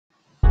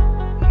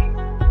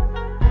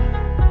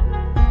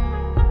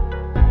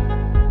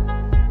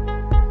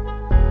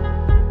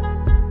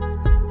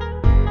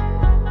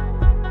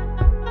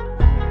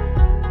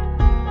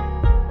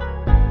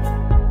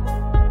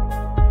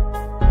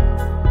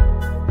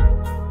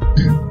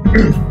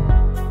Hello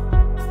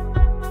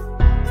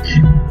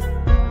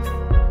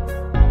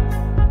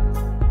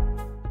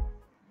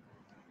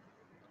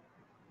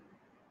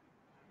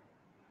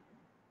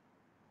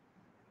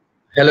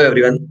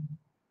everyone.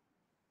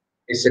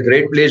 It's a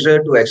great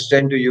pleasure to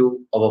extend to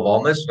you our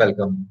warmest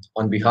welcome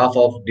on behalf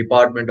of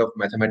Department of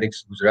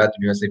Mathematics, Gujarat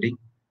University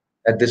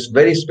at this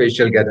very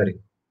special gathering.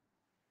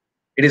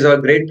 It is our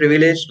great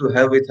privilege to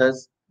have with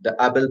us the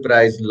Abel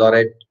Prize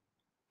Laureate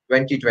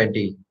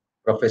 2020,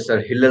 Professor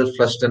Hillel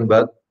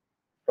Furstenberg,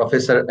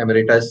 Professor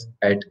Emeritus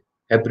at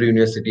Hebrew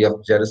University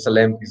of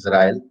Jerusalem,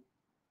 Israel,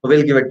 who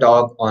will give a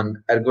talk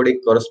on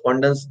Ergodic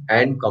Correspondence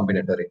and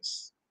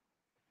Combinatorics.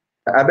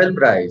 The Abel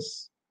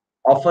Prize,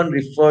 often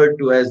referred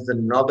to as the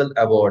Nobel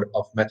Award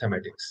of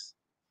Mathematics,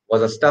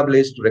 was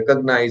established to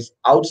recognize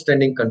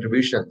outstanding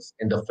contributions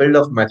in the field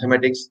of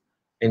mathematics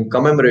in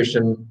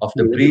commemoration of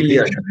the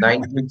brilliant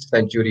 19th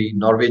century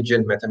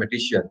Norwegian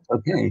mathematician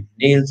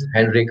Niels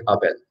Henrik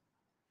Abel.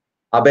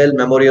 Abel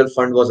Memorial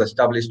Fund was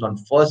established on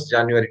 1st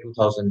January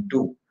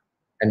 2002,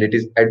 and it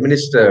is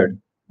administered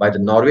by the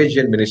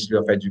Norwegian Ministry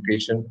of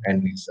Education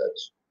and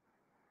Research.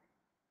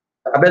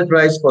 The Abel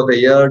Prize for the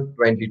year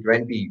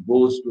 2020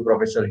 goes to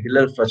Professor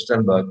Hillel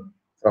Furstenberg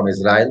from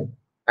Israel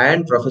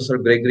and Professor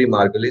Gregory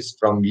Margulis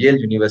from Yale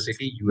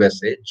University,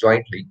 USA,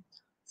 jointly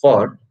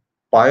for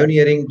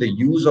pioneering the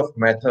use of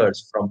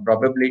methods from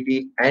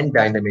probability and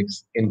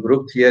dynamics in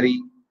group theory,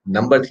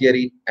 number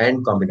theory,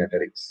 and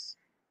combinatorics.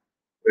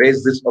 To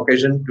raise this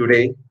occasion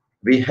today,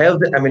 we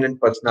have the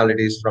eminent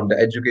personalities from the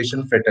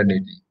education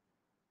fraternity.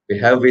 We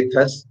have with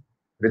us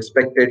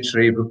respected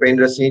Shri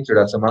Bhupendra Singh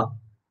Chudasama,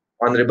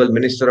 Honorable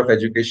Minister of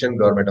Education,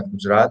 Government of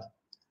Gujarat,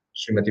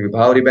 Srimati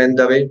Vibhavariben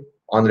Dave,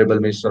 Honorable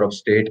Minister of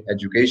State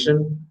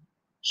Education,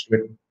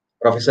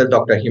 Professor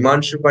Dr.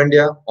 Himanshu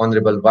Pandya,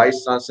 Honorable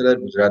Vice Chancellor,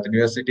 Gujarat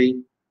University,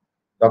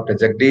 Dr.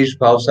 Jagdish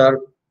Bhavsar,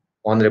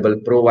 Honorable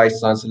Pro Vice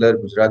Chancellor,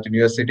 Gujarat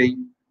University,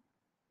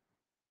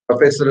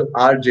 Professor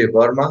R.J.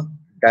 Verma,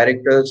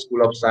 Director,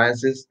 School of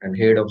Sciences and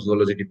Head of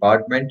Zoology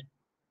Department,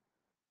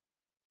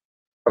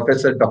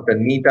 Professor Dr.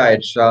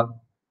 Neeta Shah,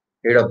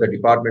 Head of the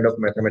Department of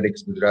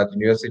Mathematics, Gujarat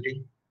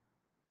University,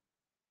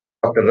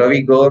 Dr.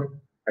 Ravi Gaur,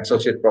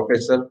 Associate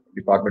Professor,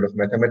 Department of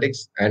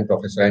Mathematics, and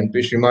Professor N.P.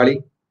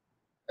 Shrimali,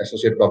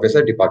 Associate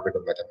Professor, Department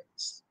of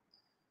Mathematics.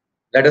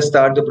 Let us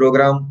start the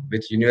program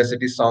with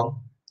University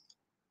Song.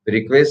 We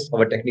request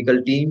our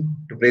technical team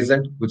to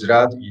present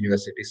Gujarat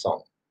University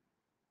Song.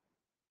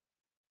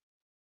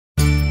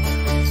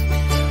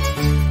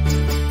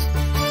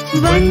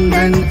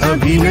 Vandan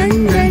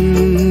Abhinandan,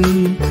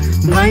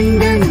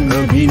 Vandan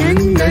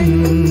Abhinandan,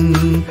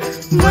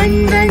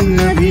 Vandan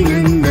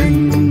Abhinandan,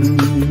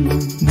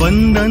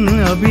 Vandan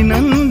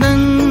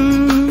Abhinandan,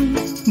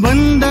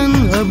 Vandan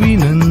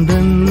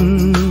Abhinandan.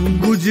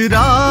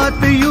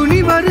 Gujarat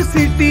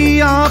University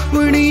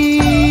apni,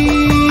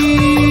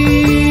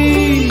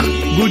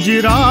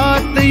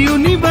 Gujarat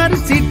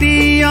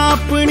University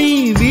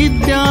apni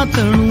vidya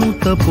tanu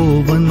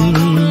tapovan.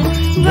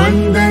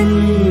 Vandan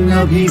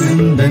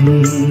Abhinandan,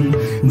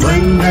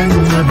 Vandan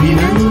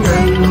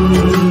Abhinandan,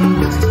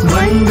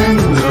 Vandan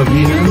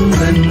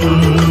Abhinandan,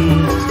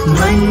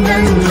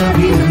 Vandan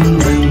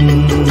Abhinandan.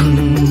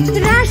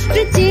 राष्ट्र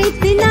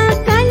चेतना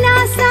कला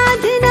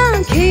साधना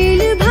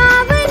खेल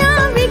भावना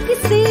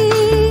विकसे,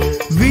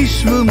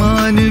 विश्व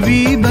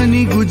मानवी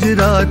बनी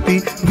गुजराती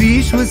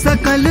विश्व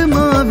सकल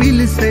मां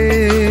विलसे.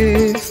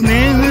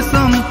 स्नेह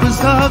संप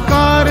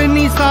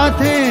सहकारनी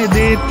साथे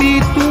देती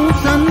तू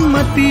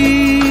सन्मति,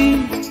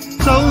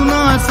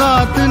 सौना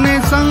साथ ने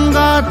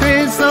संगाथे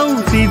सौ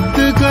सिद्ध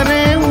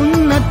करे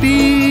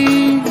उन्नति.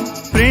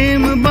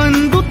 प्रेम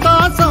बंधुता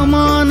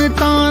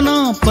समानताना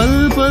पल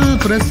पल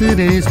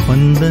प्रसरे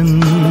स्पंदन.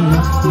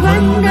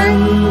 वंदन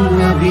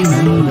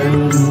अभिनंदन,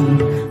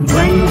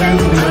 वंदन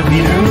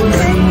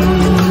अभिनंदन,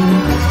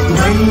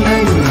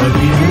 वंदन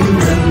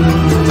अभिनंदन,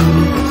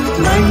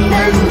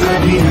 वंदन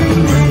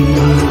अभिनंदन,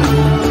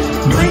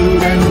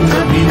 वंदन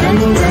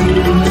अभिनंदन,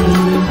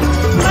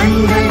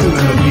 वंदन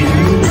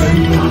अभिनंदन,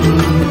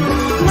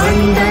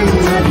 वंदन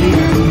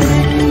अभिनंदन.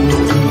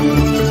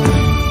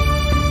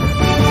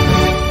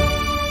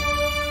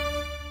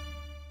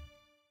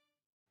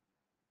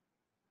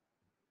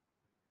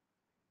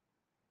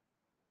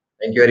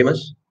 Thank you very much.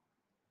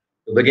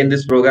 To begin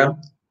this program,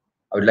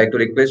 I would like to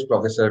request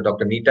Professor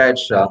Dr. Neeta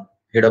Shah,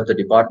 Head of the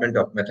Department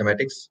of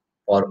Mathematics,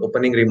 for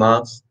opening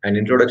remarks and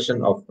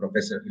introduction of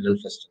Professor Hillel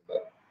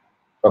Furstenberg.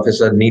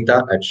 Professor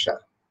Neeta Shah.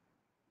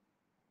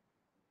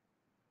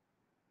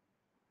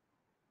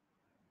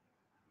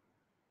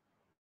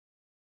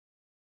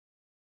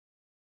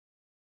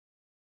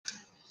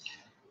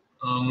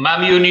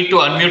 Ma'am, you need to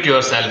unmute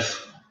yourself.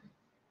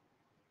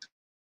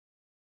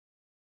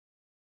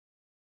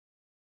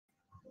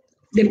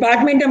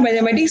 Department of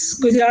Mathematics,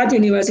 Gujarat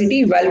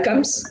University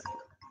welcomes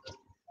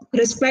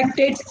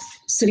respected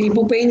Sri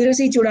Bhupendra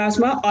Singh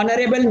Chudasama,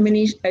 Honorable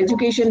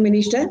Education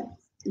Minister,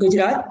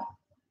 Gujarat,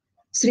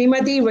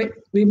 Srimati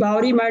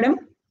Vibhavari Madam,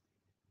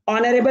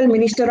 Honorable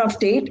Minister of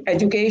State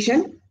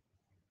Education,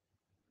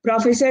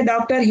 Professor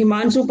Dr.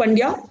 Himanshu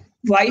Pandya,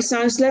 Vice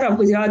Chancellor of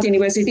Gujarat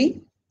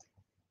University,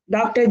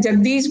 Dr.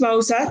 Jagdish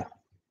Bhausar,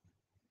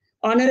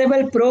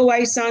 Honorable Pro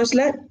Vice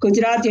Chancellor,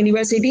 Gujarat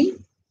University,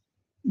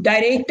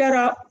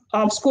 Director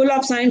of School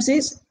of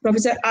Sciences,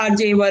 Professor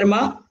R.J.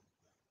 Verma,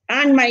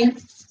 and my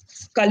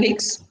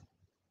colleagues.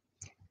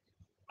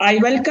 I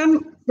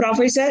welcome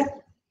Professor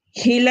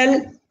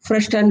Hillel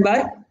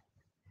Furstenberg,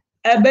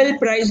 Abel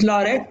Prize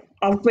Laureate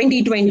of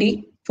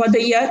 2020 for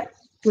the year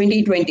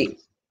 2020.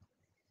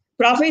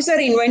 Professor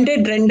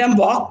invented random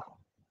walk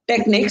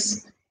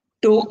techniques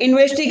to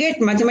investigate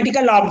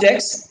mathematical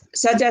objects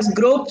such as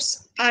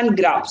groups and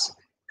graphs,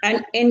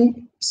 and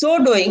in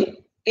so doing,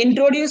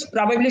 introduced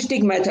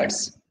probabilistic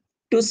methods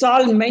to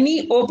solve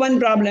many open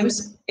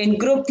problems in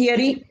group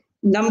theory,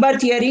 number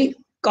theory,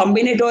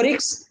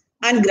 combinatorics,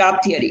 and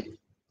graph theory.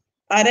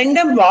 A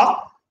random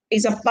walk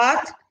is a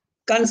path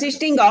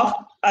consisting of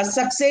a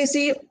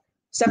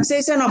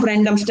succession of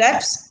random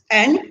steps,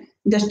 and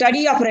the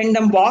study of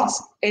random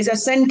walks is a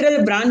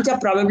central branch of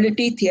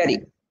probability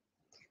theory,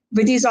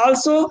 which is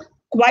also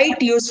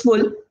quite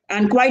useful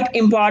and quite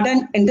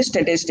important in the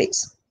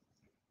statistics.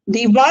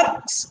 The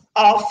works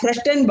of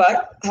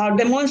Furstenberg have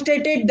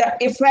demonstrated the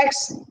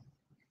effects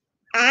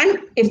and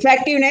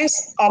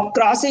effectiveness of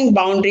crossing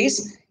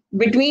boundaries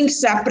between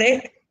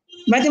separate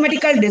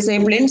mathematical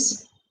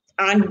disciplines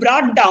and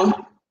brought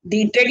down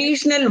the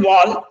traditional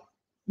wall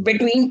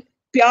between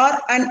pure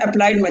and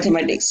applied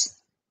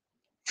mathematics.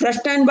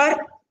 Furstenberg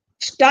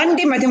stunned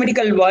the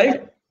mathematical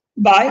world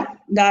by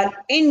the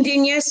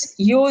ingenious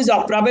use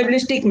of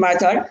probabilistic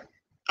method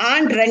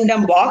and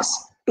random walks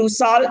to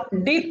solve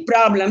deep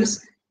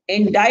problems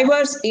in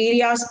diverse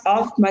areas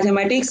of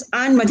mathematics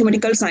and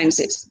mathematical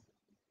sciences.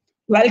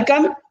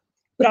 Welcome,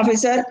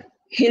 Professor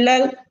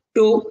Hillel,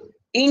 to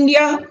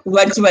India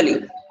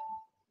virtually.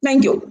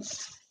 Thank you.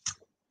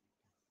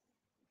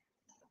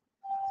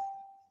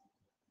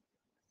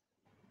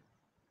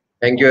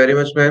 Thank you very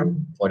much,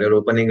 ma'am, for your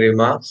opening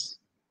remarks.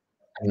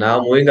 And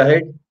now, moving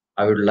ahead,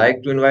 I would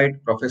like to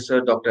invite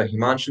Professor Dr.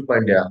 Himanshu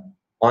Pandya,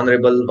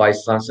 Honorable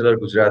Vice Chancellor,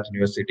 Gujarat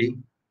University,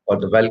 for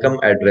the welcome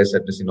address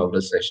at this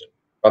inaugural session.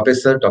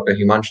 Professor Dr.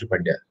 Himanshu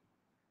Pandya.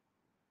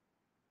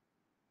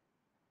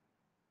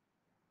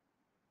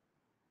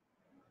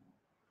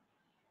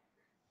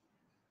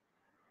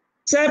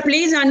 Sir,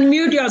 please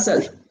unmute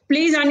yourself.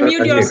 Please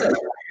unmute yourself.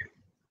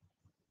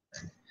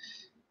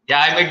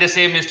 Yeah, I made the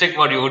same mistake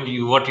what you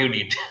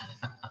did.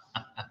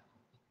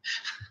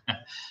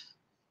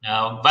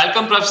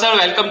 Welcome, Professor.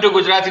 Welcome to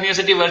Gujarat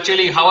University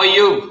virtually. How are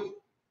you?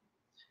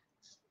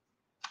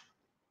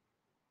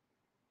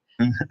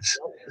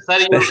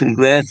 Sir,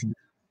 glad.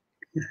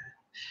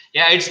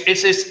 Yeah,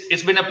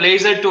 it's been a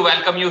pleasure to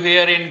welcome you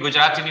here in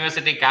Gujarat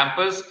University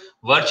campus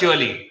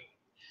virtually.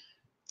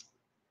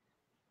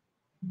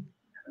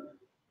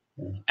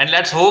 And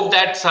let's hope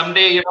that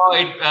someday,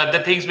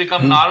 the things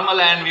become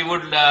normal and we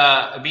would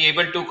be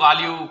able to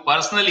call you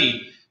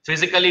personally,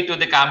 physically to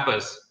the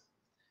campus.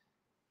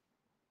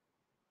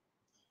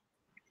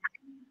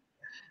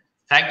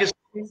 Thank you.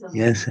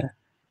 Yes, sir.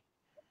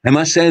 I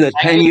must say that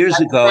 10 years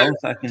ago,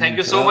 thank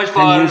you so much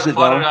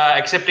for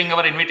accepting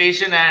our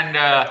invitation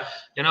and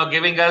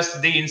giving us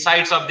the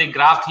insights of the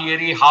graph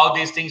theory, how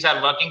these things are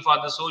working for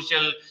the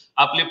social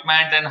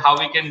upliftment, and how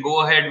we can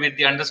go ahead with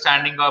the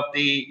understanding of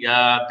the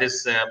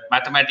this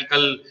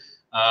mathematical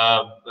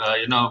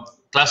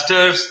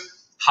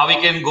clusters, how we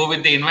can go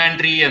with the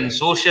inventory and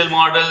social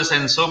models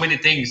and so many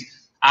things.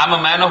 I'm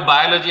a man of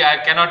biology. I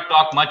cannot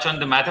talk much on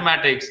the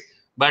mathematics,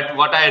 but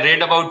what I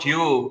read about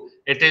you,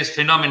 it is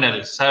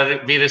phenomenal.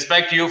 Sir, we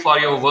respect you for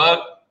your work,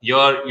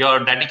 your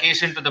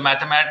dedication to the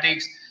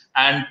mathematics,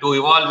 and to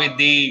evolve with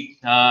the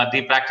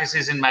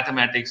practices in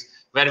mathematics,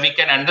 where we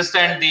can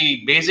understand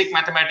the basic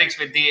mathematics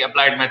with the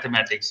applied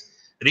mathematics.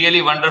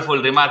 Really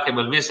wonderful,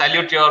 remarkable. We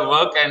salute your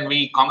work and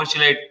we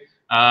congratulate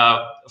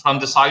from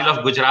the soil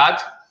of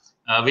Gujarat,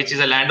 which is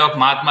a land of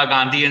Mahatma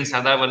Gandhi and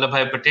Sardar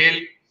Vallabhbhai Patel.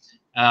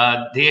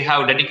 They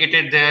have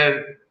dedicated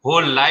their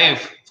whole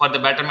life for the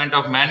betterment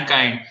of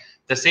mankind.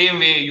 The same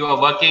way you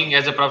are working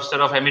as a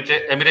professor of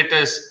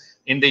emeritus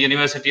in the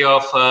University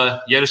of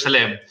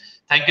Jerusalem.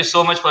 Thank you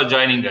so much for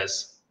joining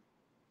us.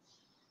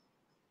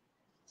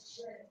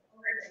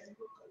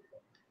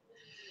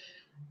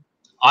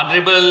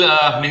 Honorable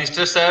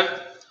Minister Sir,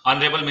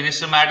 Honorable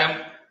Minister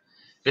Madam,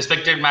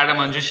 respected Madam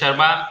Anju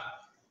Sharma,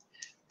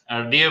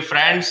 dear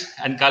friends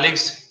and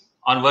colleagues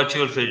on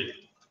virtual field.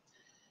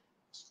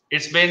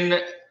 It's been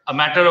a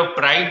matter of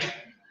pride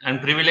and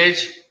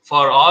privilege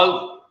for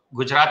all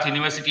Gujarat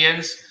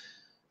Universitians,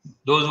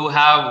 those who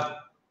have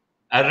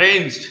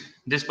arranged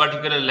this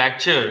particular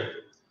lecture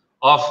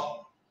of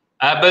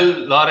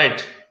Abel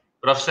Laureate,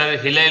 Professor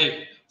Hillel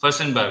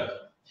Furstenberg.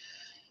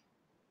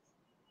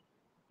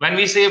 When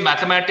we say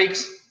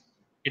mathematics,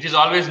 it is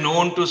always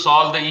known to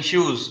solve the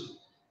issues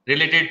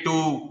related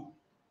to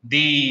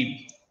the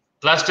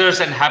clusters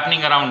and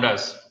happening around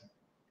us.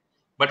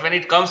 But when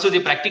it comes to the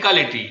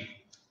practicality,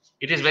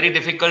 it is very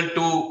difficult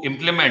to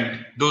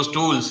implement those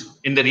tools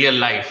in the real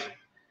life.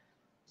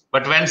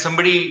 But when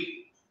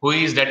somebody who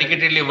is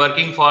dedicatedly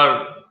working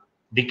for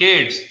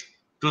decades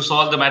to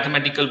solve the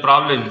mathematical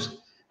problems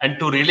and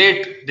to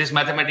relate these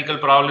mathematical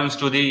problems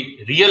to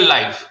the real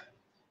life.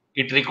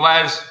 It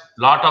requires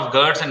a lot of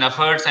guts and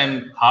efforts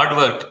and hard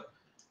work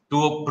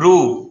to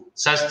prove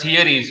such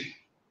theories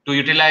to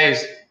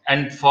utilize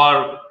and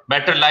for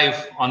better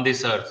life on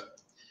this earth.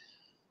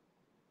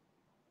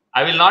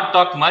 I will not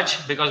talk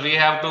much because we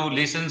have to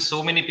listen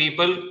so many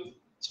people,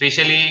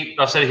 especially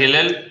Professor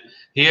Hillel.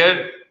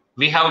 Here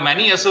we have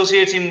many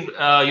associates in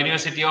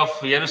University of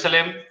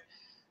Jerusalem.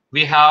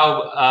 We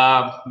have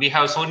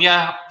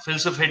Sonia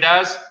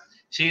Filsuf-Hidas.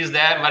 She is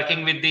there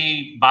working with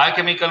the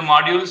biochemical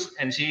modules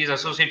and she is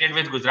associated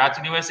with Gujarat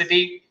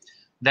University.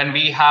 Then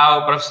we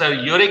have Professor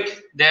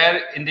Yurik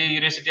there in the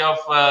University of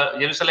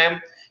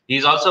Jerusalem. He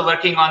is also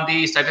working on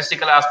the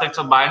statistical aspects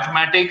of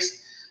bioinformatics.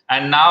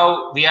 And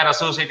now we are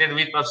associated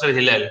with Professor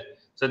Hillel.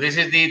 So this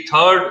is the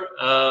third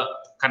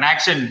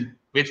connection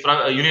with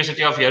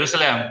University of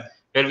Jerusalem,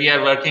 where we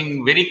are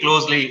working very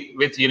closely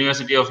with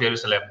University of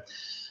Jerusalem.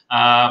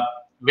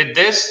 With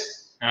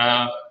this,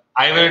 I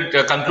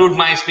will conclude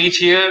my speech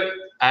here.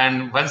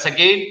 And once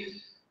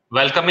again,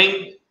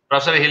 welcoming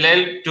Professor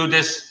Hillel to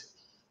this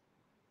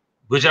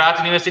Gujarat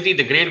University,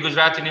 the great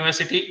Gujarat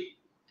University.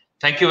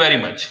 Thank you very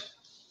much.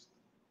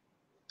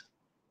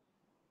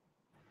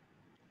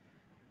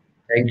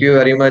 Thank you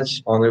very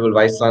much, Honorable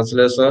Vice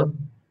Chancellor, sir,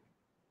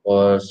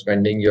 for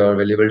spending your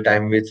valuable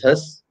time with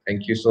us.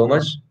 Thank you so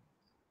much.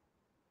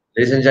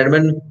 Ladies and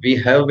gentlemen, we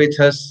have with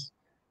us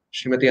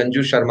Srimati Anju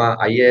Sharma,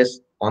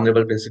 IAS,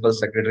 Honorable Principal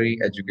Secretary,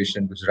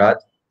 Education, Gujarat,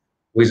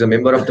 who is a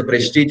member of the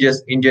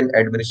prestigious Indian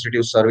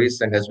Administrative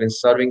Service and has been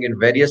serving in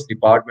various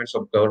departments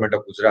of Government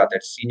of Gujarat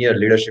at senior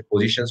leadership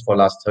positions for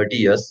last 30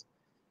 years.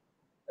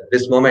 At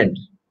this moment,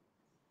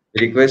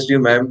 we request you,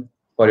 ma'am,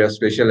 for your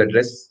special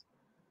address.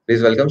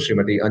 Please welcome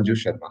Srimati Anju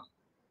Sharma.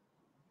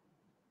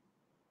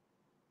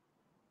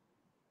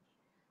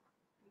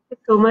 Thank you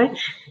so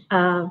much,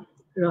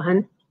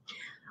 Rohan.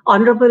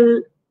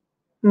 Honorable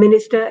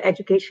Minister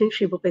Education,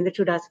 Shri Bhupendra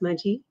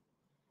Chudasama ji,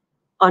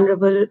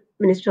 Honorable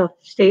Minister of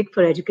State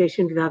for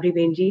Education, Gavri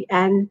Benji,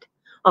 and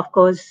of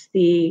course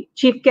the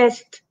chief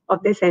guest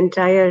of this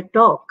entire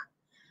talk,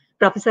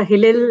 Professor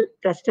Hillel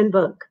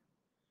Furstenberg,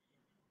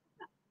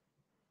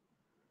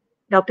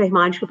 Dr.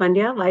 Himanshu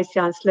Pandya, Vice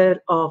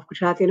Chancellor of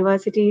Gujarat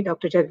University,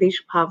 Dr. Jagdish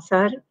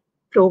Bhavsar,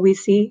 Pro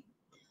VC,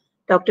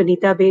 Dr.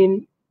 Neeta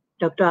Bain,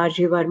 Dr.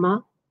 R.J.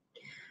 Verma.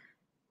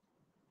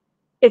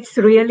 It's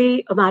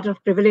really a matter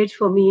of privilege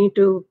for me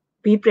to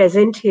be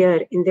present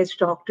here in this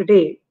talk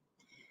today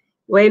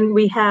when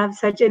we have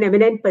such an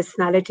eminent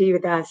personality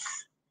with us,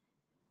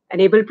 an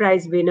Abel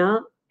Prize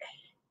winner,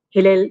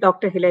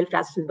 Dr. Hillel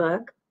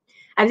Furstenberg.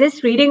 I was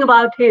just reading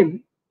about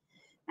him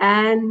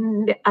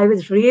and I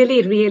was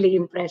really, really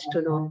impressed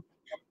to know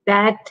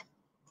that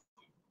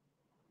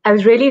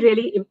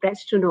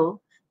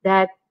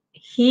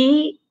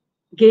he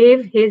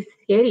gave his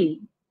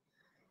theory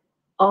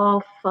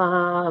of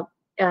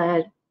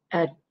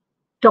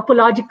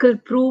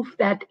topological proof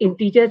that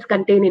integers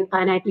contain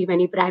infinitely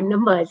many prime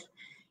numbers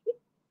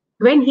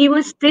when he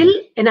was still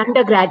an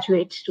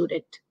undergraduate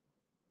student.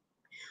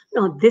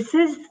 Now, this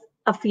is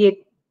a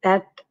feat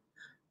that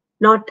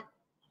not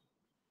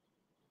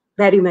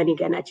very many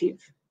can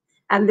achieve.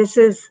 And this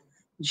is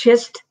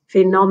just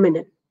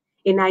phenomenal.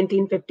 In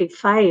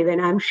 1955,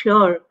 and I'm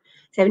sure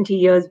 70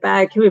 years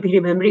back, you may be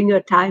remembering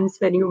your times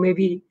when you may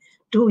be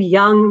too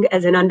young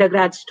as an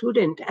undergrad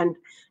student, and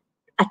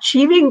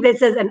achieving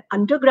this as an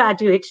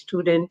undergraduate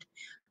student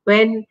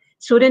when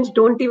students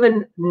don't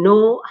even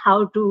know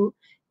how to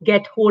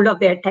get hold of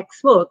their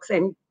textbooks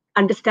and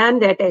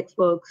understand their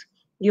textbooks,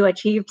 you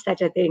achieved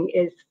such a thing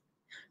is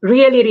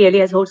really,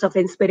 really a source of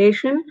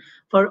inspiration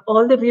for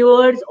all the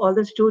viewers, all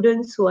the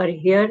students who are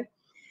here.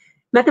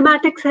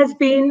 Mathematics has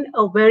been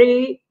a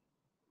very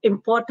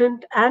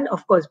important and,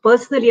 of course,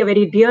 personally a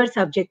very dear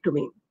subject to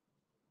me.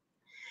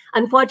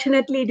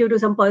 Unfortunately, due to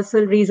some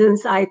personal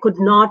reasons, I could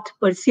not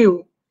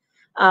pursue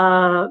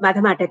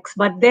mathematics.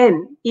 But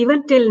then,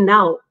 even till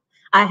now,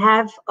 I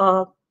have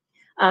a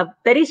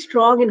very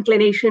strong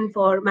inclination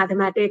for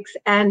mathematics,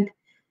 and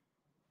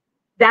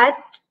that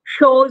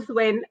shows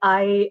when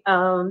I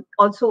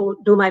also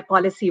do my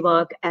policy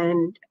work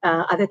and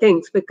other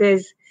things,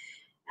 because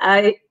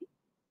 2-3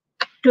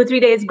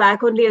 days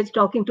back only I was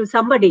talking to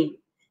somebody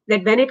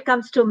that when it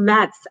comes to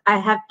maths, I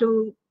have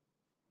to,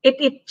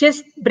 it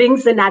just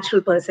brings the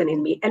natural person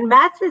in me. And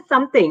maths is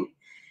something,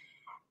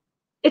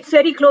 it's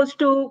very close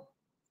to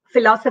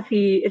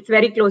philosophy, it's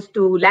very close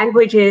to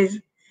languages,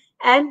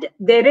 and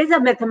there is a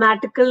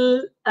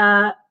mathematical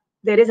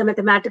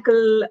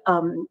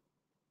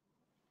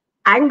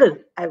angle,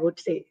 I would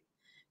say,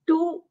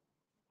 to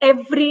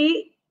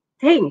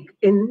everything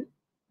in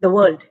the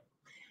world.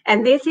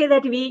 And they say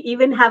that we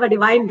even have a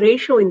divine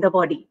ratio in the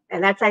body,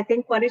 and that's, I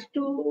think,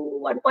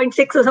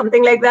 1:1.6 or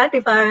something like that,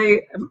 if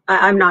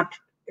I'm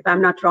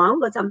not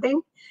wrong or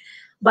something.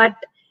 But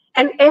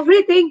and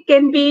everything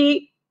can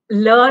be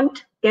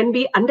learned, can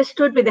be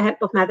understood with the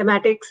help of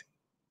mathematics.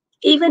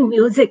 Even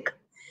music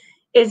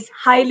is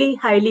highly,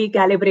 highly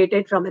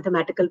calibrated from a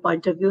mathematical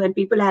point of view, and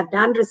people have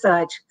done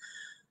research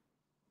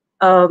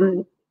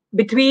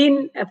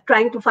between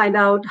trying to find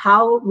out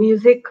how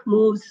music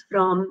moves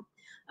from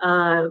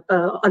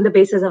on the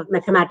basis of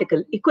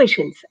mathematical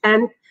equations.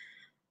 And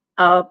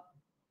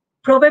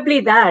probably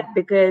that,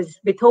 because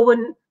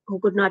Beethoven, who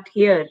could not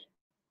hear,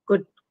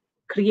 could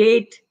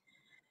create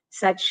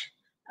such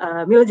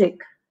music.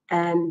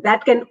 And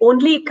that can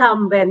only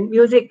come when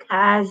music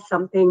has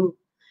something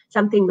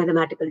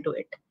mathematical to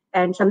it,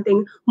 and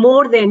something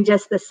more than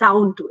just the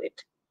sound to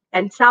it.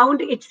 And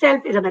sound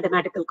itself is a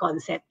mathematical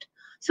concept.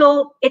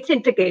 So it's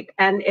intricate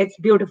and it's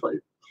beautiful.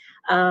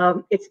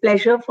 It's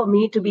pleasure for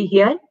me to be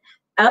here.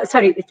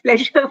 It's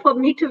pleasure for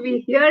me to be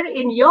here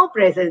in your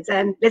presence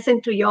and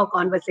listen to your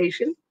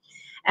conversation.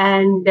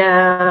 And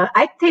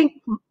I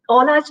think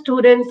all our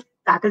students,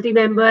 faculty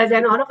members,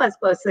 and all of us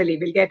personally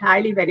will get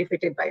highly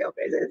benefited by your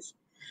presence.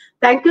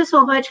 Thank you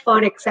so much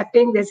for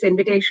accepting this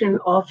invitation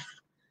of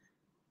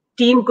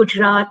Team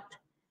Gujarat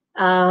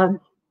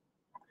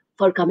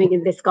for coming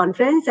in this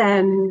conference,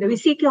 and we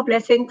seek your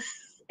blessings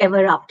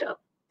ever after.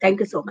 Thank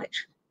you so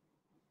much.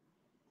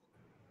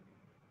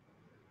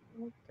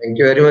 Thank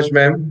you very much,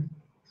 ma'am,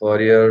 for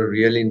your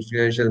really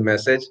influential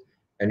message.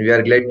 And we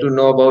are glad to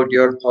know about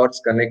your thoughts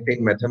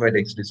connecting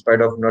mathematics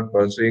despite of not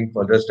pursuing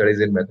further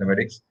studies in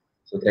mathematics.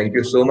 So thank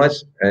you so much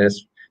for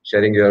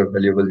sharing your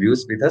valuable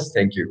views with us.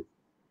 Thank you.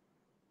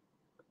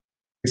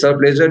 It's our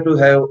pleasure to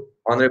have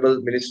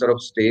Honorable Minister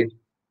of State,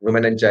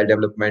 Women and Child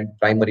Development,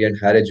 Primary and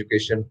Higher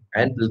Education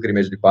and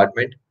Pilgrimage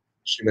Department,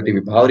 Srimati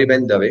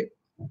Vibhavriben Dave,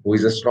 who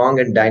is a strong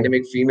and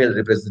dynamic female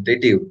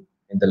representative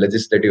in the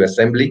Legislative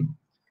Assembly.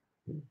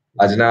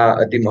 આજના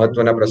અતિ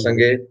મહત્વના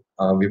પ્રસંગે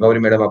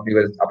Vibhavari madam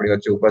આપણી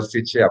વચ્ચે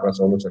ઉપસ્થિત છે. આપણા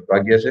સૌનું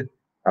સદભાગ્ય છે.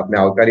 આપને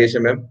આવકારીએ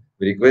છીએ ma'am.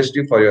 We request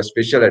you for your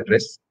special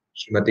address,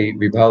 Shrimati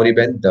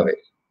Vibhavariben Dave.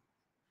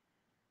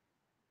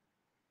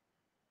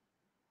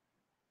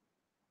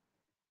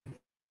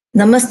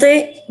 Namaste,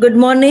 good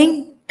morning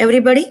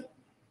everybody.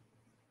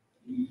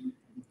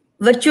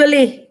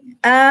 Virtually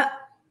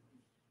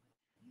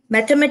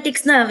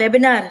mathematics na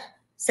webinar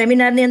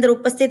seminar ni અંદર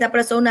ઉપસ્થિત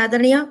આપણા સૌના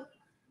આદરણીય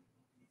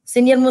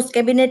સિનિયર મોસ્ટ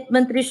કેબિનેટ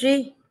મંત્રી શ્રી,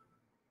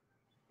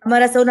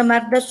 અમારા સૌના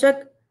માર્ગદર્શક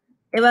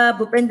એવા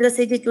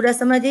ભૂપેન્દ્રસિંહજી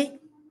ચુડાસમાજી,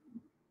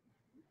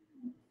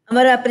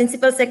 અમારા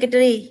principal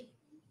secretary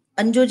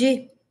અંજુજી,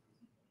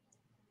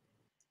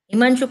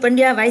 Himanshu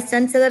Pandya vice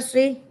chancellor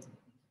Shri,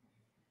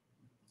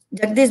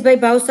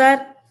 જગદીશભાઈ ભાવસાર,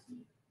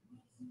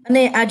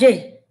 અને આજે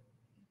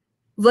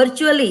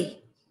વર્ચ્યુઅલી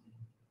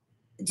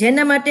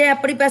જેના માટે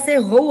આપણી પાસે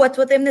હોવું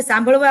અથવા તો એમને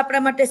સાંભળવા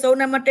આપણા માટે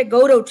સૌના માટે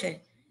ગૌરવ છે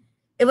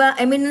એવા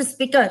એમિનન્ટ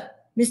સ્પીકર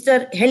મિસ્ટર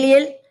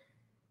હેલિયલ,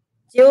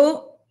 જેઓ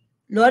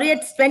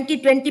લોરિએટ્સ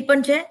 2020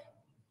 પણ છે.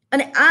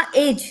 અને આ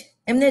એજ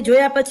એમને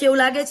જોયા પછી એવું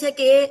લાગે છે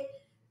કે એ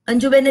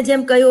અંજુબેને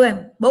જેમ કહ્યું એમ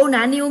બહુ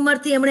નાની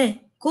ઉંમરથી એમણે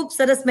ખૂબ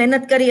સરસ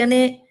મહેનત કરી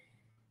અને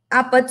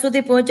આ પદ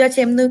સુધી પહોંચ્યા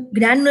છે. એમનું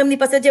જ્ઞાનનું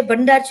એમની પાસે જે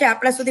ભંડાર છે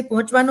આપણા સુધી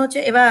પહોંચવાનો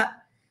છે એવા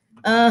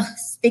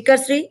સ્પીકર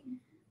શ્રી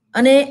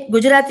અને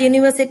ગુજરાત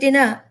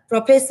યુનિવર્સિટીના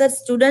professor,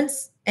 students,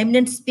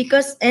 એમિનન્ટ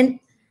speakers and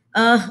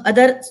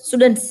other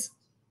students,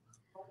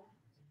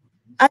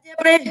 આજે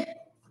આપણે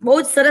બહુ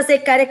જ સરસ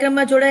એક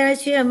કાર્યક્રમમાં જોડાયા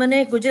છીએ. મને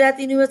ગુજરાત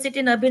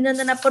યુનિવર્સિટીને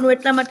અભિનંદન આપવાનું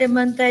એટલા માટે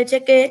મન થાય છે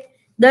કે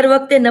દર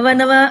વખતે નવા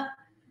નવા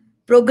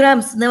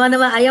પ્રોગ્રામ્સ, નવા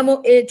નવા આયામો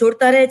એ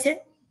જોડતા રહે છે.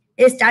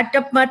 એ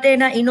સ્ટાર્ટઅપ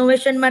માટેના,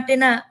 ઇનોવેશન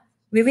માટેના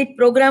વિવિધ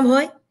પ્રોગ્રામ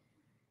હોય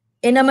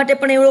એના માટે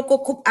પણ એ લોકો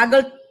ખૂબ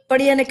આગળ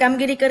પડી અને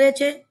કામગીરી કરે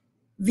છે.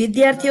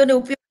 વિદ્યાર્થીઓને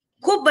ઉપયોગ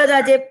ખૂબ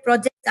બધા જે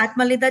પ્રોજેક્ટ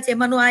હાથમાં લીધા છે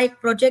એમાંનો આ એક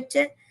પ્રોજેક્ટ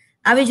છે.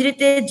 આવી જ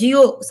રીતે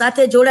જીઓ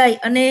સાથે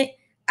જોડાઈ અને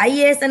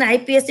આઈએએસ અને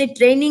આઈપીએસ ની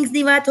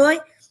ટ્રેનિંગ્સની વાત હોય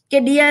કે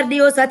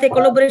ડીઆરડીઓ સાથે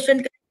કોલેબોરેશન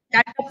કરી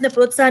સ્ટાર્ટઅપને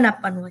પ્રોત્સાહન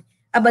આપવાનું હોય,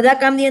 આ બધા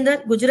કામની અંદર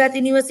ગુજરાત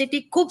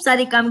યુનિવર્સિટી ખૂબ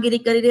સારી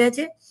કામગીરી કરી રહ્યા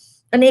છે.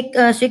 અને એક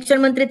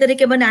શિક્ષણ મંત્રી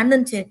તરીકે મને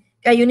આનંદ છે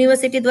કે આ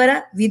યુનિવર્સિટી દ્વારા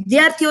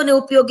વિદ્યાર્થીઓને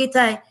ઉપયોગી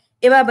થાય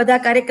એવા બધા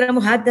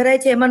કાર્યક્રમો હાથ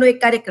ધરાય છે. એમાંનો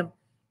એક કાર્યક્રમ,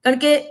 કારણ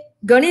કે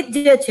ગણિત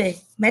જે છે,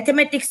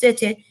 મેથેમેટિક્સ જે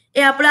છે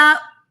એ આપણા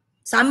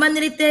સામાન્ય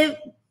રીતે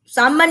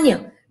સામાન્ય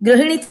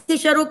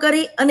ગૃહિણીથી શરૂ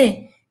કરી અને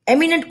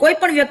એમિનન્ટ કોઈ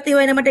પણ વ્યક્તિ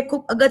હોય એના માટે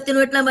ખૂબ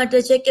અગત્યનું એટલા માટે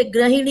છે કે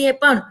ગૃહિણીએ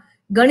પણ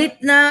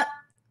ગણિતના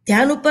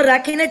ધ્યાન ઉપર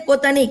રાખીને જ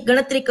પોતાની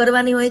ગણતરી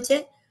કરવાની હોય છે.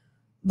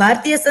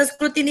 ભારતીય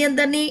સંસ્કૃતિની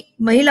અંદરની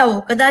મહિલાઓ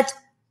કદાચ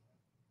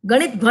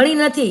ગણિત ભણી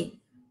નથી,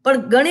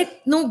 પણ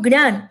ગણિતનું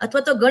જ્ઞાન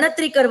અથવા તો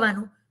ગણતરી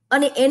કરવાનું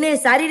અને એને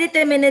સારી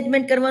રીતે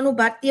મેનેજમેન્ટ કરવાનું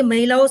ભારતીય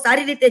મહિલાઓ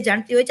સારી રીતે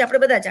જાણતી હોય છે,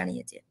 આપણે બધા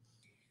જાણીએ છીએ.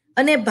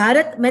 અને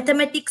ભારત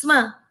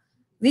મેથેમેટિક્સમાં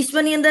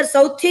વિશ્વની અંદર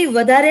સૌથી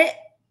વધારે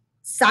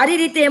સારી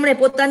રીતે એમણે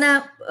પોતાના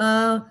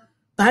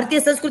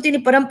ભારતીય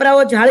સંસ્કૃતિની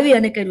પરંપરાઓ જાળવી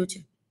અને કર્યું છે.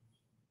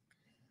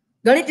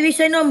 ગણિત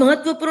વિષયનો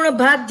મહત્વપૂર્ણ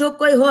ભાગ જો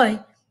કોઈ હોય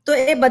તો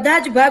એ બધા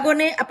જ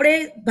ભાગોને આપણે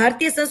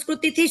ભારતીય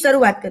સંસ્કૃતિથી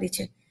શરૂઆત કરી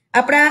છે.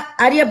 આપણા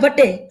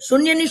આર્યભટ્ટે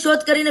શૂન્યની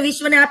શોધ કરીને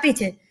વિશ્વને આપી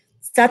છે.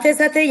 સાથે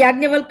સાથે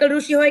યાજ્ઞવલ્ક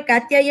ઋષિ હોય,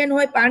 કાત્યાયન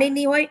હોય,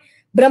 પાણીની હોય,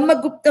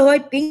 બ્રહ્મગુપ્ત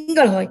હોય,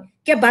 પિંગળ હોય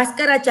કે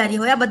ભાસ્કરાચાર્ય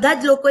હોય, આ બધા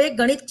જ લોકોએ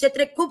ગણિત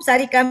ક્ષેત્રે ખૂબ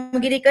સારી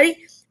કામગીરી કરી.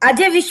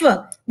 આજે વિશ્વ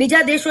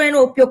બીજા દેશો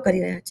એનો ઉપયોગ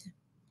કરી રહ્યા છે.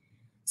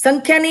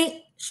 સંખ્યાની,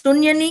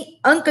 શૂન્યની,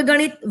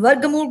 અંકગણિત,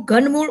 વર્ગમૂળ,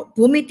 ઘનમૂળ,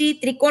 ભૂમિતિ,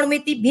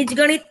 ત્રિકોણમિતિ,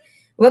 બીજગણિત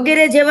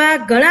વગેરે જેવા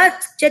ઘણા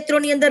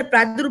ક્ષેત્રોની અંદર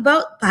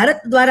પ્રાદુર્ભાવ ભારત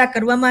દ્વારા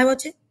કરવામાં આવ્યો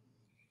છે.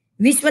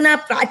 વિશ્વના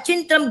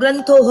પ્રાચીનતમ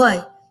ગ્રંથો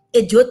હોય, એ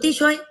જ્યોતિષ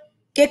હોય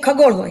કે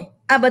ખગોળ હોય,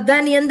 આ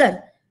બધાની અંદર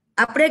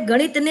આપણે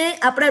ગણિતને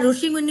આપણા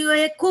ઋષિ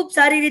મુનિઓએ ખૂબ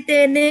સારી રીતે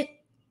એને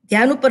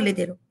ધ્યાન ઉપર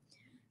લીધેલું.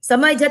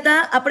 સમય જતા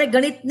આપણે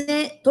ગણિતને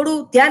થોડું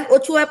ધ્યાન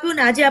ઓછું આપ્યું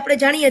ને આજે આપણે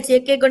જાણીએ છીએ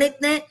કે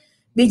ગણિતને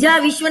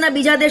વિશ્વના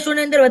બીજા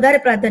દેશોની અંદર વધારે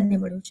પ્રાધાન્ય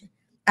મળ્યું છે.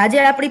 આજે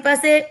આપણી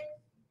પાસે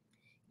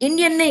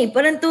ઇન્ડિયન નહીં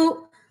પરંતુ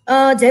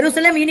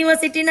જેરુસલેમ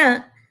યુનિવર્સિટીના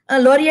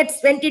લોરિએટ્સ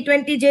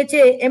 2020 જે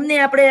છે એમને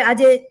આપણે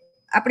આજે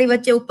આપણી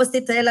વચ્ચે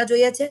ઉપસ્થિત થયેલા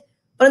જોઈએ છે.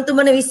 પરંતુ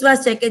મને વિશ્વાસ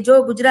છે કે જો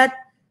ગુજરાત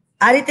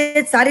આ રીતે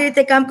સારી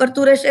રીતે કામ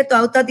કરતું રહેશે તો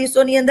આવતા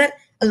દિવસોની અંદર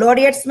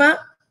લોરિએટ્સમાં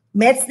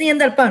મેથ્સની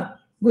અંદર પણ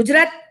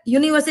ગુજરાત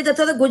યુનિવર્સિટી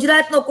અથવા તો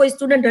ગુજરાતનો કોઈ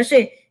સ્ટુડન્ટ હશે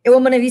એવો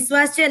મને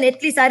વિશ્વાસ છે. અને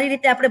એટલી સારી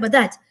રીતે આપણે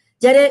બધા જ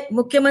જ્યારે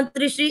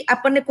મુખ્યમંત્રી શ્રી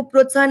આપણને ખૂબ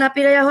પ્રોત્સાહન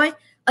આપી રહ્યા હોય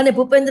અને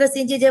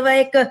ભૂપેન્દ્રસિંહજી જેવા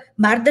એક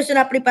માર્ગદર્શક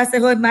આપણી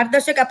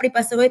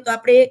પાસે હોય તો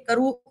આપણે એ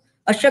કરવું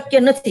અશક્ય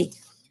નથી.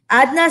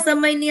 આજના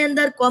સમયની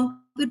અંદર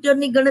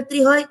કોમ્પ્યુટરની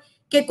ગણતરી હોય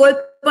કે કોઈ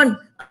પણ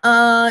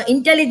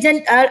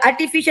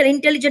આર્ટિફિશિયલ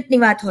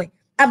ઇન્ટેલિજન્ટની વાત હોય,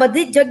 આ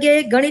બધી જ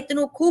જગ્યાએ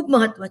ગણિતનું ખૂબ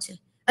મહત્વ છે.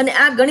 અને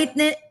આ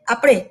ગણિતને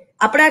આપણે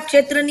આપણા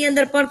ક્ષેત્રની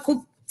અંદર પણ ખૂબ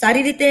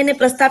સારી રીતે એને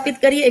પ્રસ્થાપિત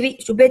કરીએ એવી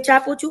શુભેચ્છા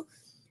આપું છું.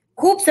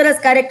 ખૂબ સરસ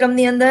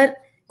કાર્યક્રમની અંદર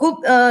ખૂબ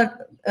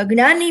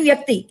જ્ઞાની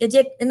વ્યક્તિ કે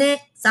જે એને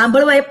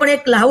સાંભળવા એ પણ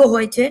એક લાવો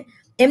હોય છે,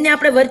 એમને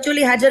આપણે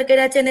વર્ચ્યુઅલી હાજર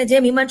કર્યા છે. અને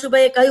જેમ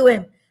હિમાંશુભાઈએ કહ્યું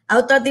એમ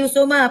આવતા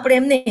દિવસોમાં આપણે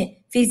એમને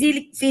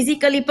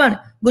ફિઝિકલી પણ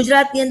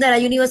ગુજરાતની અંદર આ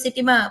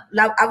યુનિવર્સિટીમાં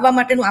આવવા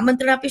માટેનું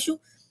આમંત્રણ આપીશું.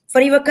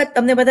 ફરી વખત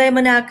તમને બધાએ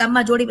મને આ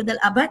કામમાં જોડી બદલ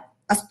આભાર.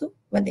 અસ્તુ.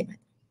 Vande Mataram.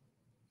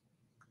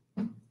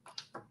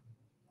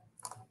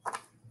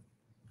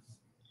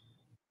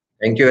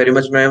 Thank you very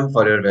much, ma'am,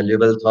 for your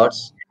valuable thoughts.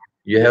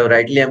 You have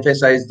rightly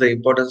emphasized the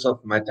importance of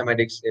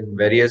mathematics in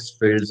various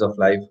fields of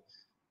life.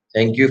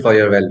 Thank you for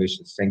your well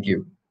wishes. Thank you.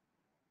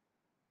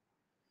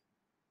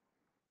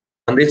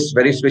 On this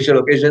very special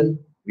occasion,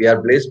 we are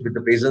blessed with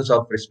the presence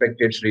of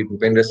respected Shri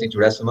Bhupendra Singh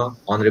Chudasama,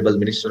 Honorable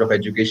Minister of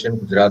Education,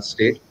 Gujarat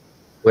State,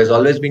 who has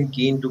always been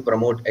keen to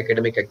promote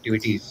academic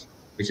activities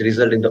which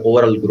result in the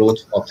overall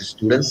growth of the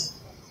students.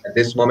 At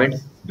this moment,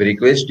 we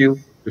request you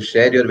to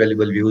share your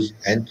valuable views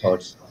and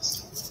thoughts.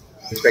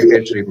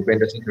 Respected Shri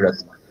Bhupendra Singh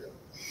Chudasama.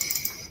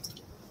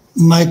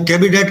 My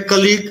cabinet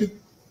colleague,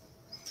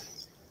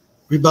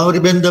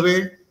 Vibhavriben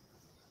Dave,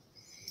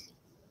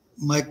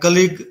 my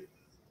colleague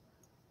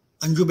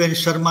Anjuben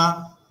Sharma,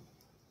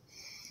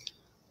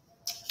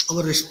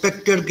 our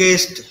respected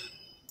guest,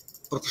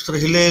 Professor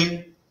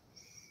Hillel,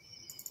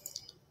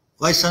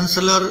 Vice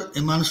Chancellor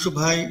Himanshu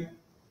Bhai,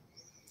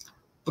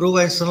 Pro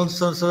Vice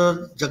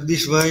Chancellor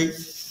Jagdish Bhai.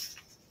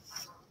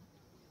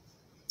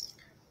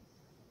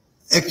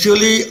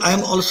 Actually, I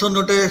am also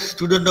not a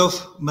student of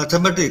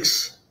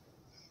mathematics.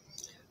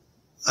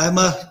 I am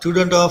a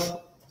student of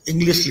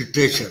English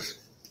literature.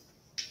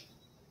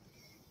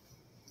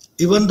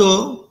 Even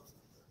though,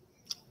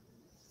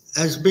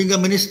 as being a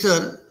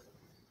minister,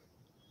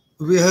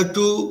 we have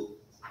to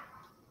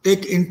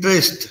take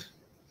interest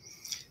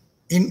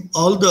in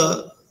all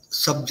the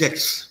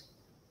subjects.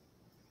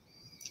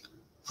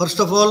 First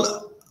of all,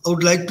 I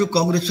would like to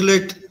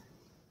congratulate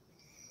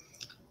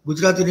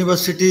Gujarat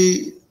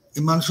University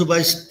Himanshu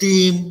Bhai's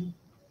team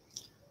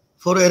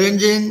for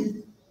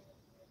arranging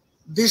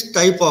this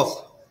type of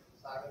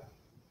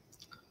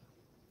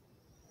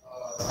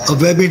a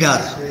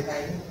webinar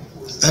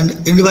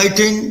and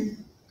inviting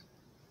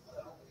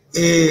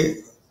a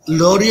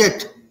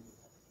laureate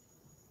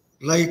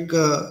like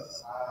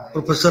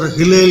Professor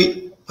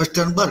Hillel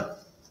Furstenberg.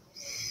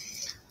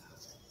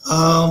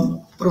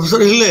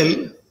 Professor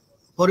Hillel,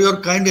 for your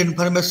kind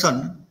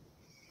information,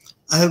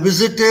 I have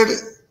visited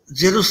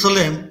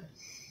Jerusalem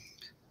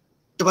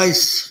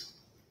twice.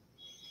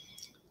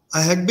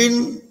 I had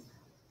been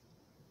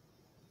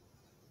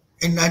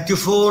in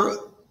 94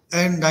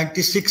 and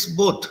 96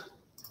 both.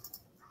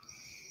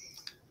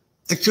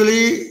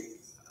 Actually,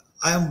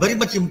 I am very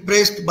much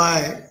impressed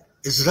by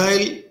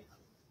Israel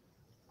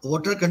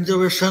water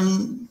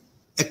conservation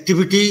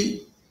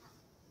activity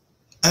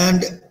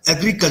and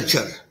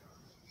agriculture,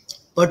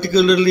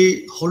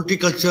 particularly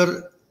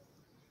horticulture,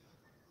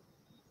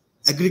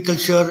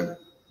 agriculture,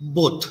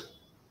 both.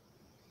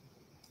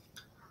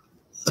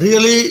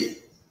 Really,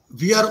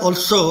 we are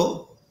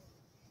also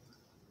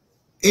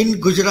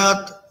in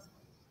Gujarat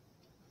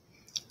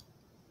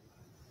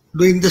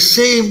doing the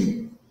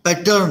same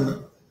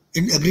pattern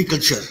in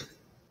agriculture.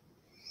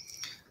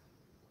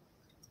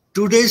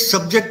 Today's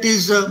subject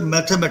is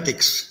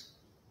mathematics.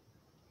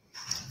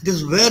 It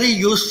is very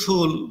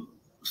useful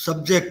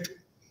subject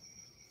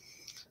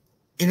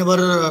in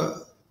our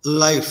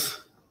life,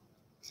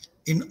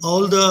 in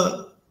all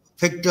the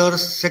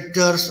factors,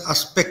 sectors,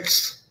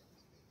 aspects.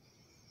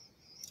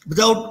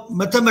 Without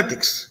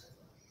mathematics,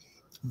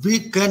 we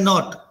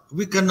cannot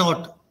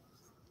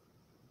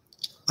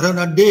run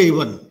a day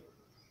even.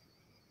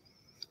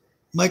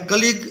 My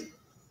colleague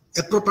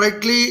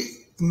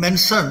appropriately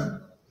mentioned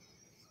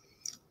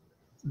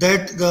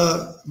that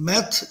the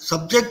math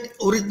subject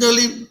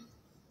originally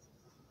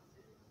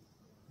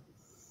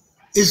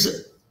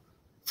is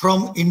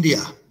from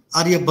India,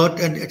 Aryabhat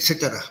and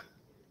etc.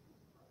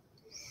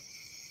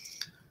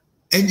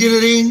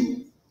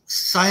 Engineering,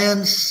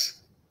 science,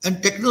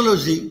 and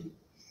technology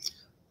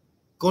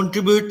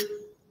contribute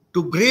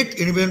to great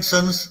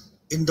inventions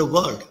in the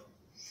world,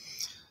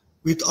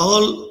 with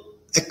all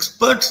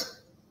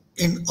experts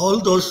in all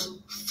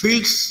those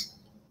fields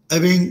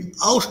having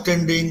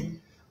outstanding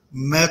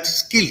math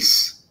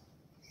skills.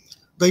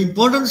 The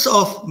importance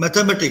of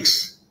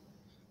mathematics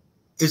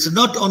is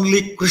not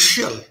only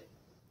crucial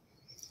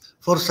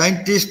for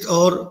scientists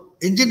or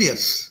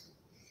engineers,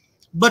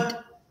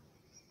 but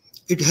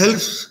it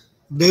helps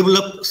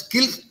develop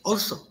skills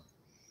also,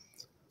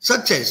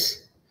 such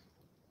as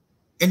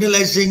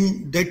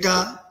analyzing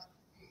data,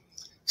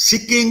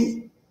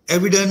 seeking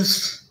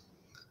evidence,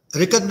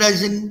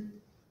 recognizing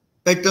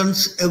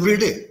patterns every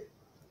day.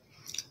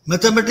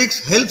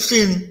 Mathematics helps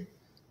in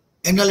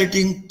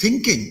analyzing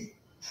thinking,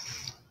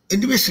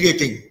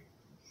 investigating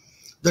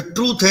the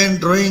truth and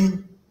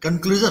drawing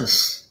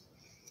conclusions,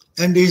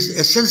 and is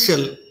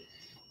essential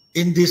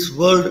in this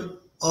world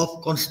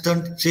of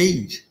constant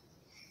change.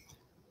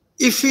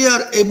 If we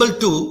are able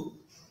to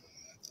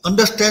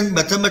understand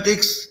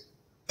mathematics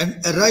and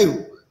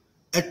arrive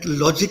at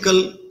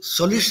logical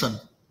solution,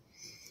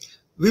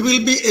 we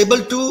will be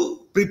able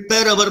to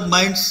prepare our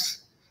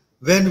minds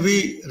when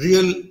we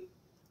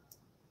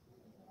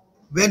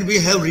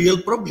have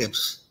real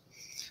problems.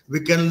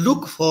 We can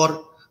look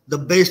for the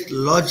best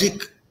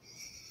logic,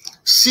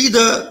 see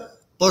the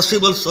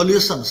possible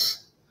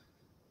solutions,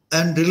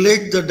 and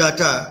relate the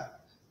data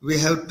we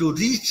have to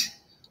reach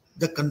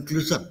the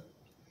conclusion.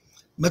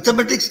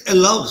 Mathematics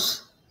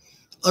allows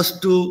us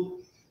to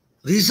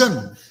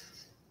reason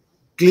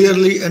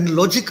clearly and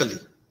logically,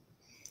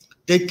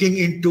 taking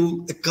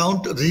into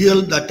account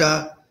real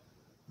data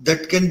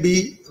that can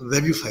be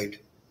verified.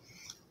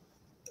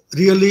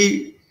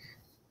 Really,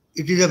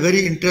 it is a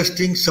very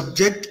interesting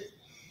subject,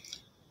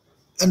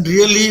 and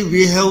really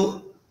we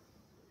have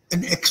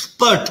an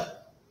expert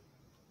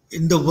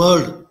in the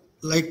world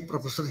like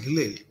Professor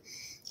Hillel.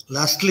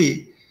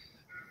 Lastly,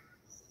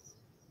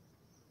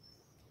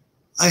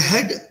 I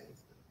had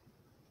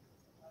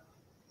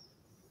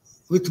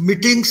with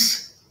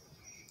meetings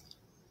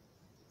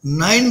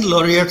 9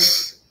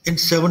 laureates in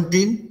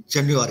 17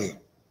 January.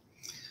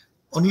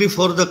 Only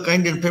for the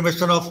kind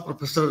information of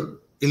Professor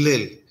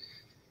Hillel,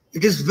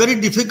 it is very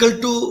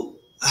difficult to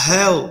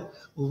have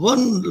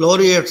one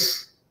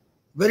laureates,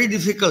 very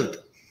difficult.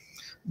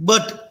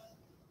 But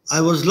I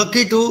was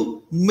lucky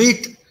to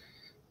meet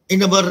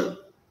in our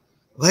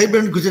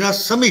Vibrant Gujarat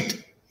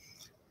Summit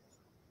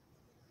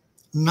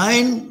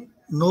 9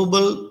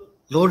 Nobel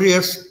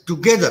laureates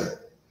together,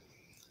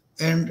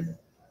 and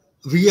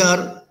we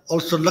are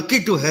also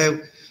lucky to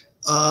have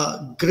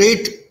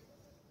great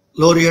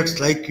laureates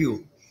like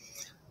you.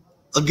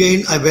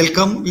 Again, I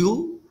welcome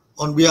you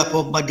on behalf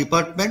of my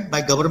department,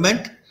 my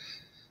government,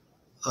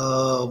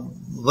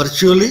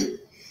 virtually,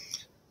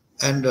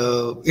 and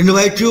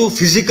invite you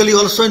physically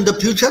also in the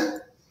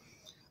future.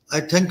 I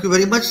thank you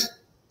very much,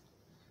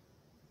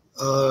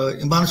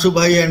 Himanshu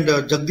Bhai and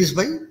Jagdish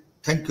Bhai.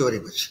 Thank you very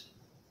much.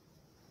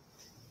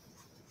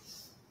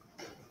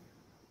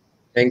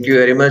 Thank you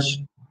very much,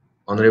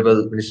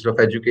 Honorable Minister of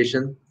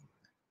Education.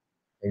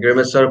 Thank you very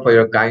much, sir, for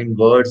your kind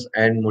words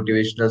and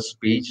motivational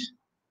speech.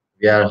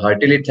 We are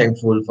heartily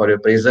thankful for your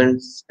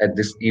presence at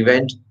this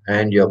event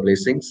and your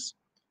blessings.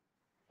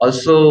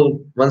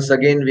 Also, once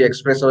again, we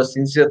express our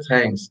sincere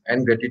thanks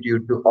and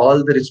gratitude to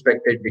all the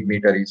respected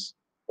dignitaries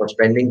for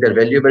spending their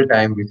valuable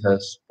time with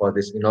us for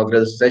this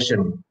inaugural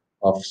session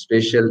of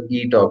special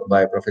e-talk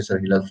by Professor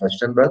Hillel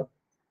Furstenberg.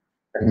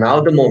 And now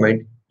the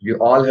moment you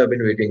all have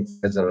been waiting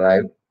for has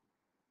arrived.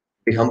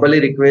 We humbly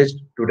request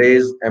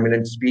today's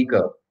eminent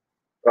speaker,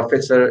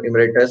 Professor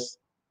Emeritus,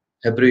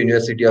 Hebrew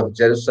University of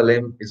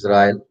Jerusalem,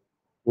 Israel,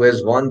 who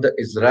has won the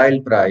Israel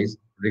Prize,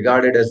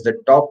 regarded as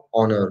the top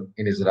honor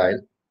in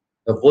Israel,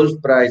 the Wolf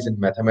Prize in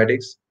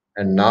Mathematics,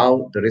 and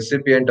now the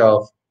recipient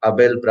of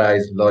Abel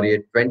Prize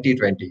Laureate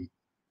 2020,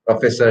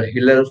 Professor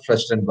Hillel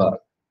Furstenberg.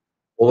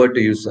 Over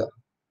to you, sir.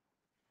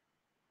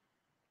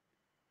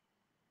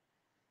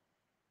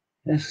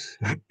 Yes.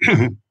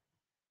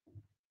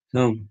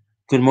 So,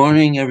 good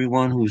morning,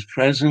 everyone who's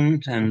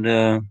present, and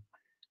I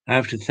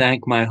have to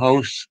thank my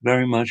hosts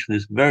very much for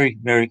this very,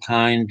 very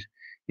kind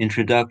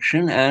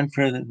introduction and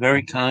for the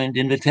very kind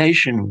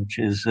invitation, which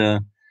is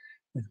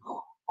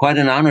quite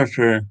an honor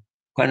for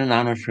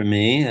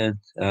me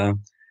to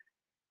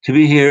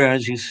be here,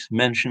 as you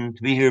mentioned,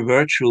 to be here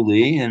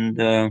virtually. And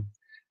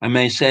I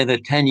may say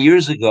that 10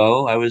 years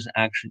ago, I was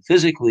actually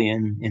physically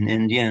in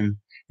India,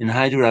 in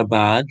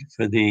Hyderabad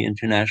for the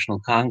International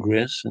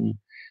Congress, and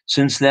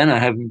since then I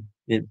haven't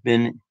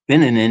been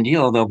in India,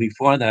 although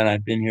before that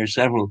I've been here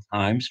several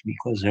times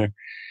because I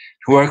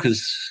work with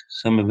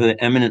some of the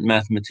eminent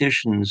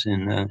mathematicians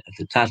at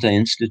the Tata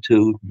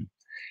Institute.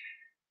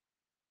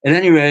 At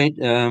any rate,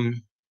 the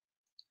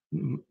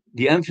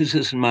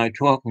emphasis in my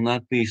talk will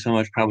not be so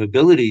much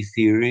probability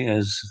theory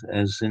as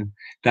in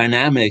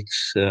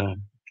dynamics,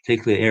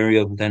 particular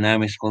area of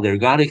dynamics called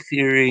ergodic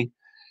theory,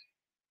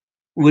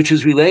 which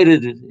is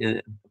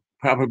related.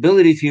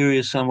 Probability theory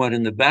is somewhat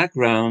in the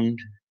background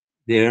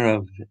there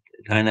of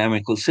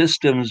dynamical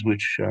systems,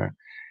 which are,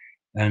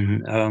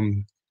 and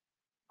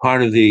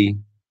part of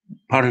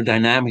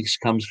dynamics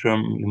comes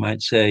from, you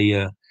might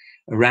say,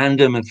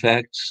 random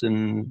effects,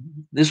 and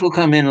this will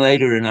come in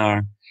later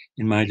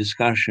in my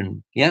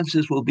discussion. The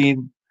emphasis will be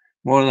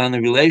more on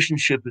the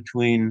relationship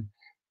between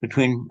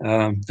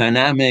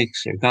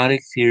dynamics,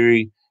 ergodic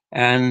theory,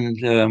 and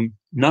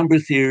number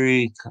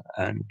theory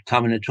and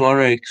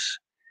combinatorics,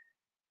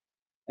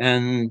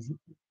 and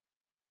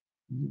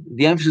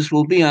the emphasis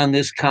will be on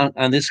this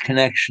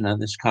connection, on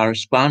this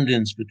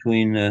correspondence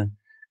between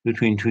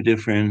two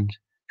different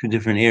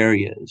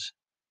areas.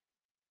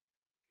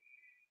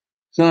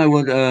 So I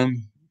would,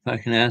 if I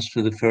can ask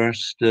for the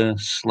first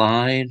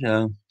slide,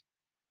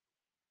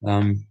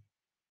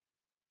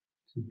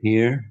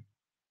 here,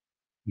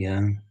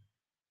 yeah.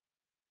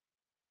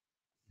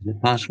 Is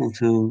it possible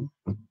to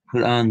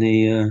put on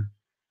the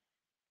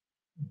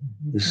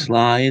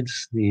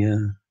slides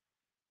that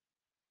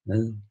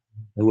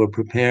were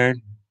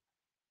prepared?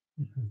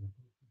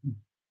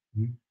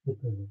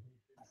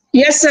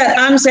 Yes, sir.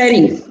 I'm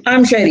sharing.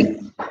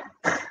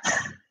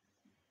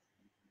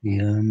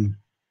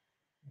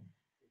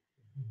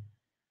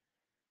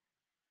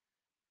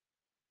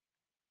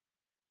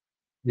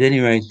 At any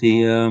rate,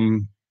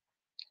 in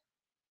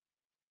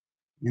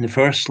the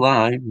first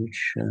slide,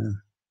 which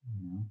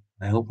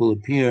I hope will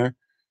appear,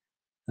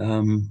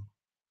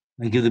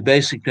 I give the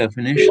basic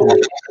definition.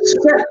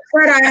 Sir,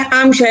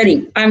 I'm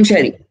sharing.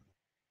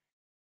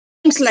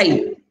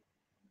 Slide.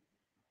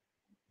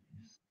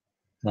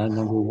 Slide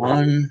number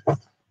 1.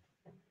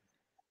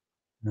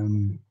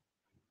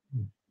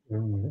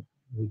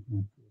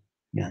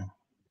 Yeah.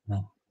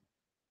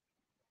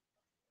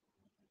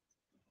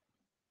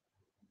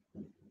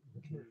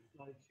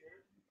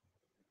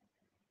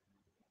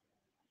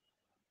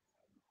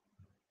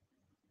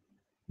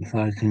 If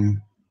I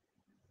can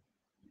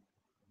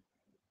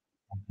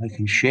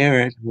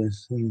share it with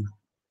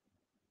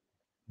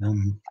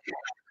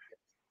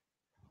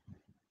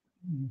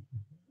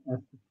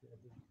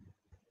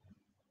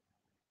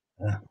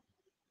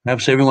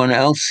perhaps everyone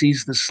else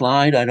sees the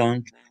slide. I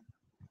don't.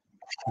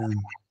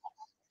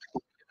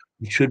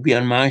 It should be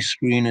on my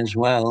screen as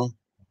well.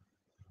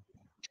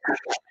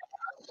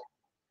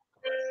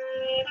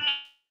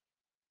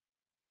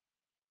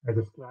 Are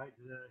the slides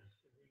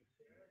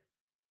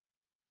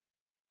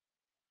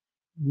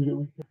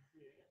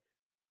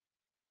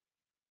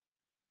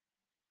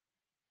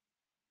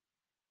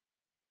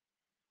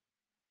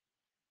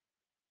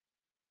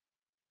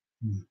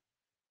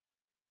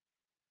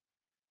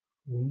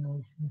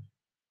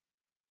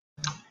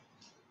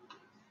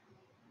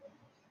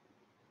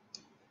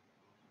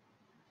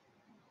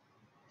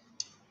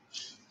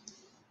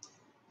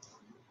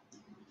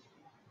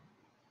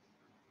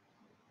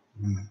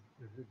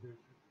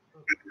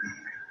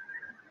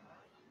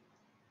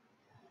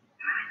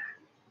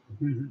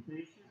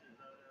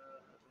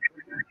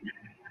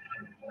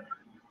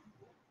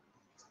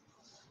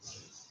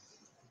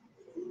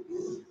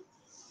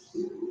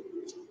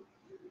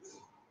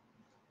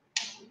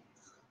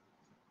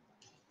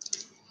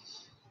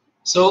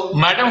So,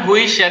 madam, who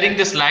is sharing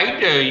the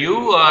slide?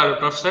 You or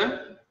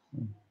professor?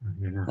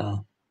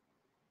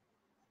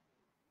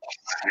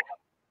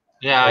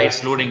 Yeah,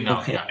 it's loading now.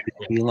 Okay, Yeah.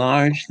 be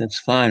large. That's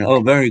fine. Oh,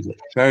 very good,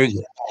 very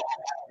good.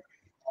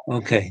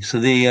 Okay,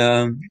 so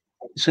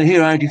so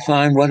here I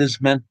define what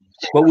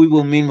we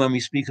will mean when we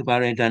speak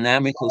about a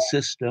dynamical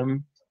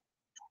system.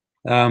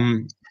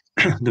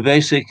 The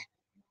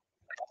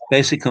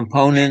basic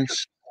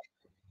components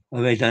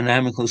of a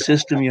dynamical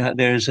system.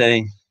 There's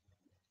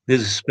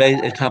a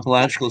space, a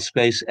topological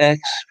space X,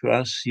 for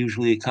us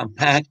usually a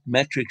compact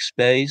metric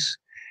space.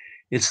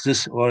 It's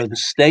this, or the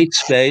state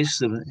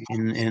space.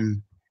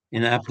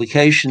 In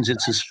applications,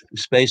 it's a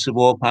space of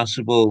all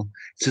possible.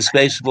 It's a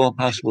space of all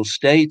possible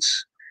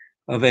states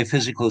of a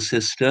physical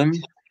system.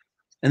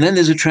 And then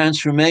there's a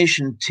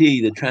transformation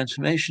T. The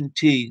transformation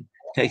T,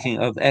 taking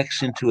of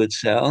X into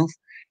itself.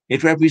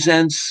 It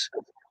represents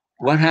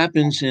what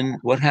happens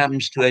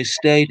to a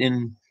state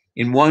in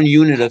one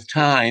unit of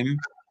time.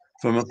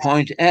 From a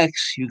point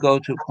X, you go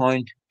to a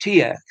point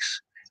Tx,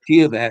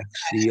 T of X.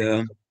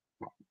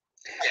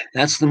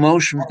 That's the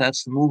motion,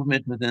 that's the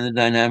movement within the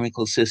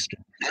dynamical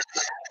system.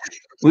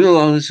 We will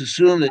always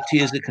assume that T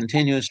is a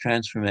continuous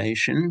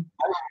transformation,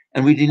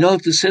 and we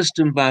denote the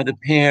system by the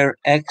pair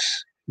X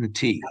and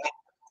T.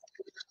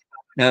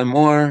 Now,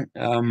 more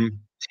in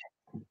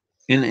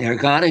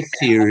ergodic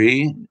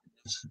theory,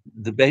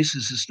 the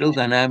basis is still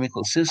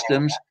dynamical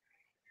systems,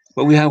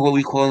 but we have what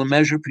we call a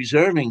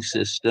measure-preserving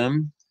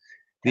system.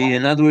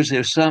 In other words,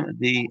 there's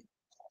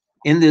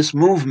in this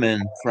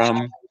movement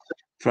from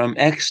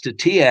X to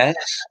Tx,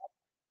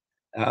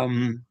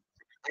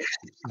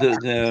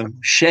 the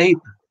shape,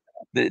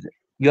 that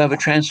you have a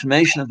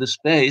transformation of the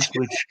space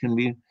which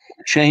can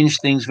change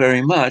things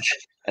very much.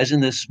 As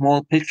in this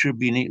small picture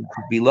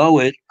below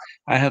it,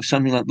 I have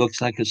something that looks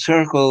like a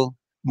circle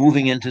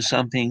moving into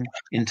something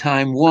in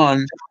time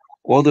 1.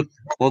 All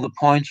all the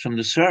points from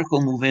the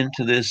circle move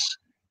into this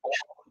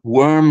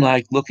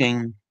worm-like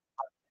looking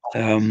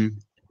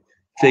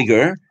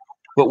figure.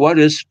 But what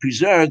is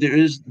preserved,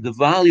 the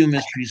volume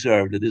is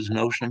preserved. There's a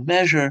notion of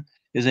measure,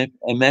 is a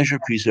measure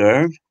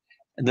preserved.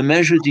 And the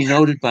measure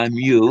denoted by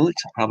mu,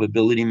 it's a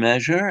probability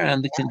measure,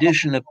 and the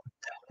condition of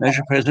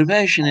measure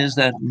preservation is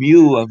that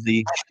mu of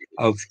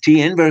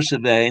T inverse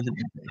of A, the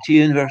T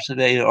inverse of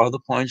A are the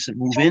points that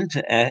move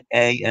into A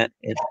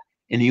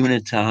in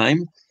unit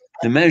time.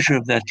 The measure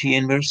of that T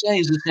inverse A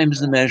is the same as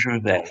the measure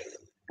of A.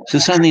 So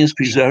something is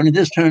preserved, and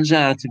this turns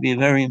out to be a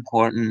very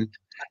important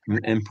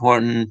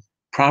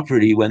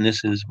property when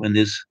this is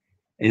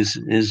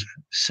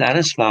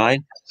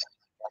satisfied.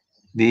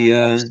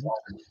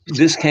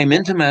 This came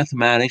into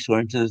mathematics or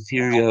into the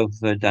theory of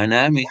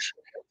dynamics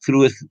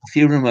through a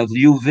theorem of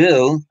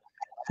Liouville,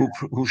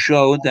 who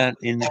showed that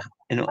in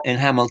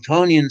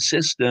Hamiltonian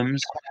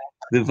systems,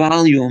 the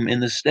volume in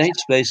the state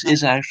space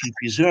is actually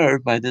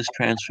preserved by this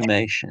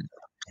transformation.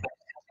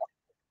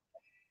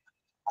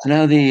 So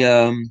now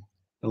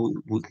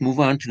we'll move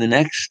on to the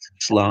next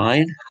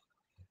slide.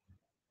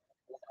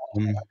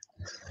 The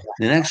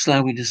next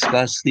slide, we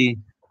discuss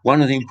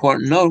one of the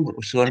important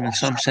notes, sort of in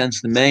some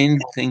sense, the main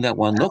thing that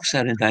one looks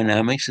at in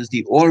dynamics is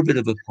the orbit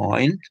of a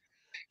point.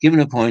 Given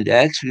a point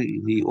x,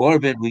 the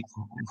orbit, we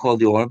call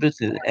the orbit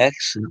the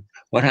x, and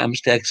what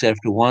happens to x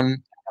after one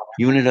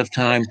unit of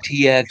time,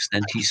 tx,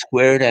 then t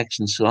squared x,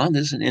 and so on.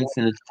 There's an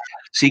infinite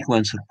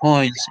sequence of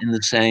points in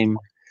the same,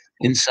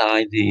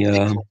 inside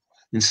the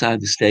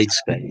state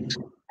space.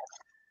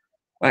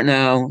 Right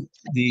now,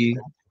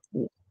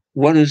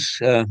 what does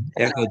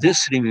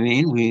ergodicity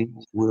mean? We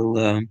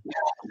will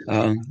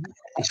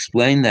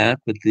explain that,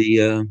 but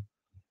I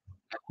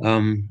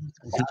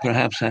think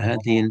perhaps I had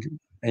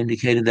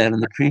indicated that in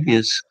the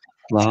previous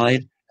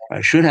slide.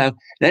 I should have.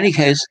 In any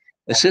case,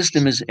 a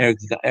system is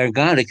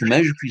ergodic. A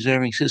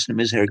measure-preserving system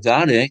is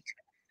ergodic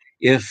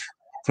if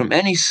from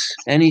any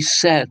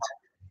set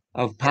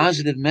of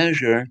positive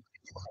measure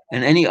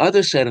and any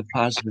other set of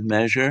positive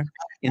measure,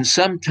 in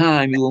some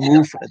time you will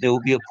move. There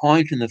will be a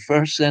point in the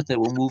first set that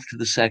will move to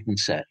the second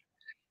set.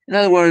 In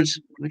other words,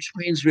 which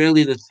means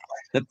really that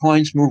the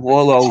points move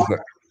all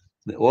over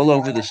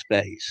the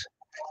space.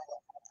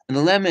 And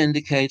the lemma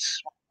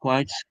indicates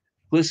quite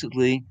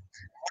explicitly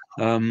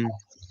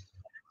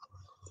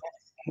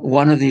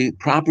one of the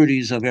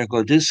properties of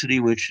ergodicity,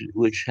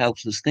 which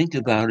helps us think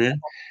about it.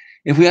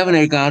 If we have an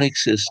ergodic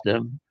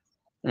system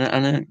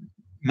on a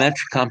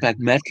compact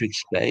metric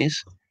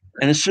space,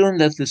 and assume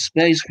that the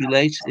space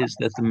is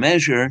that the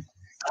measure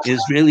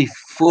is really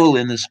full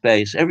in the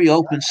space. Every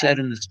open set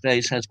in the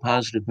space has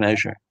positive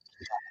measure.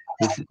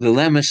 The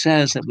lemma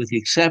says that with the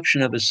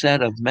exception of a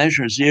set of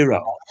measure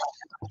 0,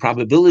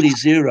 probability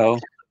 0,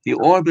 the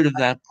orbit of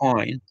that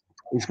point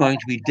is going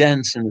to be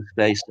dense in the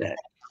space A.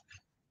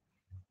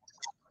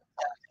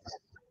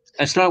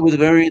 I start with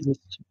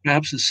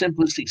perhaps the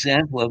simplest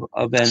example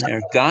of an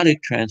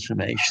ergodic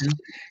transformation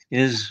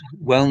is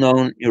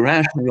well-known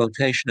irrational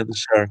rotation of a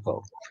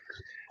circle.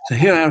 So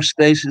here our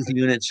space is the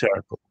unit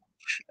circle.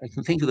 I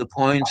can think of the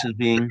points as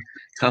being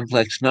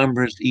complex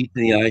numbers, e to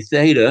the I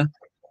theta.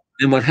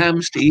 And what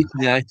happens to e to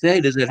the I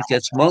theta is that it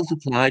gets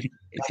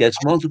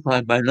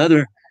multiplied by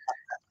another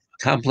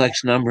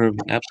complex number of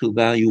absolute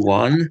value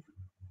 1. And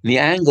the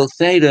angle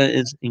theta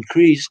is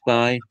increased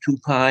by 2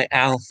 pi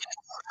alpha.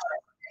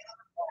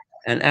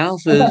 And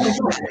alpha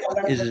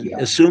is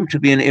assumed to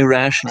be an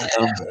irrational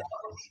number.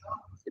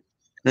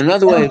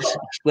 Another way of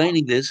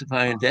explaining this, if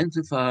I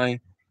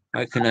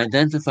can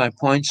identify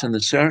points in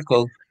the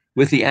circle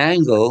with the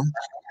angle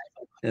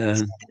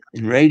in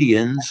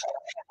radians,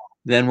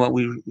 then what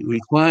we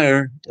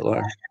require,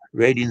 or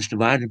radians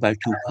divided by 2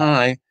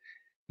 pi,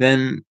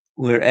 then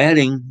we're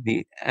adding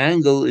the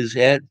angle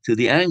to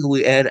the angle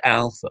we add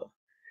alpha.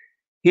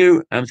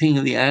 Here I'm thinking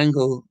of the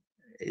angle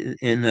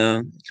to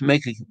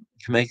make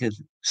it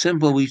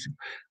simple.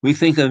 We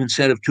think of,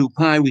 instead of 2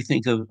 pi, we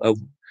think of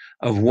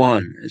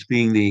 1 as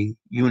being the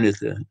unit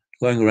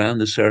going around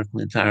the circle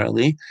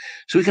entirely.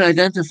 So we can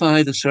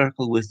identify the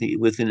circle with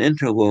an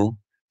interval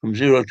from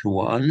 0 to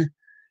 1,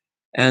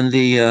 and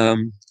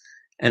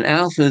and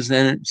alpha is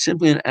then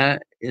simply an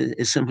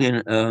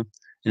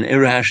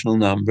irrational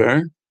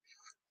number.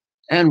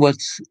 And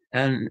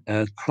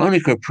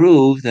Kronecker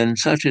proved that in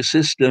such a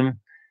system,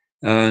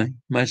 the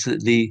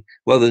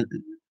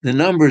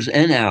numbers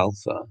n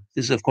alpha,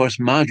 this is of course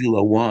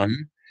modulo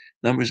 1,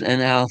 numbers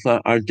n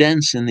alpha are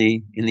dense in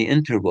the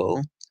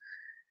interval.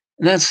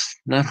 And that's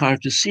not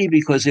hard to see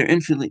because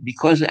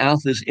because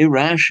alpha is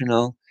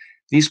irrational,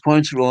 these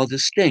points are all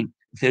distinct.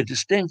 If they're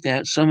distinct,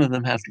 some of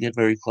them have to get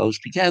very close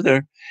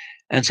together.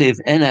 And say if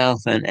n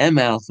alpha and m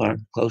alpha are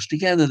close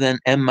together, then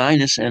m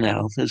minus n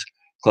alpha is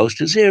close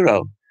to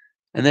 0.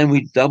 And then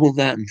we double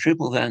that and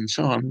triple that and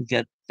so on. We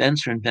get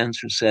denser and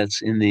denser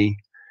sets in the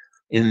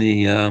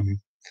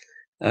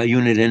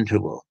unit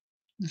interval.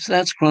 So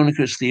that's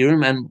Kronecker's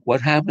theorem. And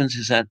what happens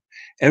is that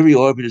every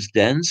orbit is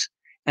dense.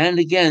 And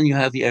again, you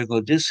have the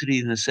ergodicity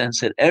in the sense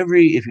that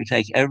if you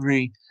take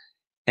every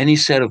any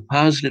set of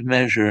positive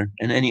measure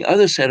and any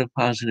other set of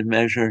positive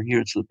measure, here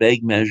it's the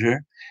vague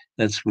measure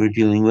that's we're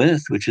dealing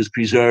with, which is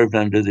preserved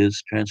under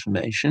this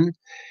transformation,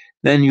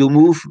 then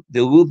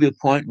there will be a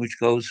point which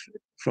goes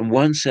from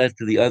one set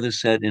to the other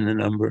set in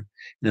a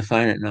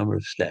finite number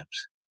of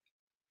steps.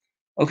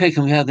 Okay,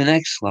 can we have the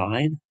next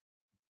slide?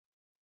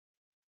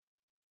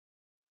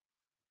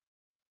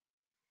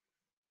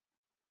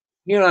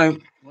 Here I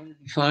want to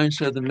define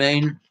one of the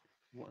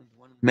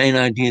main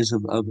ideas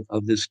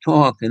of this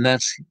talk, and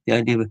that's the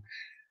idea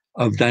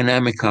of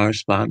dynamic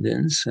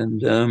correspondence,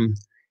 and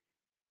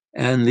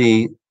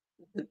the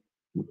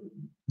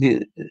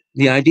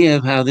idea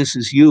of how this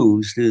is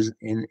used is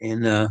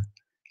it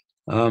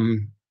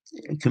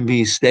can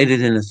be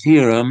stated in a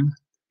theorem.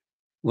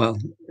 Well,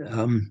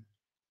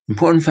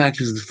 important fact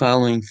is the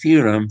following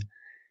theorem: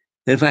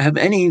 that if I have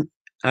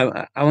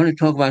I want to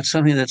talk about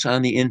something that's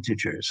on the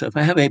integers. So if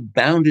I have a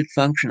bounded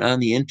function on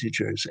the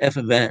integers, f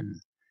of n,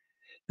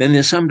 then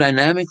there's some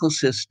dynamical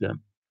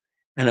system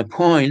and a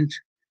point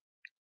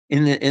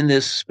in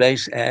this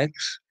space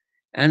x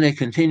and a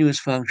continuous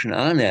function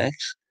on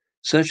x,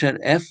 such that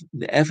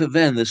the f of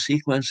n, the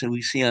sequence that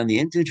we see on the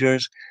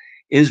integers,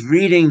 is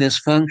reading this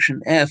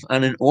function f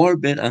on the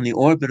orbit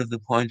of the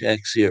point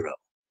x0.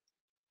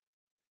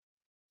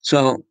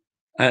 So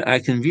I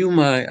can view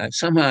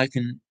somehow I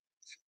can,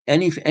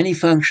 any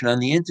function on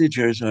the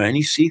integers or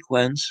any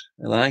sequence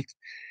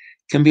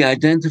can be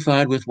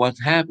identified with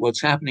what's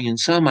happening in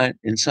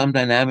some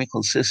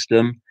dynamical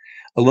system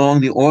along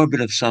the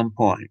orbit of some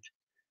point.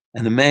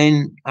 And the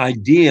main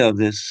idea of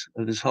this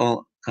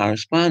whole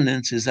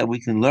correspondence is that we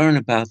can learn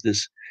about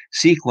this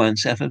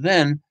sequence f of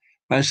n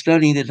by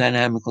studying the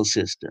dynamical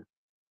system.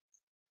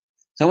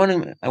 So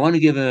I want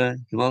to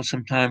devote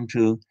some time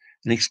to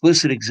an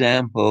explicit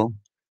example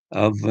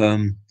of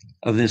the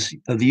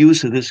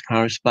use of this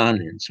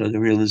correspondence, or the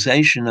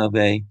realization of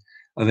a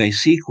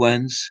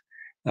sequence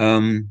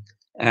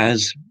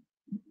as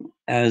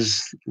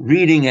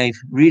reading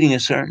a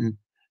certain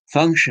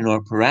function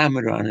or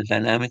parameter on a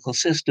dynamical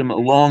system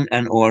along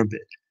an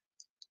orbit.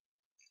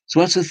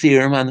 So what's the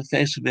theorem? On the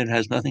face of it,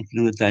 has nothing to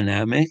do with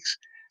dynamics.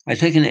 I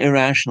take an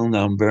irrational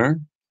number,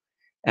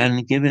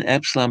 and given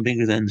epsilon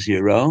bigger than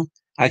 0,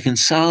 I can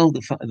solve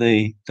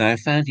the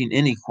Diophantine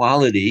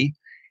inequality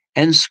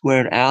n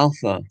squared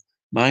alpha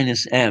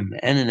minus m.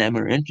 N and m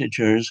are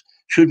integers,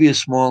 should be as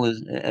small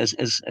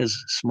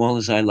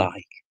as I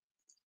like.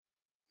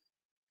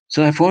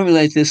 So I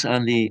formulate this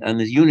on the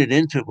unit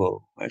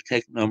interval, where I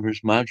take numbers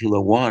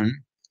modulo 1,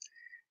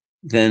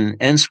 then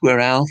n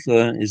squared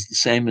alpha is the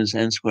same as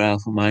n squared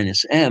alpha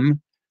minus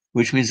m,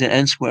 which means that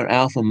n squared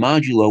alpha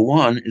modulo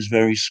 1 is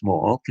very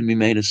small, can be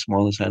made as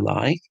small as I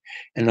like.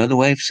 Another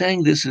way of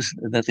saying this is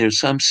that there's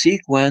some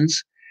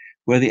sequence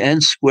where the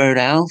n squared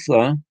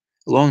alpha,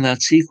 along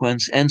that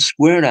sequence, n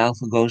squared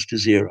alpha goes to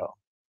 0.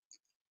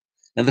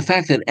 And the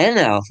fact that n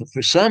alpha,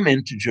 for some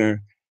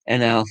integer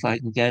n alpha, I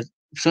can get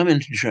some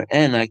integer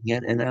n, I can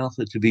get n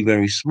alpha to be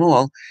very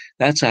small.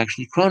 That's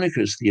actually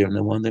Kroneker's theorem,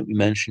 the one that we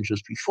mentioned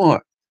just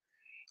before.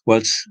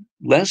 What's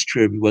less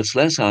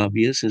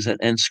obvious is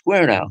that n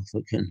squared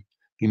alpha can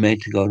be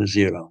made to go to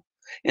 0.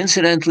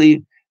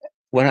 Incidentally,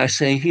 what I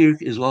say here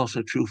is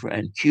also true for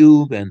n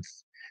cubed and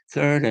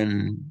third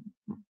and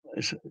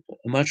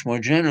much more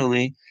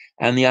generally.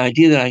 And the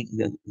idea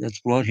that's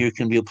brought here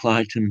can be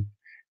applied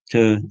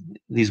to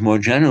these more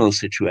general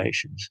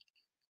situations.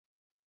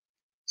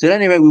 So at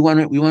any rate, we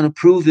want to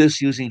prove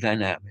this using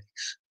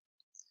dynamics.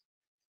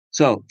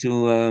 So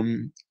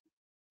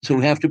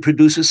we have to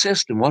produce a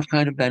system. What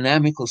kind of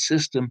dynamical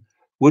system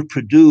would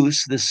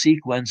produce the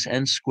sequence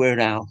n squared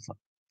alpha?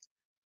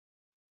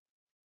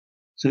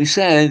 So we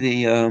say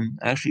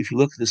actually, if you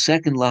look at the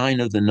second line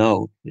of the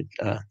note,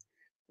 I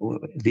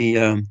look at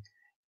the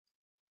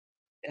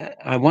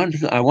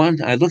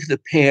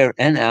pair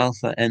n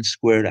alpha n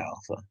squared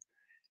alpha,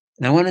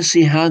 and I want to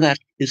see how that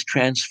is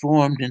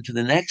transformed into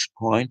the next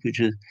point, which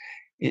is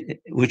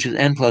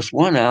n plus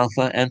 1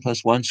 alpha, n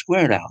plus 1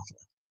 squared alpha.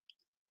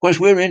 Of course,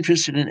 we're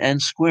interested in n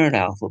squared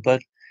alpha,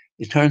 but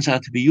it turns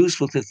out to be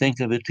useful to think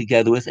of it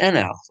together with n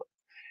alpha.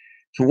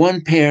 So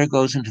one pair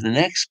goes into the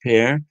next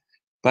pair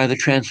by the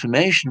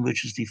transformation,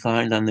 which is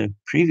defined on the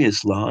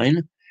previous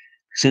line,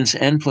 since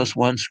n plus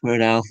 1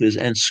 squared alpha is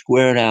n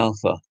squared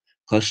alpha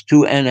plus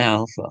 2n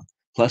alpha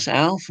plus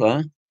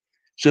alpha.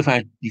 So if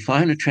I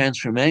define a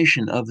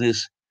transformation of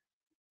this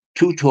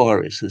 2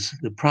 torus,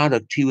 the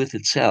product t with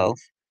itself,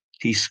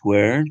 t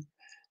squared,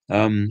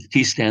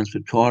 t stands for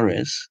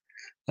torus,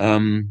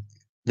 then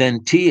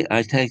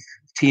I take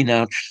t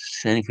now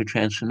standing for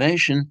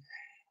transformation.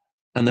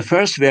 On the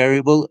first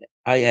variable,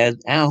 I add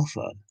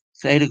alpha.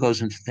 Theta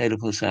goes into theta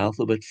plus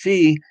alpha, but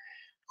phi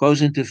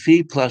goes into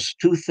phi plus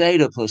 2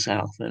 theta plus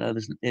alpha. Now,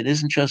 it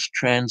isn't just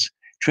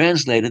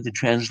translated. The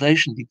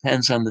translation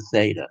depends on the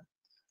theta.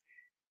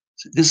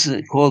 So this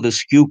is called a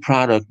skew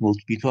product. We'll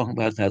be talking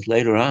about that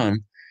later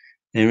on.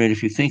 And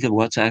if you think of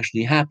what's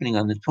actually happening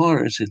on the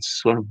torus,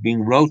 it's sort of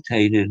being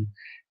rotated,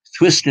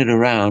 twisted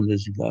around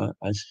as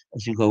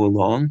you go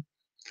along.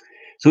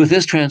 So with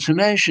this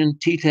transformation,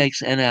 t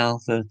takes n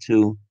alpha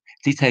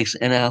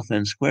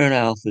and squared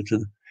alpha to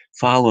the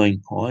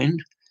following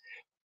point,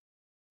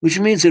 which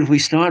means that if we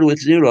start with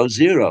 0,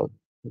 0,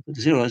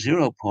 the 0,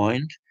 0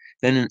 point,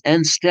 then in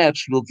n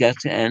steps we'll get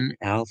to n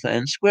alpha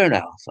and squared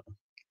alpha.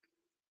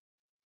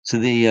 So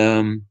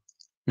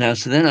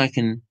so then I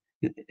can,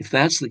 if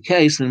that's the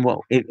case, then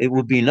it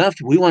would be enough.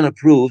 We want to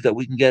prove that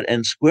we can get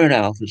n squared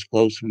alpha as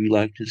close as we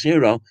like to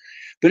 0,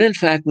 but in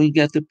fact we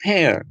get the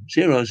pair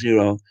 0,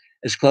 0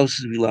 as close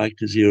as we like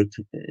to 0,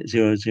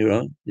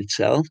 0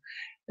 itself.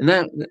 And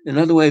that,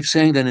 another way of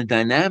saying that in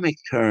dynamic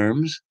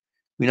terms,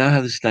 we now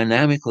have this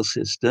dynamical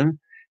system,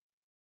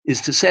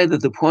 is to say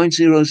that the point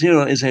 0,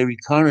 0 is a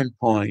recurrent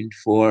point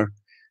for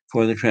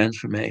the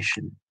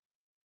transformation.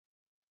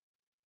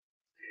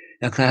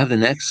 Now, can I have the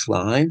next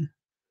slide?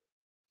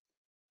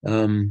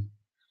 The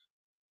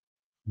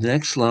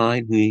next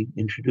slide, we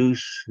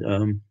introduce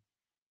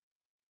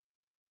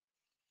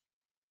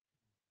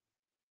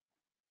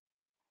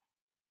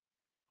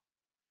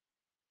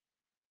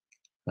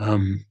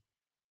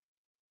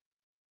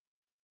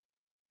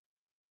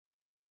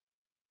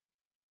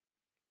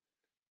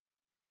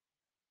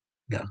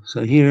yeah,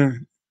 so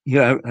here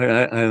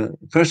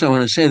first I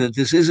want to say that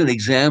this is an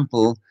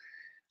example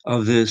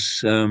of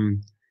this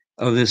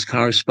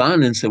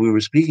correspondence that we were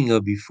speaking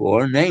of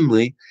before.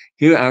 Namely,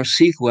 here our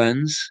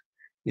sequence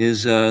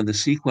is the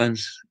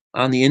sequence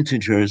on the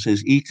integers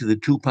is e to the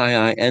 2 pi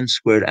I n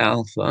squared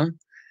alpha.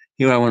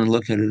 Here I want to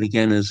look at it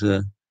again as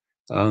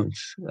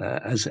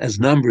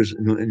numbers,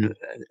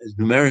 as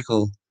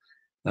numerical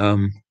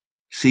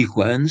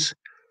sequence,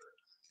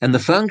 and the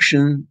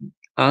function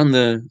on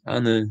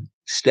the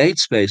state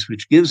space,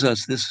 which gives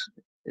us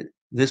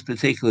this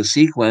particular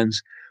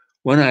sequence,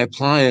 when I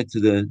apply it to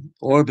the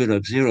orbit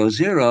of 0,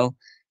 0,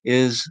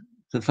 is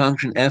the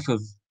function f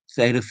of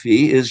theta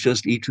phi is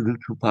just e to the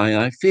 2 pi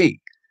I phi.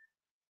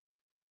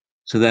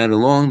 So that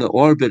along the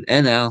orbit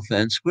n alpha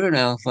and squared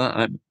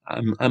alpha,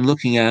 I'm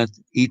looking at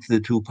e to the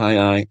 2 pi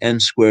I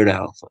n squared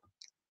alpha.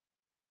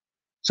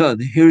 So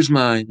here's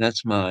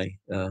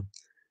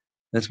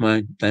that's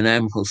my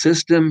dynamical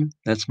system,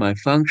 that's my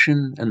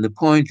function, and the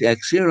point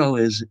x0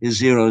 is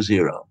 0,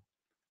 0.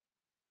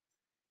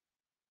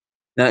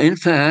 Now, in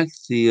fact,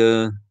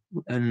 what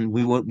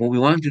we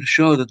wanted to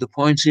show that the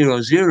point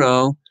 0,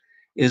 0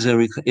 is a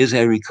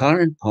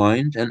recurrent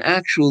point, and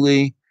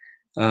actually,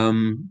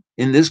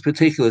 in this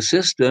particular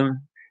system,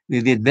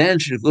 the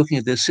advantage of looking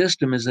at this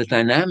system is that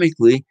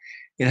dynamically,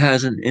 it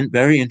has a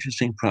very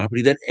interesting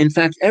property that, in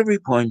fact, every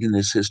point in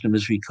this system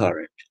is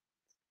recurrent.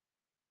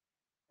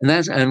 And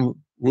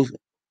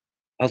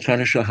I'll try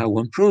to show how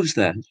one proves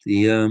that.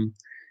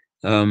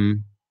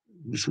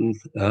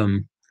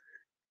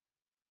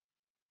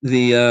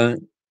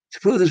 To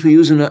prove this, we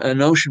use a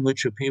notion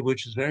which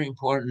is very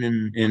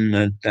important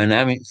in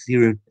dynamic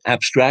theory,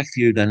 abstract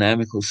theory of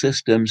dynamical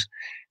systems,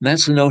 and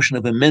that's the notion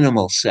of a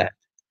minimal set.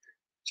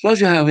 Suppose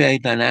you have a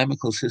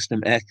dynamical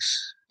system X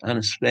on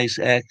a space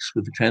X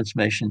with a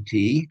transformation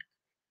T,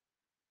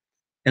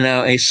 and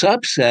now a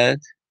subset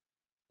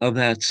of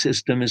that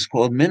system is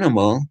called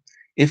minimal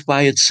if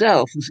by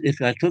itself, if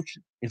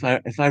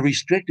I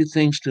restricted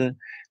things to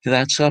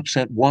that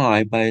subset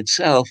Y by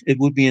itself, it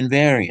would be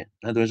invariant.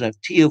 In other words, I have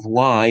T of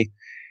Y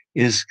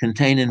is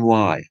contained in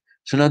Y.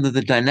 So in other words,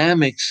 the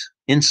dynamics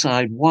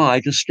inside Y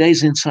just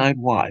stays inside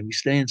Y. We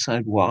stay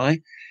inside Y,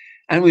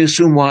 and we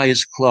assume Y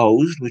is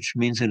closed, which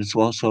means that it's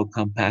also a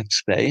compact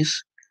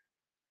space.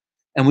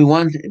 And we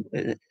want,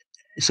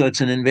 so it's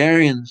an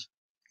invariant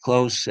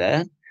closed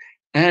set,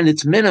 and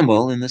it's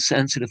minimal in the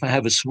sense that if I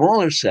have a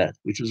smaller set,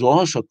 which is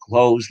also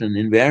closed and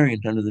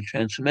invariant under the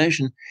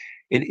transformation,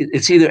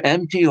 it's either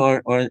empty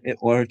or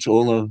it's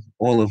all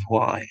of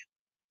Y.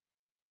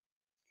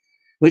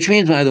 Which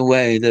means, by the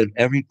way, that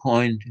every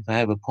point, if I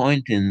have a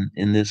point in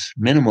this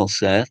minimal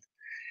set,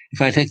 if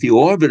I take the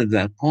orbit of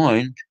that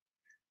point,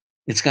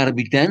 it's got to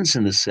be dense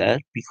in the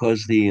set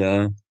because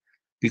the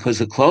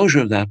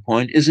closure of that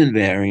point is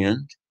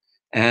invariant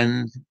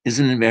and is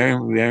an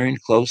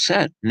invariant closed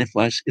set. And if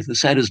the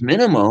set is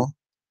minimal,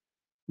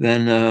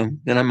 then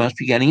I must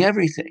be getting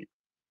everything.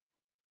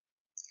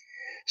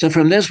 So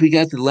from this, we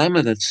get the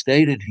lemma that's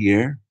stated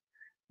here,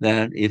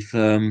 that if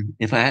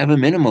I have a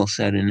minimal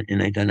set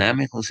in a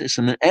dynamical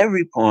system, then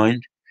every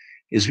point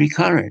is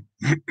recurrent.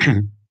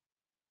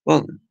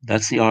 Well,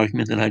 that's the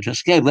argument that I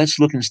just gave. Let's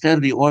look, instead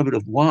of the orbit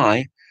of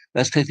Y,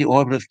 let's take the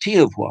orbit of T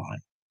of Y.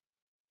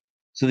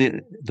 So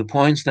the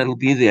points that'll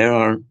be there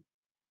are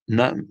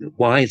not,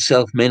 Y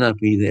itself may not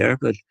be there,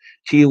 but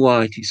T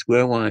Y, T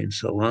square Y, and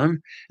so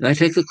on. And I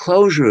take the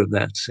closure of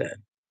that set.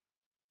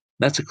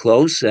 That's a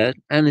closed set,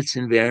 and it's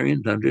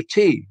invariant under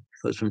T,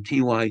 because from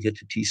Ty I get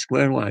to T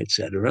squared Y,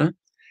 etc.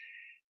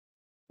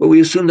 But we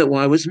assume that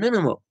Y was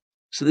minimal.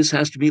 So this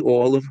has to be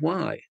all of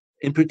Y.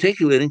 In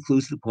particular, it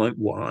includes the point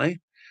Y,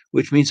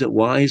 which means that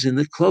Y is in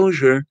the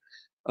closure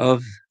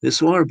of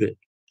this orbit.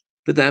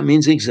 But that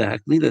means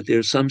exactly that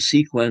there's some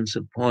sequence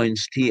of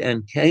points T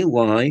and K,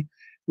 Y,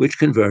 which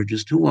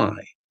converges to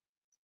Y.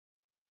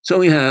 So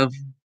we have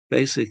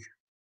basic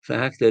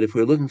fact that if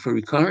we're looking for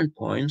recurrent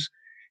points,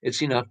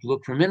 it's enough to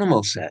look for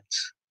minimal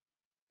sets.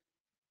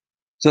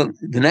 So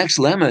the next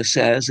lemma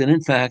says that,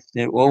 in fact,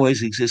 there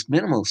always exist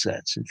minimal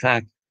sets. In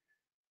fact,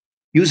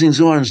 using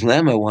Zorn's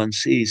lemma, one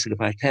sees that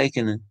if I take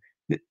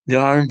there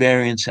are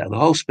invariant sets, the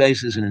whole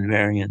space is an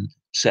invariant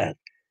set.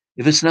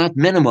 If it's not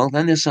minimal,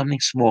 then there's something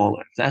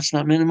smaller. If that's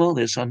not minimal,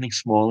 there's something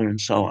smaller, and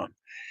so on.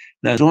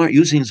 Now,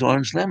 using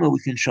Zorn's lemma, we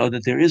can show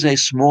that there is a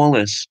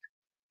smallest.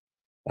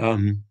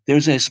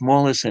 There's a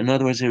smallest, in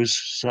other words,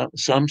 there's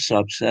some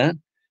subset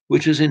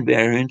which is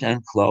invariant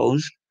and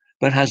closed,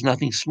 but has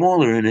nothing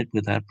smaller in it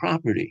with that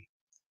property.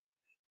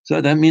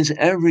 So that means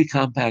every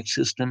compact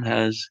system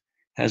has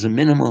a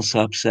minimal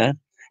subset,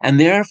 and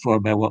therefore,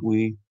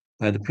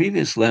 by the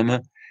previous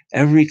lemma,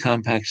 every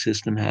compact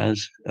system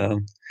has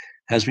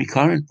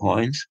recurrent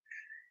points.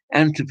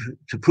 And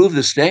to prove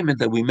the statement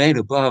that we made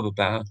above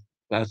about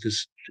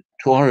this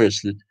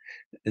torus,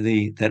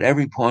 that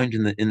every point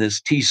in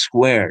this t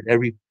squared,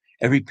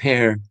 every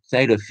pair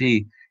theta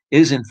phi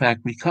is in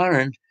fact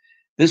recurrent,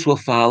 this will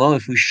follow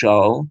if we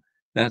show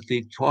that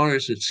the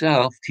torus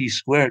itself, t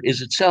squared,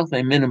 is itself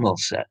a minimal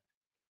set.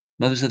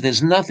 In other words,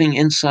 there's nothing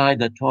inside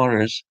the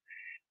torus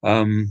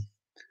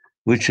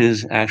which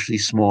is actually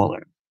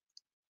smaller.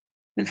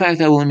 In fact,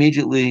 that will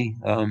immediately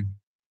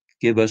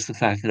give us the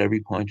fact that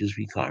every point is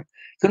recurrent.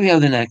 Could we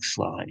have the next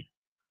slide?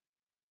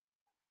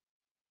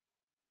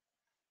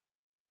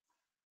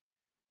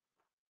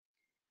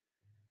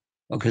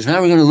 Okay, so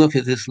now we're going to look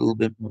at this a little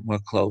bit more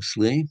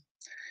closely.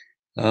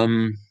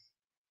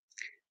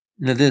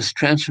 Now this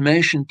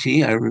transformation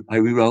T, I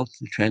rewrote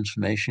the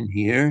transformation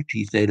here.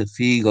 T theta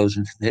phi goes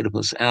into theta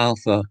plus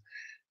alpha,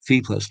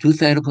 phi plus 2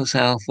 theta plus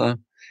alpha.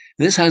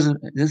 This has an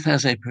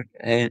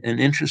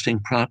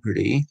interesting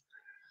property,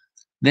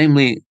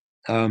 namely,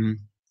 well,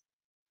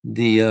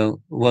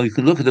 you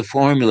can look at the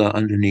formula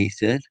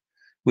underneath it,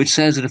 which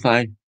says that if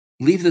I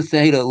leave the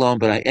theta alone,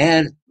 but I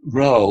add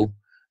rho,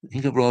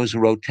 think of rho as a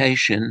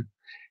rotation.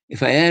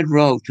 If I add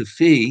rho to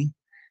phi,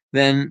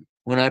 then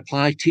when I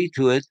apply t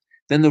to it,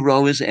 then the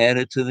rho is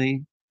added to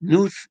the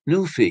new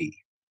phi,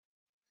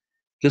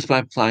 just by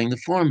applying the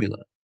formula.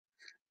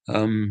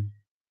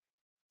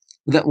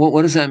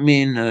 What does that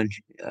mean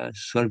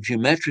sort of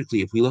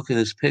geometrically? If we look at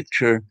this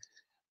picture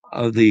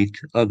of the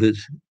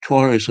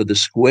torus, or the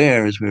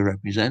square as we're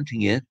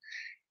representing it,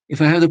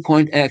 if I have the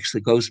point x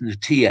that goes into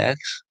tx,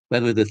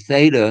 whether the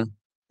theta,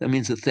 that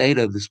means the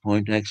theta of this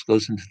point x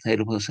goes into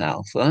theta plus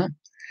alpha.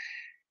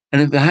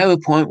 And if I have a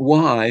point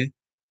y,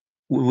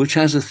 which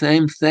has the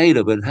same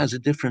theta, but it has a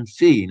different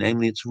phi,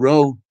 namely its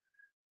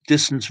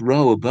distance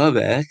rho above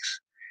x,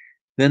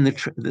 then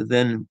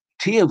then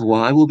t of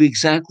y will be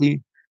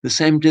exactly the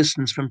same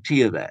distance from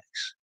t of x.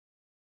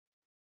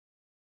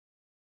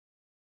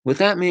 What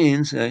that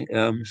means, so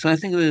I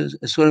think of it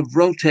as sort of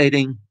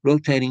rotating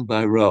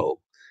by rho.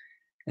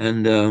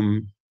 And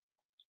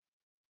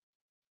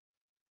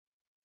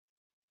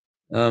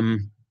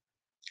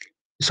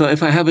so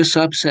if I have a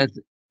subset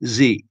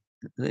Z,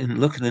 and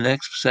look at the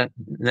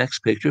next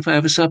picture, if I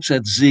have a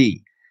subset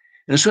Z,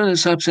 and as soon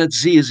as the subset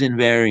Z is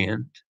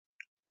invariant,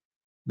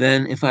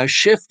 then if I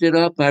shift it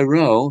up by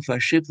rho, if I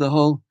shift the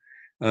whole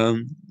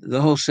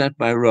set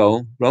by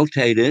rho,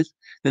 rotate it,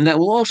 then that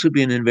will also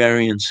be an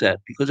invariant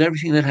set, because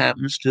everything that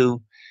happens to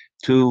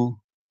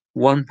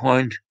one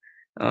point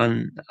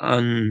on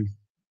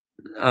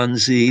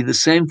Z, the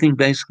same thing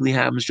basically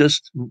happens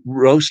just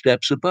rho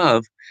steps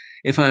above,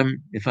 if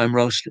I'm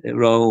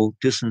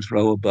distance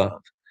rho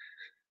above.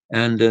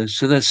 And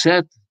so that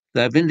set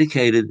that I've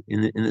indicated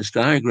in this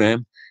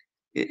diagram,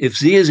 if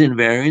Z is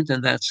invariant,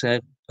 then that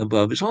set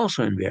above is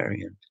also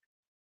invariant.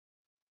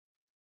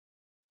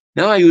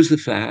 Now I use the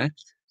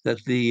fact that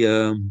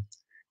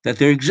that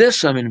there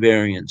exists some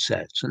invariant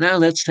set. So now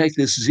let's take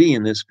this Z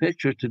in this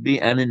picture to be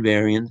an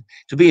invariant,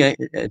 there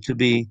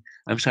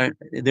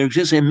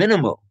exists a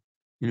minimal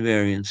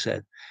invariant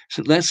set.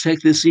 So let's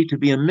take this Z to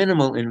be a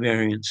minimal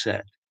invariant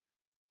set.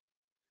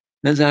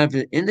 As I've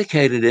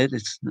indicated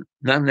it's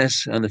not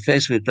necessarily, on the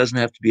face of it, it doesn't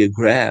have to be a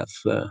graph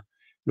at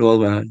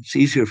all. It's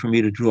easier for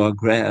me to draw a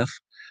graph.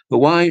 But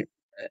why,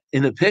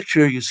 in the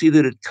picture, you see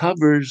that it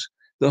covers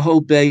the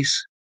whole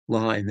base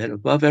line, that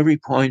above every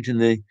point in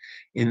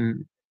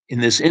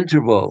this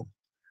interval,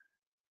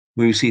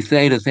 where you see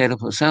theta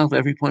plus alpha,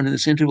 every point in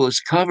this interval is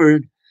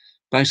covered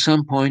by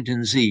some point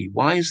in Z.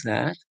 Why is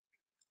that?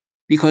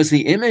 Because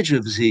the image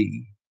of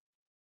Z,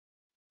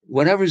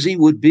 whatever Z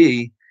would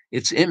be,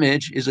 its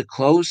image is a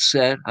closed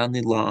set on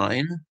the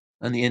line,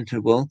 on the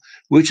interval,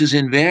 which is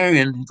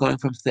invariant going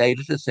from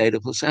theta to theta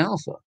plus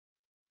alpha.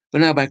 But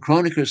now by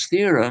Kroneker's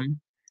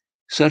theorem,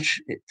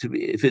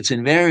 if it's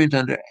invariant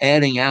under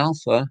adding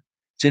alpha,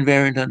 it's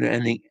invariant under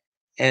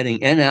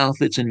adding n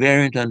alpha, it's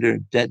invariant under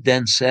that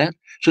dense set,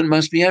 so it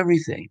must be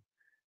everything.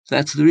 So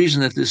that's the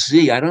reason that this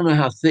Z, I don't know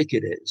how thick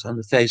it is on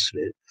the face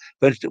of it,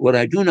 but what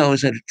I do know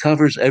is that it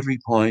covers every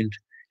point,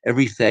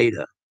 every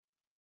theta.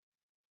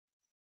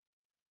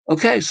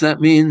 Okay, so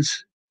that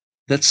means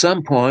that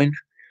some point,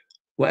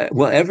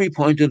 well, every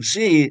point of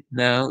Z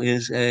now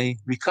is a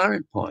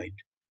recurrent point.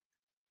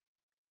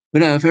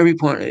 But now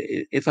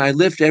if I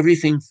lift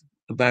everything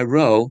by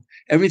rho,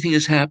 everything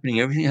is happening.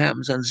 Everything that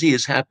happens on Z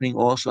is happening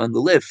also on the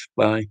lift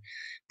by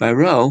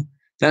rho.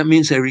 That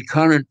means a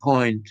recurrent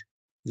point,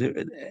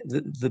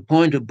 the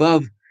point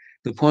above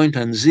the point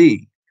on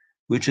Z,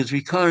 which is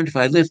recurrent. If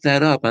I lift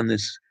that up on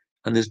this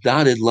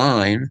dotted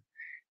line,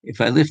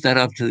 if I lift that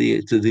up to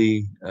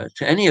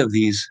any of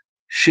these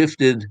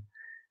shifted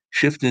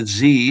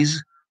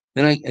Z's,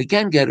 then I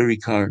again get a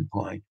recurrent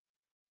point.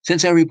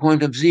 Since every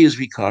point of Z is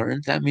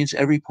recurrent, that means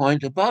every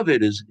point above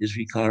it is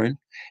recurrent.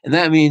 And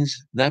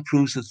that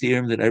proves the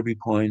theorem that every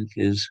point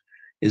is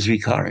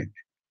recurrent.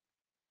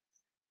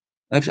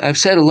 I've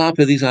said a lot,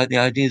 but the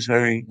ideas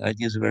are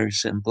very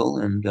simple.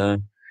 And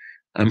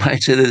I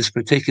might say that this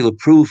particular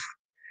proof,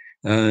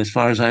 as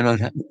far as I know,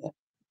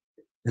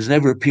 has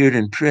never appeared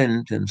in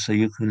print. And so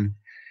you're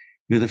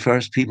the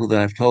first people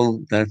that I've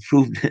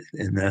proved it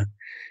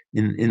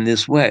in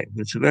this way.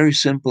 But it's a very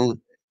simple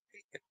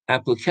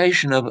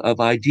application of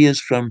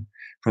ideas from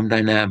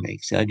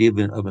dynamics, the idea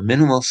of a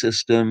minimal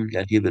system, the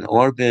idea of an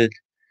orbit.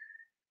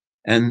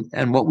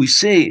 And what we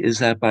see is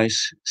that by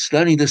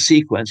studying the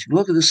sequence, you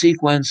look at the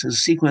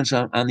sequence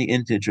on the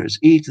integers,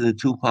 e to the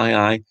 2 pi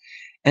I,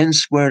 n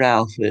squared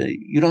alpha,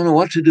 you don't know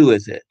what to do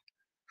with it.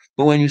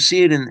 But when you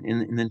see it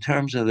in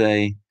terms of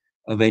a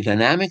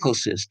dynamical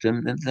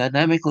system, the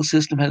dynamical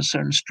system has a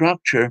certain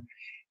structure,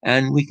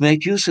 and we can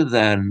make use of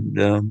that.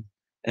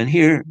 And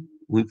here,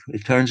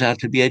 it turns out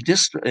to be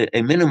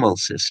a minimal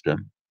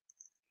system.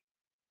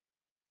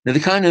 Now, the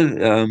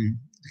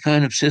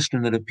kind of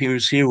system that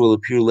appears here will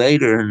appear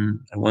later, and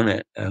I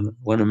want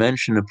to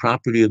mention a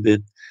property of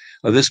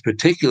this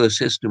particular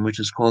system, which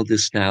is called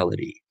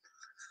distality.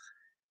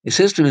 A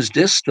system is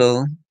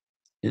distal.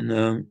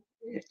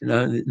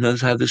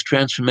 Notice I have this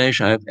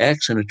transformation. I have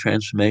x and a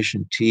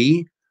transformation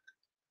t.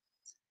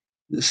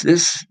 The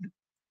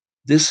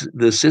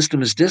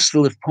system is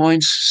distal if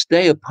points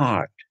stay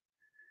apart.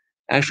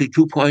 Actually,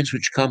 2 points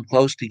which come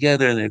close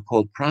together, and they're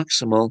called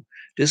proximal.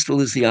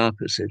 Distal is the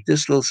opposite.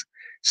 Distal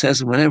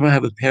says whenever I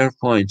have a pair of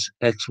points,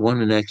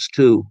 x1 and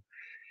x2,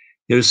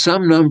 there's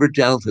some number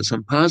delta,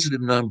 some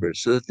positive number,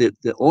 so that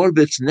the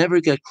orbits never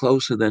get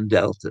closer than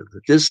delta. The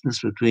distance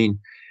between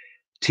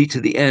t to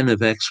the n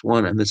of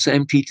x1 and the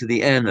same t to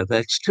the n of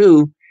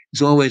x2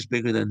 is always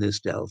bigger than this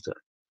delta.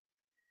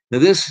 Now,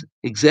 this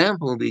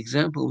example, the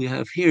example we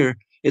have here,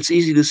 it's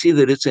easy to see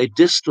that it's a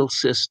distal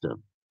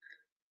system.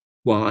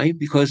 Why?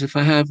 Because if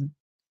I have,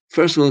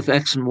 first of all, if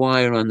x and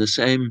y are on the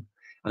same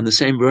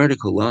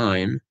vertical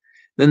line,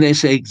 then they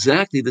say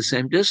exactly the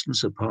same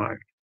distance apart,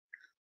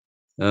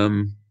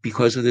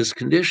 because of this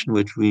condition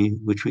which we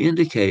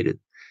indicated,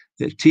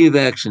 that t of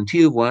x and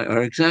t of y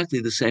are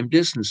exactly the same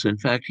distance. So in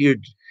fact, here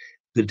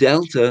the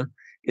delta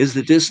is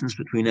the distance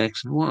between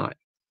x and y.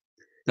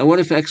 Now, what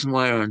if x and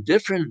y are on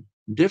different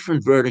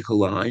vertical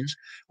lines?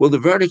 Well, the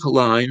vertical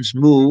lines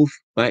move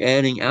by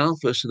adding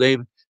alpha, so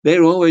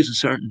they're always a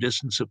certain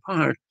distance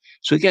apart.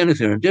 So again, if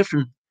they're on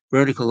different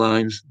vertical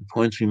lines, the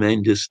points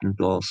remain distant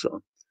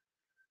also.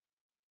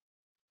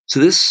 So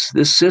this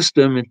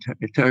system,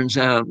 it turns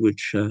out,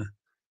 which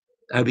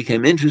I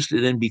became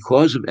interested in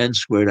because of n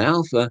squared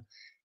alpha,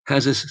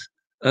 has this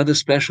other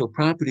special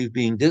property of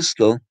being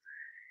distal.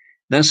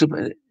 Now,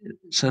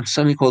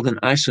 something called an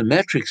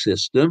isometric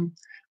system,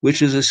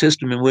 which is a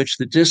system in which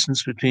the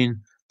distance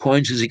between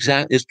points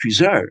is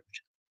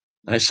preserved.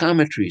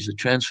 Isometries, the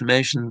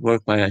transformations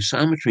work by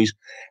isometries.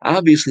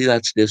 Obviously,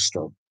 that's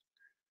distal.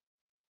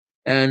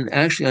 And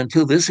actually,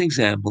 until this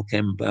example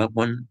came about,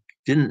 one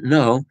didn't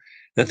know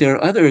that there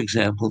are other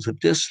examples of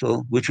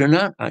distal which are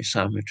not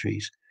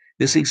isometries.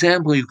 This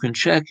example you can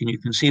check, and you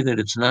can see that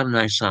it's not an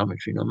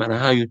isometry. No matter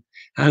how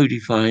you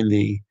define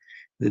the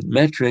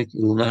metric,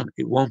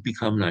 it won't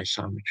become an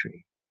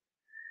isometry.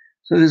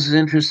 So this is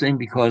interesting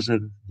because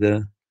of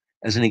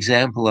as an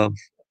example of,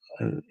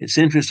 it's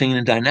interesting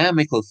in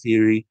dynamical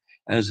theory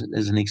as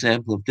an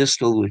example of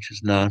distal, which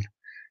is not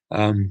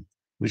an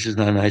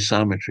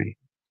isometry.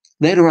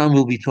 Later on,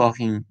 we'll be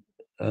talking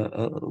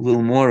a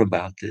little more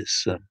about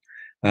this,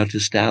 about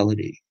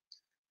distality.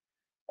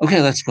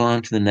 Okay, let's go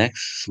on to the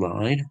next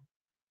slide.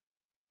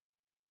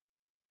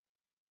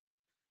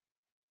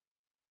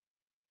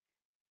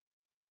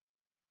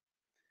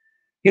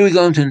 Here we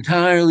go into an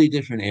entirely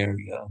different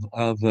area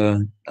of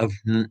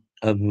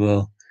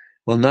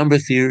number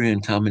theory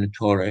and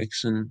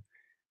combinatorics. And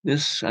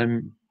this,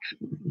 I'm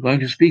going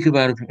to speak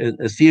about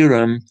a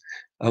theorem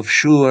of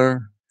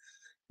Schur,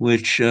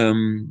 which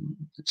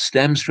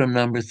stems from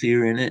number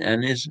theory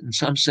and is, in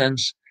some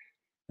sense,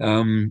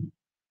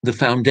 the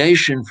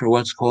foundation for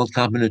what's called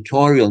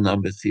combinatorial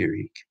number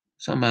theory.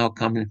 Somehow,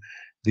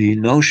 the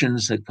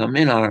notions that come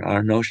in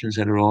are notions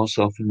that are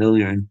also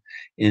familiar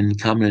in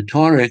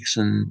combinatorics,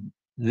 and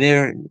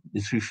there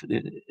it's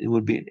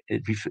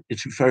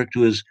referred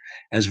to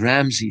as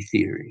Ramsey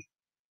theory.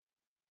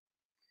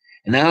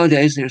 And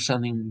nowadays there's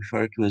something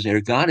referred to as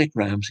ergodic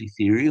Ramsey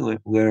theory,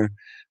 where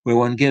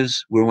one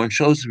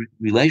shows the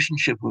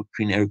relationship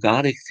between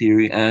ergodic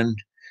theory and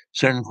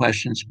certain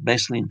questions,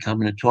 basically in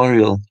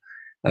combinatorial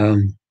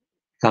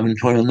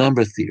combinatorial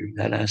number theory,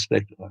 that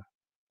aspect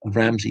of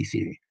Ramsey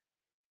theory.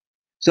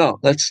 So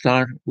let's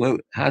start.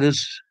 How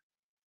does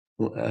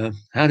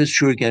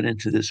Schur get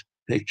into this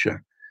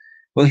picture?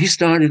 Well, he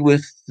started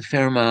with the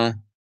Fermat,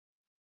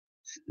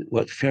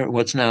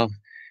 what's now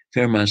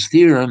Fermat's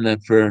theorem,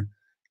 that for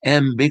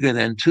m bigger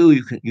than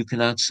 2, you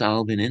cannot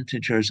solve in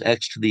integers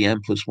x to the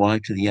m plus y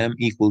to the m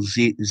equals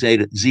z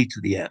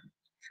to the m.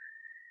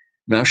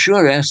 Now,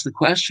 Schur asked the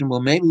question,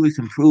 well, maybe we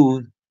can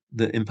prove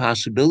the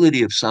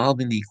impossibility of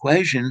solving the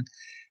equation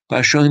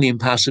by showing the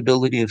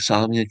impossibility of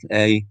solving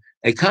a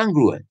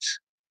congruence.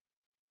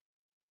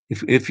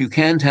 If you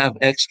can't have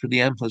x to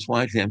the m plus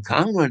y to the m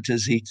congruent to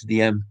z to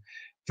the m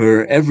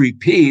for every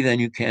p, then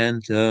you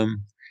can't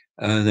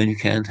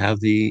have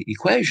the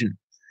equation.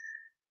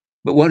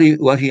 But what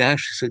he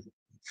actually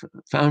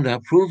found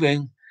out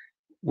proving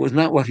was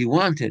not what he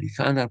wanted. He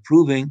found out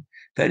proving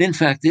that in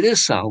fact it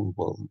is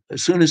solvable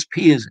as soon as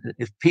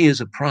if p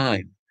is a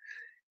prime,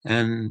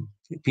 and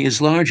if p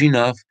is large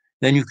enough,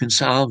 then you can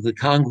solve the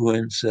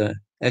congruence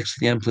x to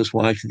the m plus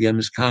y to the m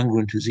is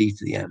congruent to z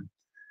to the m.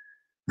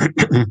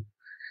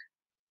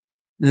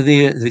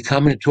 The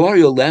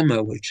combinatorial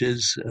lemma, which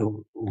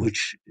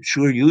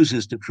Schur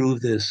uses to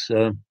prove this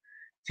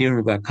theorem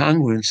about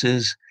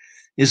congruences,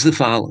 is the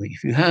following: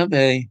 if you have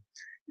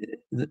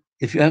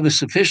a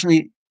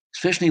sufficiently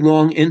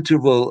long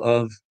interval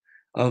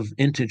of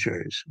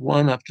integers,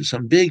 1 up to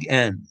some big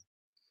n.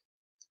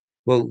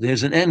 Well,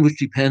 there's an n which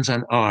depends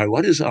on r.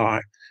 What is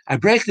r? I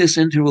break this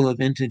interval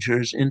of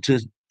integers into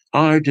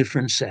r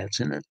different sets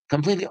in a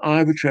completely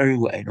arbitrary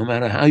way, no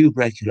matter how you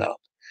break it up.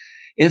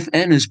 If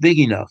n is big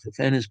enough, if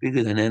n is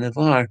bigger than n of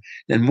r,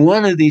 then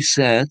one of these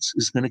sets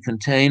is going to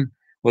contain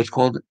what's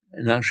called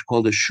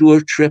a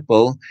Schur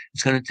triple.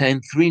 It's going to contain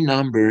 3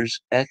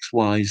 numbers, x,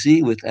 y,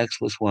 z, with x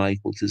plus y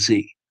equal to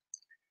z.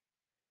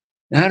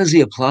 Now, how does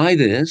he apply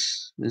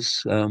this?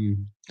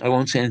 I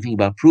won't say anything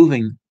about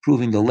proving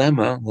the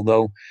lemma,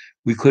 although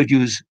we could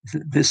use,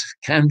 this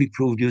can be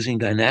proved using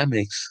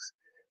dynamics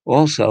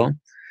also.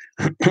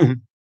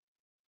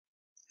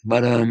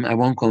 But I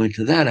won't go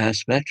into that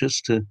aspect,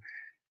 just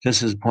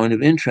as a point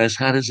of interest.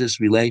 How does this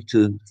relate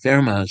to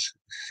Fermat's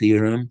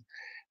theorem?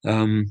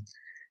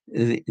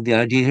 The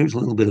idea here is a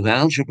little bit of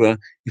algebra.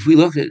 If we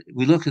look at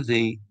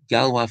the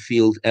Galois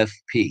field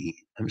FP,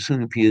 I'm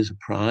assuming P is a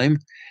prime,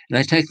 and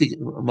I take the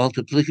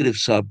multiplicative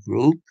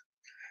subgroup,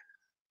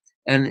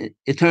 and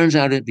it turns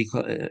out that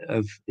because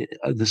of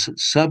the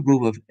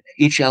subgroup of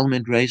each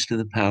element raised to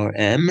the power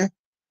m,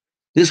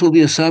 this will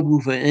be a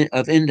subgroup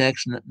of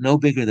index no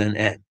bigger than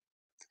n.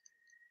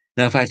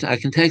 Now, if I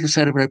can take a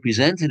set of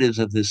representatives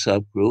of this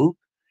subgroup,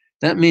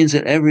 that means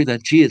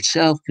that G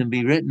itself can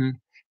be written,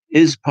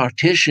 is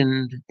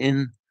partitioned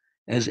in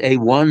as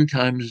A1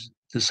 times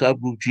the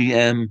subgroup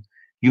GM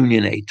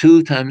union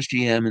A2 times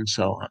GM, and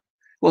so on.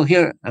 Well,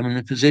 here I'm in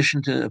a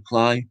position to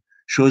apply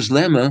Schur's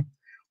lemma.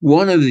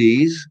 One of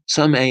these,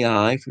 some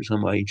AI for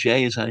some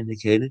AJ, as I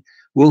indicated,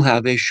 will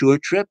have a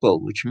Schur triple,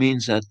 which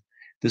means that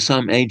the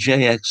sum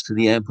AJX to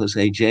the m plus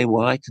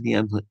AJY to the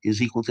m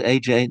is equal to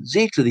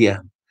AJZ to the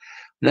m.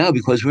 Now,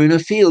 because we're in a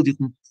field, you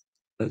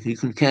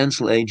can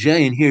cancel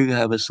AJ, and here you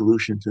have a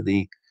solution to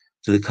the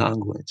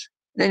congruence.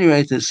 At any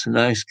rate, there's a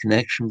nice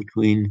connection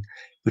between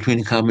a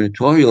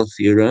combinatorial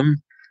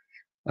theorem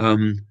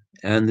and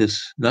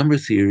this number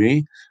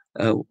theory.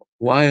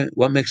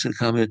 What makes it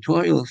a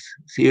combinatorial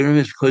theorem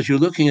is because you're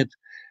looking at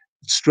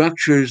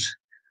structures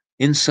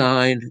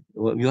inside.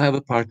 Well, you have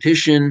a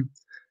partition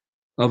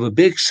of a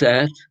big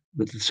set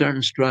with a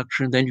certain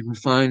structure, and then you can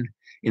find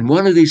in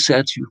one of these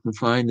sets you can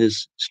find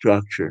this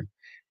structure.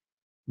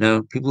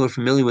 Now, people are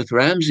familiar with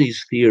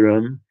Ramsey's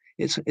theorem.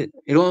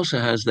 It also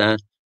has that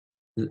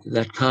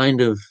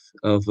kind of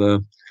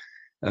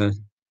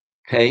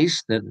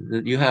case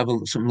that you have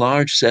some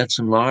large sets,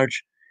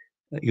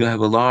 you have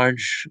a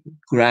large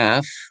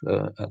graph,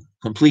 a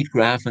complete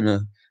graph, and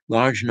a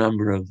large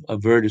number of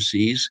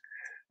vertices,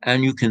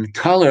 and you can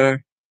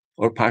color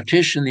or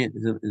partition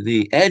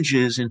the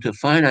edges into a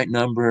finite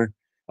number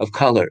of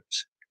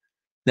colors.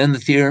 Then the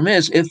theorem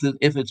is, if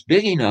it's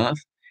big enough,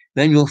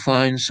 then you'll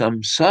find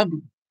some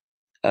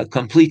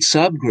complete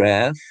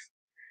subgraph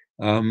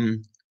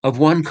of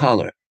one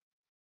color.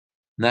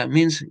 And that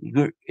means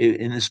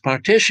in this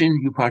partition,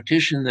 you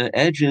partition the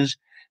edges,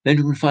 then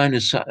you can find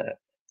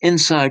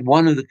inside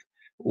one of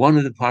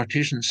the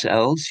partition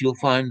cells, you'll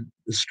find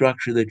the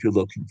structure that you're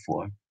looking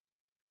for.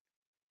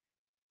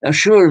 Now,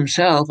 Schur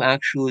himself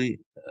actually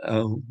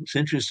was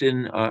interested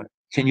in,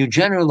 can you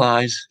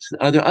generalize,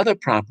 are there other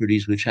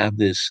properties which have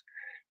this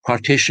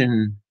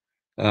partition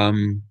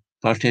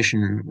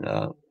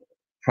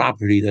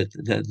property that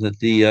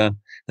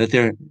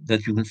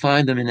you can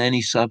find them in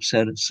any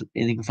subset,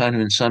 and you can find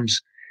them in some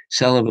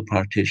cell of a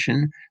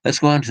partition. Let's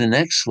go on to the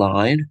next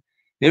slide.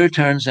 Here it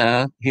turns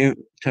out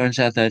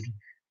that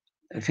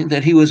I think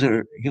that he was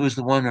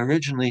the one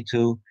originally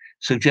to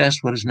suggest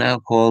what is now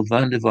called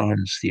van der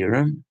Waals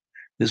theorem.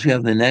 This we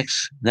have the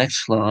next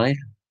slide,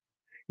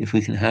 if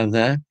we can have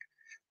that.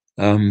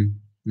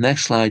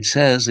 Next slide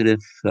says that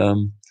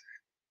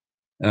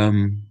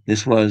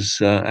This was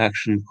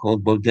actually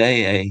called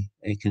Baudet,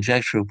 a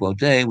conjecture of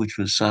Baudet, which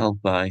was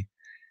solved by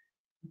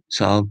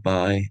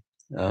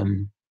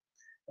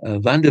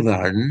Van der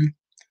Waarden,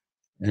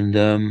 and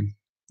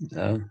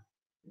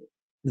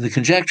the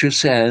conjecture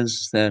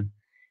says that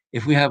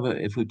if we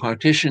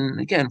partition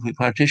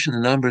the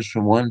numbers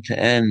from 1 to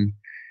n,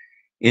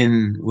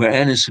 where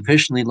n is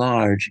sufficiently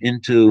large,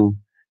 into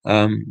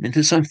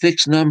some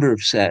fixed number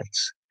of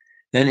sets,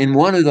 then in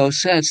one of those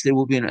sets there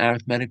will be an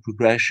arithmetic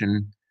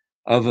progression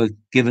of a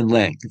given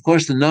length. Of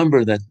course, the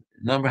number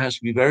has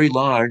to be very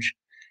large,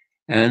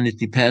 and it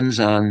depends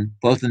on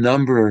both the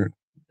number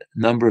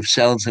of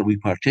cells that we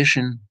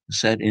partition the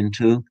set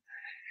into,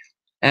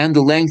 and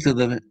the length of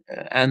the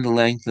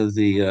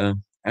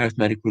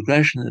arithmetic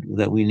progression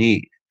that we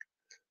need.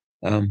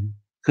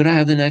 Could I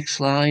have the next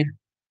slide?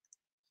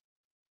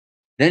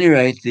 At any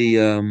rate, the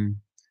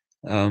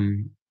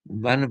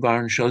Van der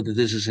Waarden showed that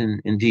this is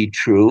indeed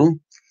true,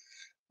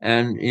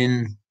 and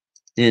in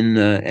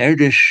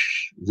Erdős,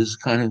 this is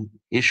kind of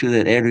issue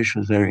that Erdős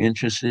was very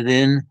interested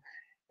in,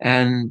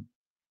 and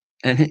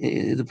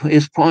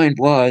his point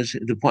was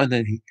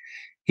that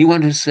he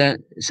wanted to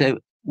say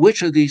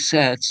which of these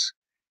sets,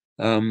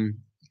 what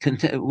can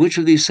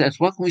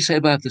we say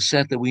about the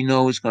set that we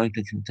know is going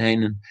to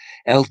contain an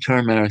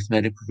L-term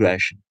arithmetic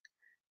progression?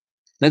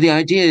 Now, the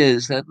idea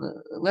is that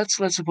let's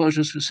suppose,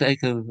 just for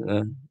sake of,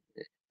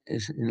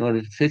 in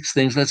order to fix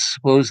things, let's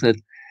suppose that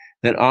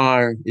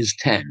R is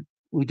 10.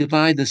 We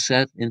divide the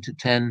set into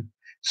 10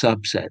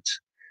 subsets.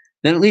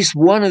 Then at least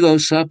one of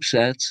those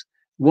subsets,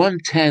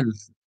 1/10,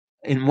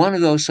 in one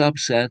of those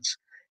subsets,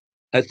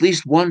 at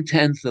least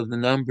 1/10 of the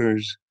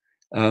numbers,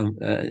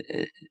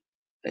 in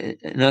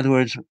other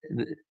words,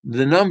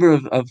 the number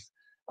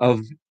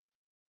of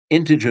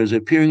integers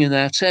appearing in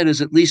that set is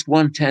at least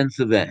 1/10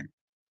 of n.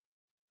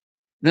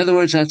 In other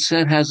words, that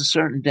set has a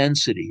certain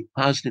density,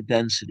 positive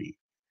density.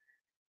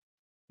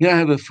 Here I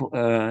have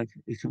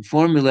you can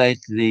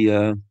formulate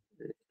the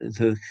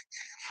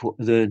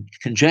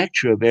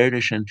conjecture of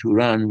Erdős and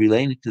Turan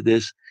related to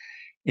this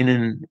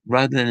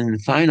rather than in a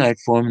finite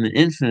form, in an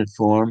infinite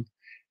form,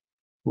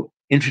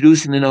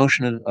 introducing the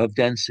notion of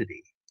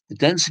density. The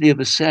density of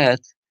a set,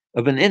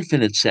 of an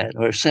infinite set,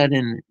 or a set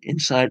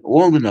inside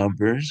all the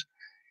numbers,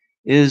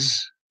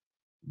 is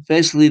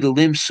basically the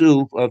lim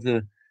sup of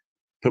the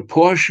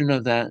proportion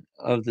of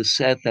the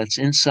set that's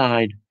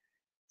inside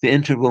the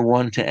interval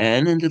 1 to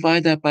n, and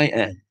divide that by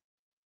n.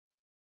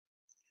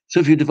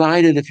 So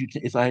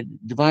if I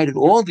divided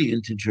all the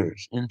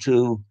integers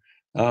into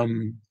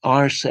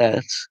R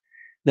sets,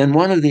 then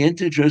one of the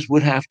integers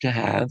would have to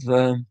have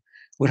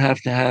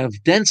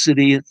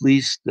density at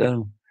least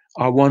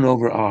R1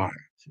 over R.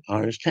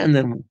 R is 10,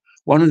 then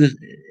one of the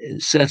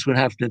sets would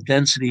have the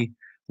density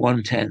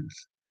 1/10.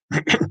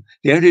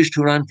 The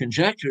Erdős-Turan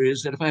conjecture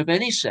is that if I have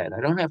any set,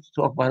 I don't have to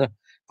talk about a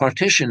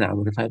partition now,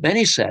 but if I have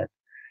any set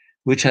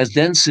which has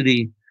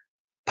density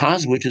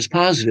which is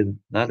positive,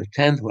 not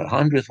 1/10,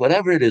 100th,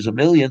 whatever it is,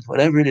 1/1000th,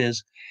 whatever it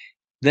is,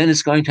 then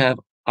it's going to have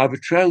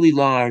arbitrarily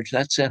large,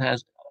 that set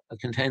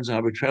contains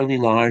arbitrarily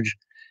large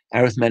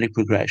arithmetic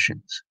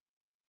progressions.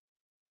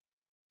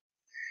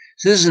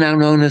 So this is now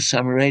known as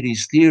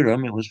Samaredes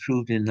theorem. It was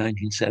proved in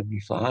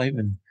 1975,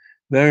 and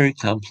very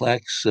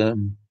complex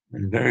and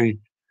very,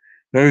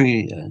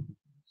 very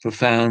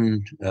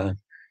profound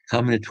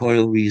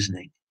combinatorial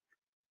reasoning.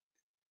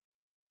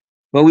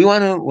 But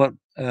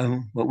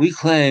what we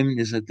claim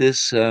is that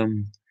this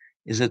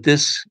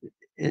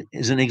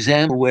is an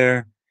example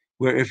where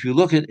if you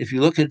look at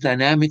a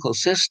dynamical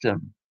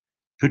system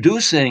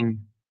producing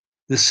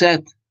this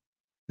set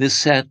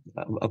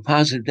of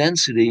positive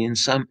density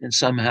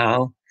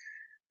somehow,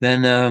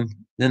 then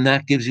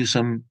that gives you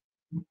some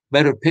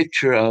better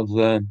picture of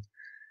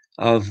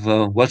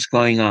what's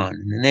going on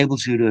and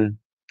enables you to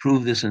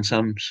prove this in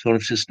some sort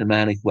of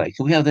systematic way.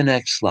 Can we have the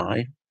next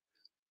slide?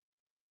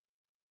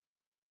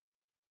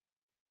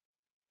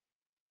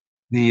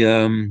 The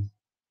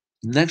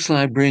next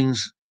slide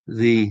brings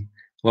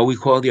what we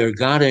call the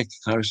ergodic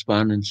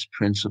correspondence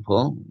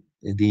principle.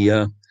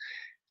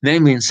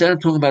 Namely, instead of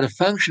talking about a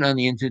function on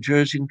the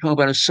integers, you can talk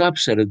about a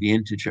subset of the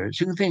integers.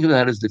 You can think of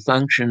that as the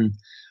function.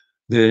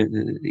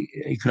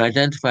 You can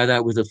identify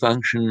that with a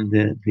function,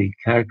 the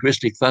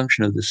characteristic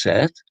function of the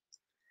set.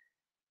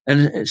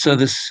 And so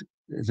this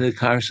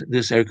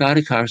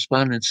ergodic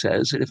correspondence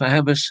says that if I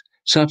have a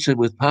subset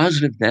with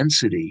positive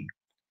density,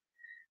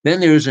 then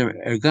there is an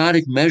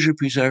ergodic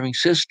measure-preserving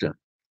system,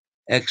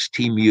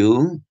 xt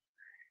mu,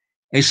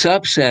 a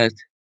subset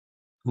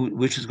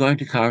which is going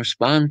to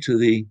correspond to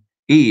the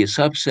E, a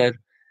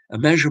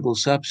measurable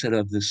subset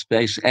of the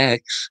space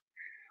X,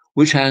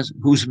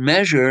 whose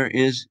measure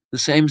is the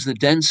same as the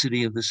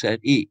density of the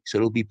set E. So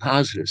it'll be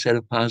positive, set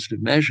of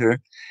positive measure,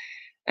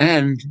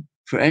 and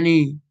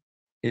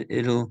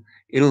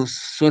it'll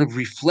sort of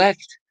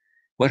reflect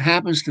what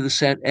happens to the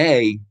set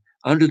A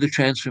under the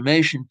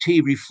transformation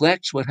T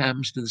reflects what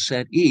happens to the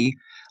set E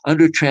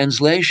under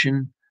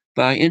translation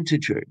by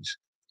integers.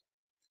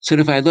 So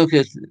if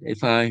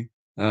I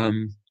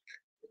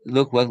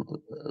look, well,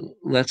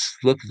 let's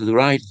look at the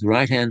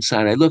right-hand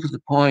side. I look at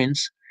the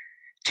points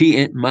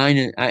T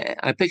minus,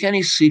 I pick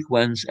any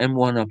sequence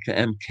M1 up to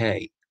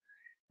MK,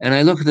 and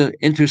I look at the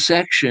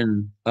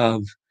intersection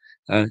of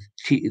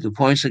the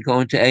points that go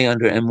into A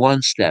under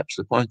M1 steps,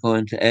 the point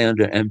going into A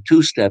under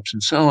M2 steps,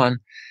 and so on.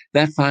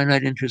 That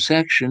finite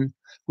intersection,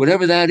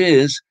 whatever that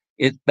is,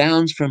 it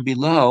bounds from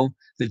below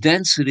the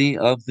density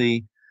of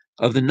the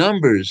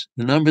numbers,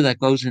 the number that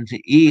goes into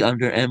E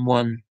under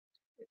M1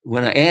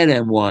 when I add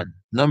M1,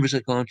 numbers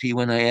that go into E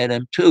when I add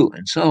M2,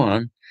 and so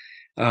on.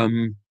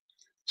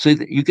 So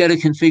that you get a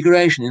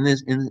configuration in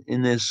this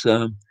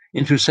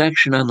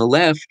intersection on the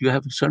left. You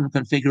have a certain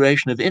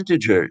configuration of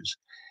integers.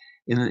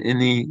 In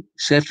the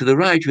set to the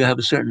right, you have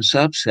a certain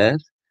subset,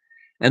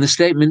 and the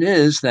statement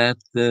is that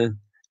the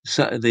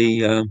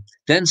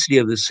density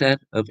of the set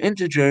of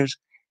integers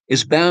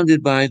is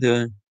bounded by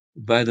the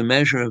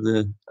measure of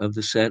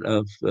the set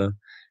of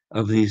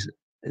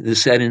the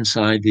set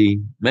inside the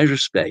measure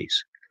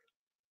space.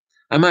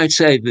 I might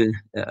say that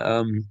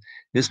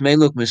this may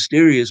look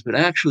mysterious, but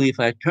actually, if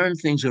I turn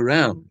things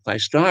around, if I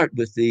start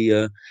with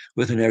an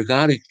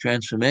ergodic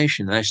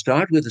transformation, I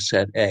start with a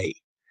set A,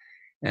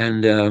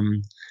 and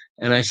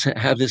I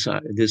have this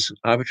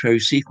arbitrary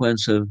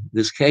sequence of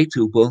this K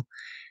tuple,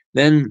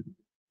 then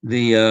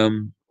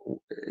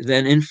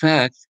in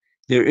fact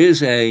there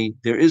is a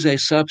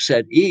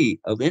subset E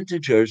of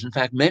integers. In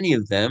fact, many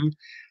of them,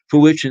 for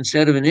which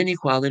instead of an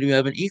inequality, you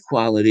have an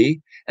equality.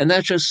 And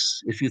that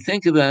just, if you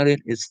think about it,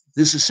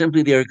 this is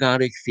simply the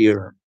ergodic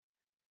theorem,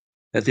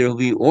 that there will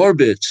be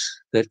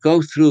orbits that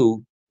go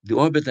through the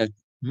orbit that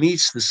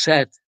meets the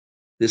set,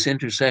 this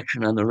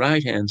intersection on the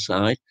right-hand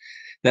side.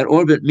 That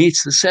orbit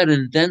meets the set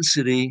in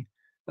density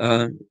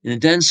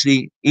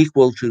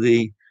equal to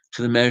the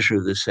measure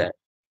of the set.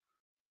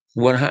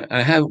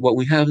 What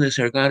we have in this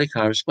ergodic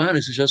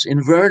correspondence is just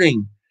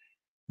inverting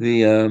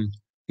the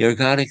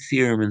ergodic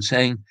theorem and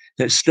saying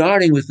that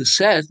starting with the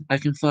set, I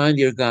can find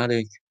the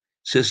ergodic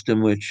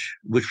system which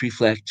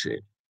reflects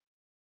it.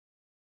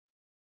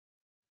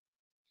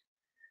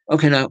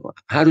 Okay, now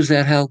how does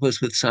that help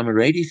us with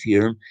Laureates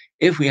theorem?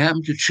 If we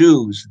happen to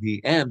choose the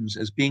m's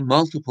as being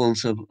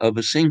multiples of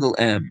a single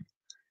m,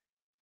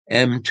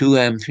 m,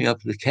 2m, 3 up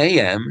to the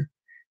km,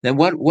 then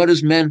what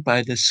is meant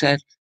by the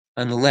set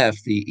on the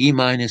left, the e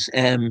minus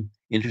m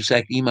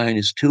intersect e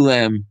minus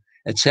 2m,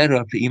 etc.,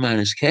 up to e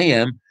minus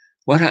km?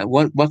 What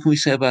can we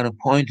say about a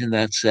point in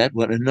that set?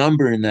 What a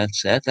number in that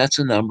set? That's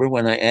a number.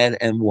 When I add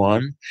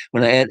m1,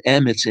 when I add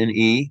m, it's in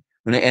e.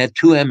 When I add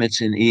 2m,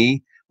 it's in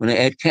e. When I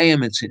add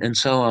km, it's in, and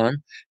so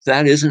on.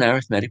 That is an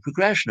arithmetic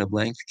progression of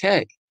length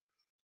k.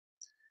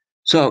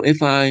 So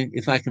if I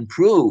can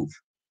prove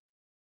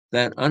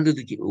that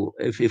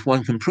if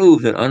one can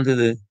prove that under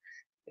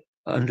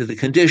the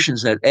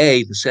conditions that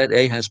A, the set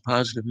A has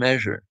positive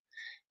measure,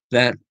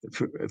 that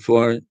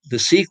for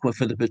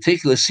the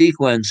particular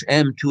sequence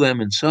M, 2M,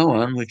 and so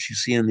on, which you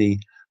see in the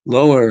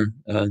lower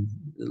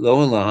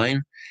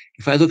line,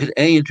 if I look at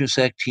A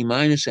intersect T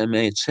minus MA,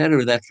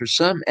 etc., that for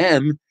some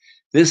M,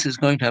 this is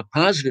going to have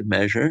positive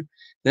measure,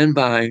 then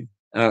by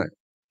our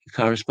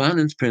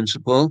correspondence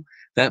principle,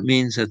 that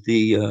means that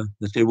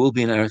that there will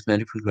be an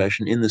arithmetic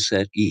progression in the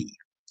set E.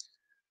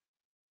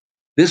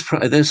 This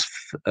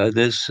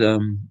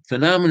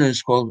phenomenon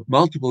is called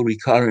multiple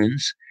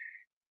recurrence.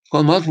 It's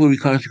called multiple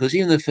recurrence because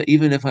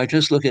even if I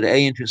just look at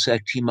A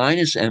intersect T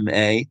minus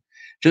MA,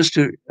 just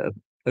to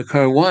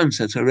occur once,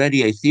 that's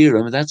already a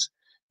theorem. That's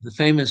the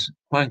famous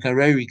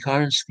Poincaré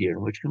recurrence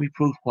theorem, which can be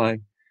proved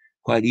quite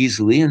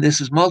easily. And this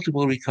is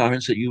multiple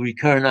recurrence, that you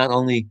recur not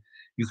only,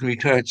 you can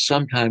recur at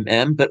some time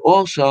m, but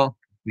also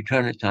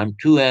return at time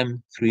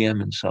 2m,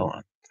 3m, and so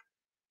on.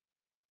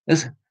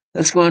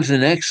 Let's go on to the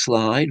next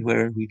slide,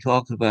 where we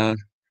talk about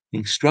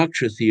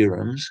structure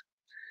theorems.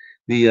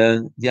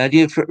 The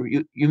idea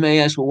you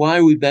may ask, well, why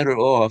are we better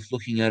off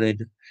looking at a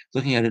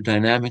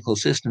dynamical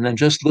system than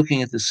just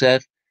looking at the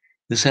set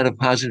of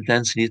positive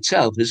density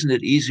itself? Isn't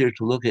it easier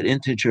to look at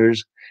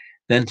integers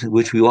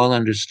which we all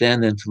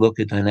understand than to look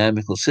at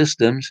dynamical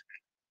systems?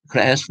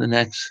 Could I ask the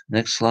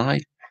next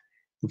slide?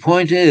 The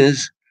point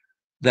is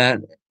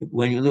that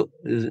when you look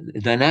at a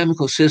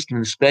dynamical system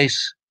in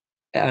space,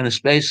 on a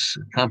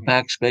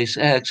compact space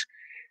X,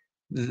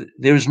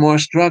 there's more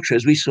structure,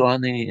 as we saw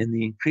in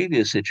the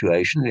previous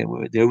situation.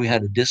 There we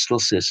had a distal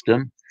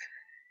system,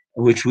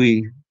 which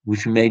we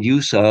made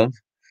use of,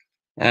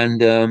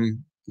 and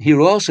here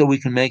also we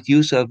can make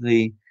use of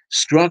the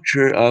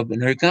structure of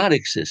an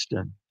ergodic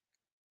system.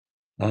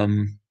 Now,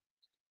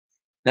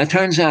 it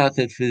turns out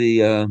that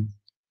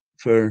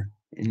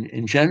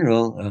in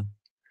general,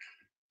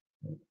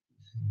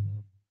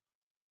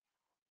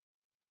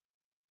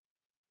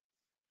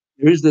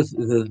 there's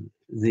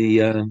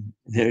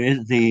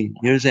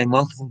a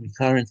multiple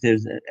recurrence.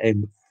 There's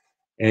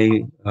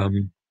a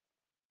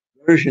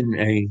version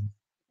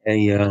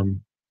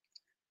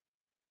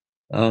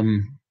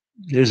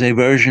there's a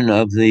version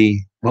of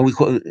what we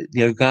call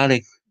the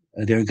ergodic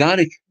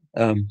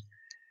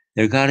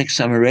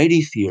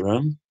Laureates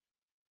theorem.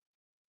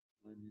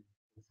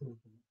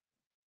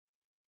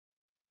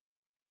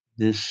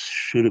 this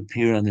should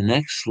appear on the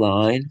next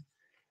slide.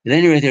 At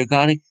any rate, the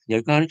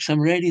ergodic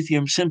summarity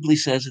theorem simply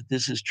says that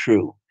this is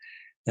true,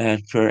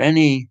 that for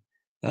any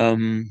well,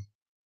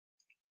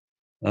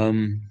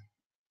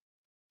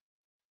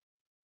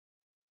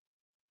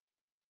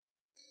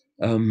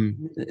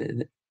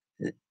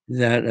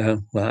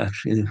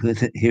 actually,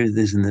 here it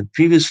is in the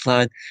previous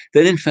slide,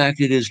 that in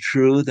fact it is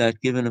true that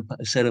given a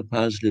set of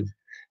positive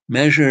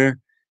measure,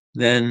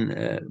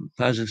 then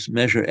positive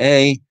measure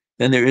A,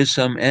 then there is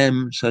some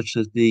M such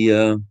that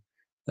the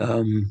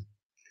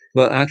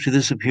well, actually,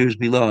 this appears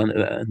below on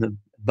the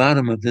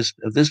bottom of this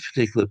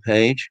particular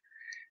page.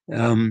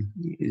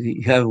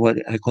 You have what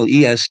I call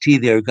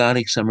EST, the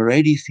ergodic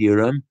summarity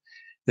theorem,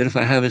 that if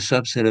I have a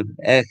subset of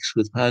X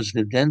with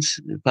positive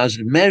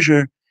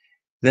measure,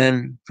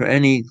 then for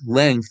any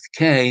length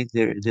K,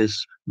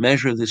 this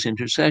measure of this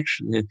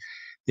intersection,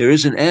 there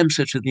is an M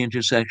such that the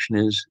intersection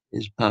is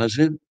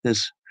positive,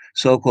 this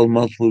so-called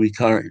multiple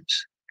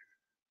recurrence.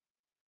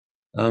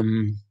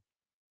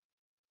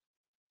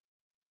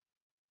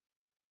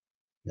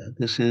 Yeah,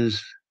 this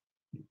is,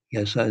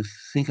 yes, I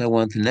think I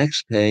want the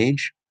next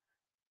page.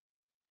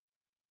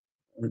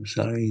 I'm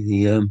sorry,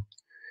 the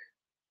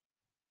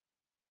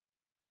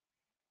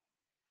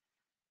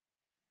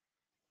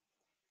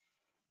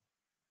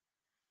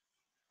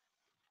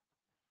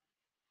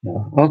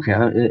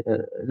okay,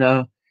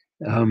 now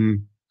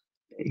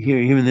here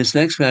in this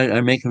next slide,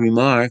 I make a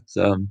remark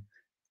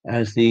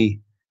as the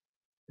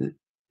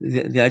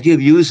idea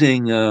of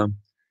using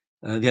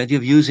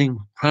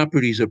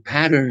properties or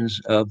patterns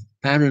of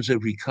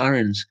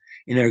recurrence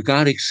in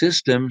ergodic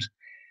systems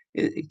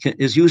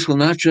is useful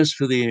not just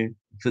for the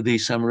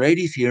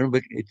summarity theorem,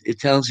 but it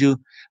tells you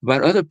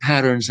about other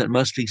patterns that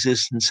must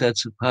exist in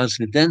sets of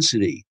positive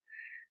density.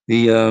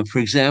 For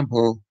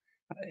example,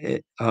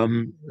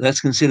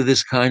 let's consider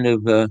this kind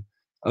of a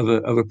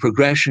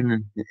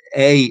progression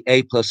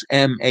a plus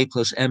m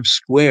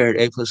squared,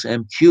 a plus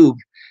m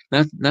cubed.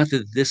 Not that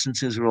the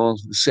distances are all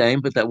the same,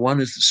 but that one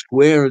is the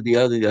square of the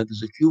other is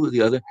the cube of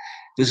the other.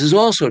 This is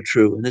also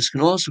true, and this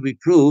can also be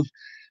proved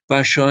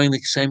by showing the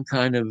same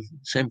kind of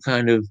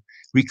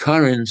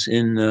recurrence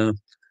in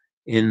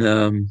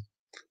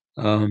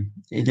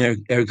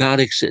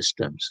ergodic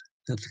systems.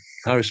 That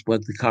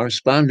the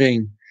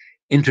corresponding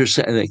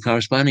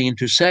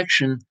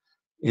intersection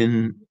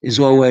is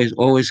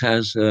always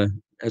has for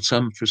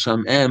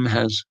some m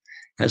has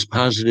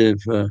positive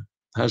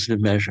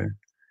measure.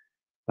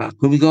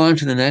 Could we go on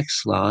to the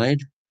next slide?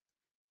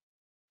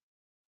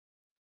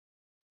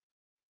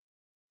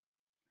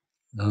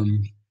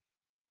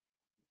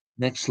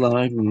 Next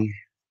slide. We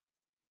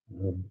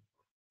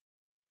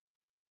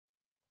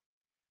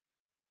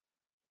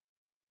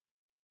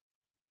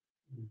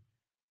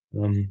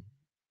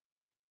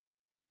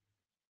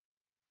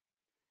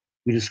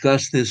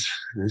discussed this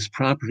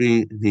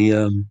property,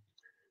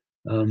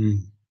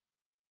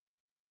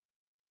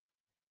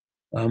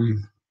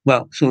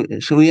 well, so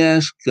we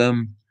ask,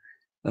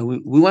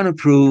 we want to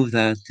prove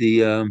that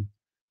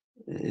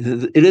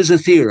it is a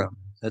theorem,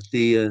 that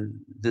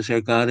this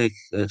ergodic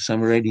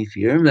summarity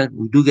theorem, that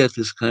we do get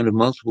this kind of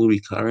multiple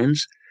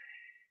recurrence.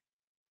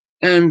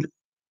 And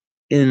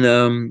in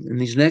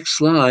these next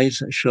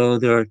slides, I show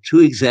there are two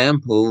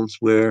examples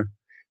where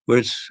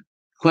it's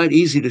quite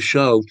easy to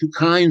show two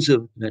kinds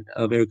of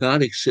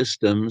ergodic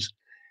systems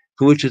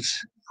for which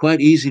it's quite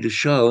easy to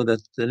show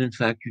that in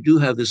fact you do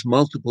have this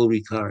multiple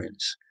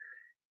recurrence.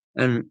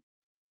 And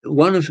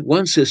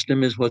one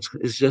system is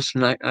just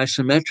an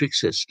isometric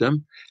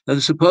system. Now,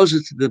 suppose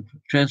that the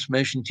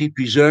transformation T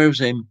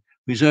preserves a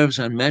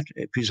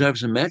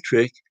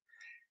metric,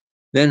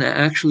 then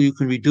actually you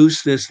can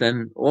reduce this.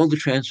 Then all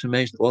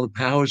the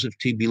powers of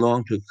T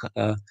belong to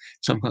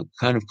some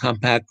kind of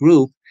compact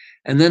group,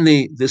 and then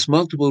this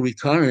multiple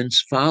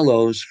recurrence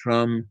follows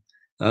from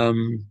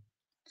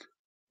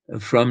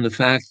the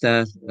fact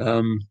that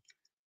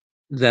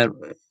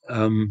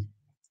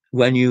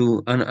when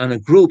you on a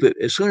group,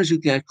 as soon as you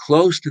get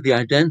close to the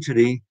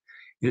identity,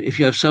 if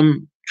you have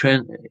some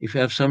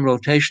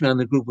rotation on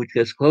the group which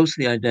gets close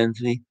to the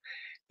identity,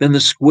 then the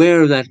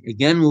square of that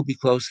again will be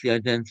close to the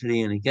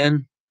identity, and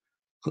again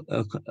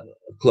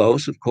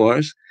close, of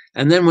course.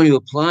 And then when you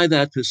apply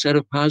that to a set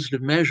of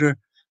positive measure,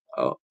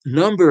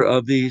 number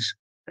of these,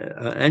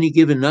 any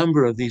given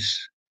number of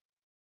these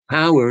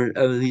power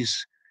of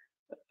these,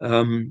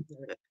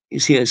 you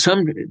see,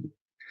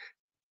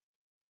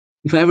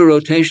 if I have a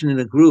rotation in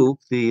a group,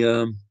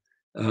 well,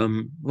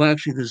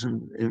 actually, there's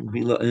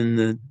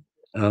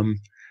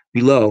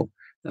below,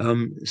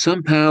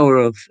 some power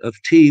of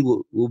T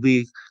will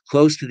be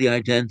close to the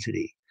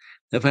identity.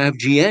 If I have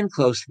Gn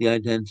close to the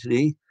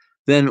identity,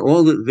 then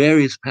all the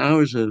various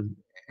powers of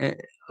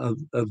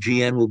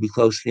Gn will be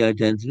close to the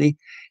identity.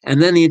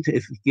 And then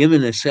if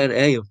given a set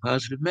A of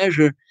positive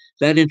measure,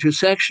 that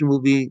intersection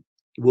will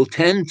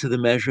tend to the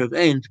measure of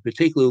A, and in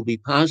particular will be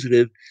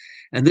positive.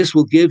 And this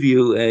will give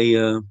you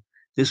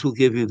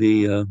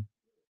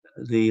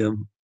the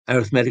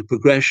arithmetic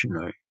progression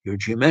or your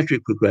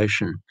geometric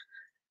progression.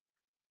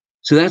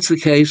 So that's the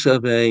case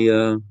of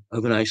an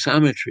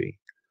isometry.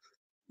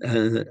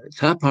 the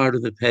top part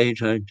of the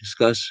page, I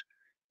discuss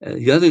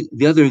the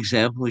other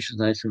example, which is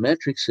an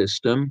isometric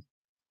system,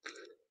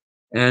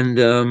 and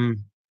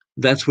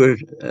that's where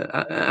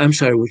I'm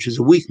sorry, which is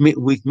a weak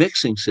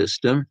mixing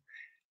system.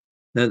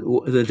 Now,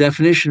 the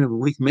definition of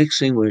weak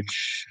mixing,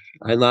 which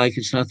I like,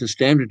 it's not the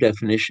standard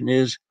definition,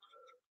 is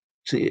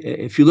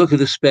if you look at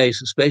the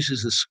space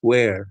is a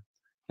square,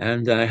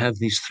 and I have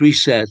these three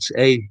sets: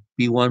 A,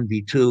 B1,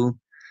 B2.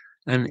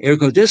 And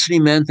ergodicity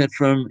meant that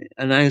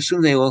and I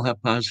assume they all have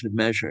positive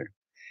measure.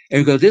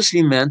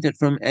 Ergodicity meant that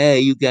from A,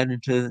 you get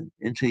into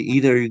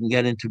either you can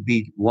get into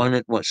B1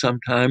 at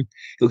some time,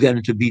 you'll get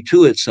into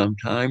B2 at some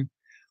time.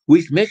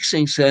 Weak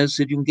mixing says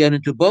that you can get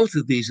into both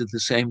of these at the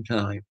same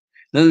time.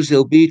 In other words,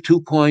 there'll be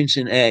 2 points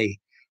in A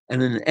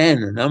and an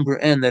N, a number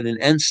N, that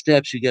in N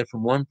steps you get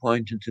from one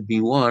point into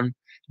B1,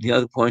 the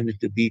other point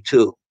into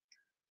B2.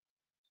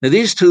 Now,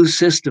 these two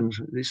systems,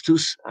 these two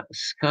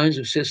kinds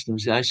of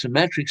systems, the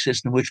isometric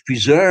system, which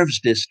preserves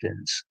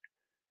distance,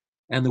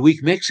 and the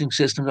weak mixing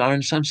systems are,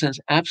 in some sense,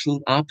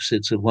 absolute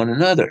opposites of one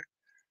another.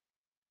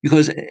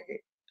 Because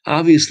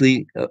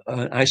obviously,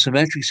 an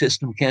isometric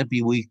system can't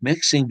be weak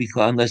mixing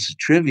unless it's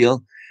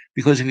trivial,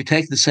 because if you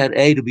take the set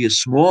A to be a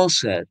small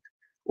set,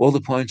 all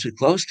the points are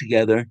close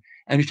together,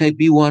 and you take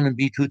B1 and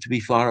B2 to be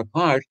far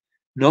apart,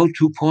 no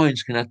 2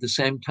 points can at the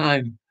same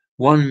time,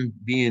 one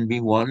be in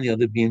B1, the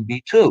other be in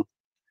B2.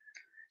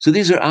 So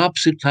these are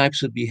opposite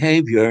types of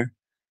behavior,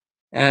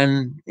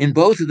 and in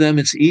both of them,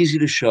 it's easy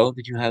to show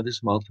that you have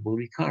this multiple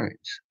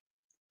recurrence.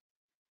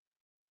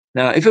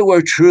 Now, if it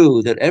were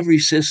true that every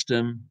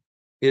system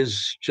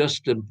is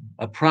just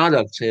a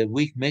product, say, of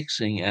weak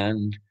mixing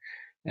and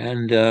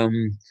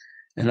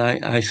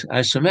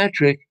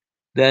isometric,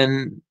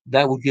 then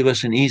that would give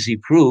us an easy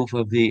proof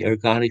of the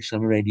ergodic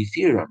summarity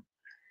theorem.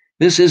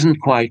 This isn't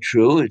quite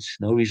true. It's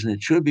no reason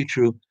it should be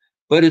true.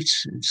 But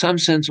it's in some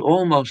sense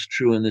almost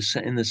true in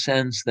the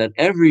sense that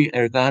every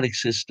ergodic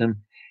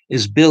system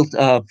is built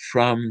up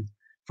from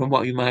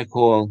what you might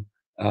call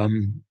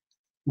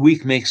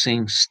weak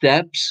mixing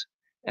steps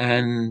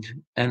and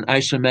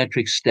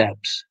isometric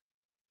steps.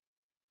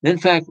 In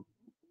fact,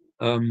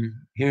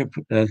 here,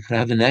 could I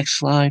have the next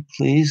slide,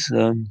 please?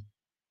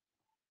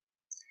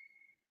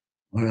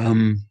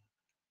 We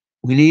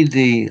need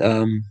the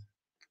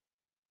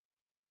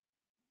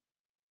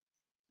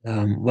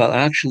well,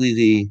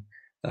 actually,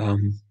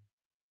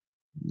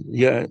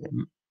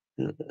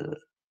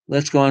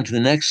 let's go on to the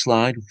next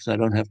slide because I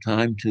don't have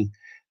time to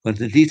go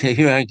into the detail.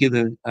 Here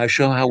I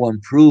show how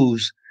one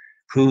proves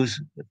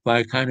by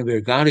a kind of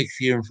ergodic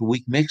theorem for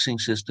weak mixing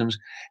systems,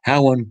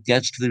 how one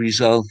gets to the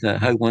result,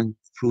 how one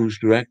proves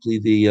directly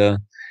the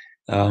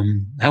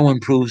how one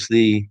proves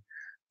the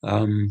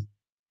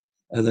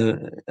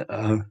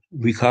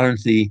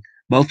recurrence, the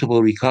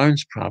multiple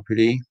recurrence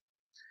property.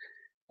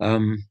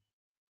 But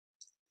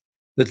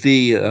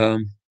the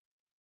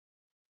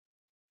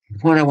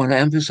point I want to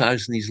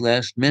emphasize in these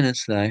last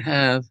minutes that I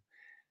have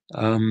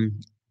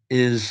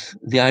is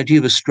the idea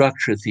of a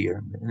structure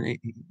theorem. And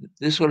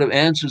this sort of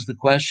answers the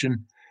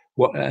question,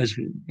 as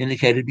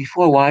indicated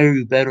before, why are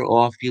you better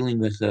off dealing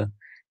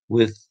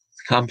with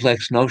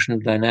complex notion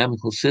of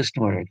dynamical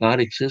system or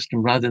ergodic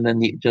system rather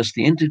than just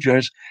the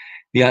integers?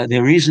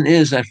 The reason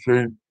is that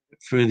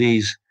for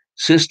these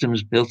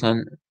systems built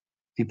on,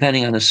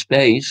 depending on a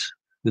space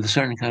with a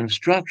certain kind of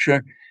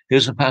structure,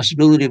 there's a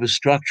possibility of a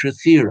structure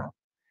theorem,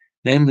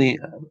 namely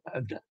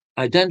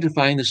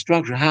identifying the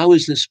structure. How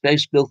is this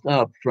space built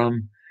up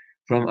from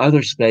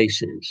other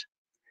spaces?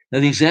 Now,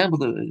 the example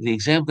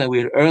that we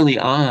had early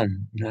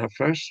on in our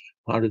first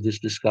part of this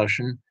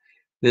discussion,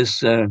 the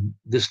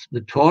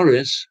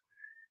torus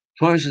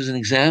is an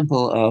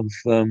example of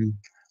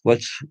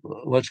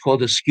what's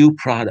called a skew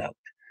product.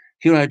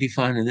 Here I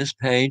define in this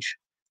page,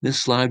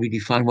 this slide, we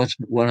define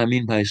what I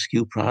mean by a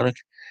skew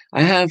product.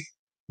 I have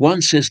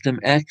one system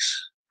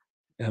X,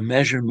 a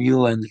measure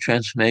mu and the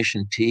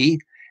transformation T,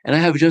 and I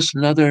have just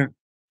another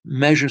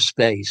measure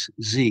space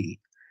Z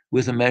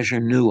with a measure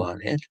nu on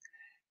it.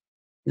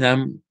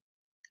 And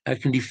I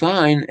can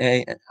define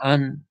a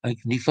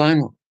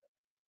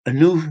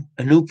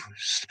new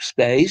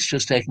space,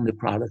 just taking the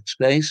product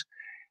space,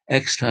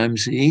 X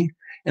times Z,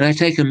 and I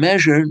take a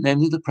measure,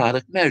 namely the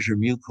product measure,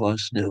 mu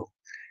cos nu.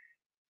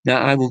 Now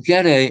I will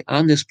get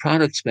on this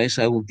product space,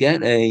 I will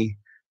get an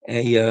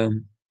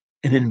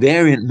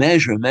invariant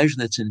measure, a measure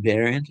that's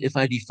invariant, if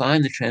I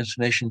define the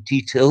transformation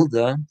T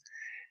tilde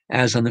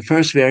as on the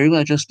first variable,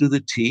 I just do the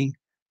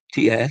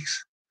Tx.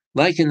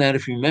 Like in that,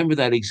 if you remember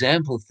that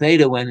example,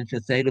 theta went into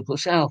theta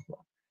plus alpha.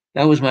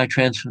 That was my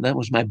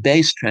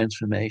base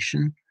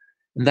transformation,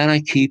 and that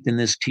I keep in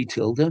this T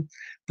tilde.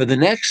 But the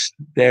next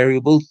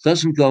variable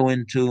doesn't go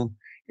into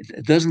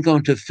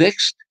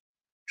fixed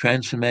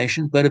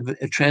transformation, but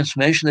a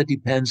transformation that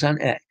depends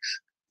on X.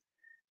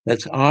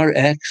 That's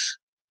Rx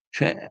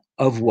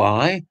of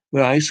Y,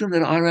 where I assume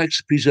that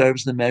Rx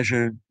preserves the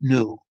measure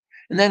nu.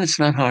 And then it's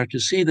not hard to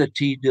see that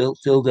T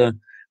tilde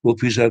will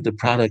preserve the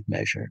product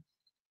measure.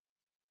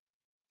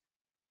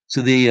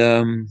 So the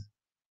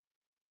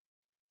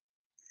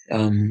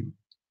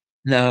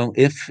Now,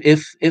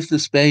 if the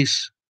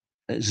space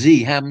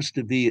Z happens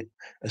to be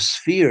a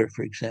sphere,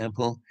 for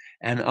example,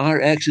 and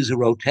Rx is a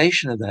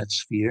rotation of that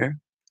sphere,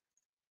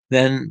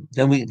 then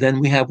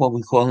we have what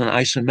we call an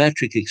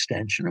isometric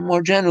extension. Or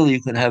more generally,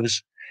 you can have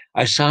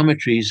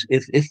isometries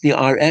if the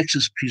Rx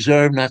is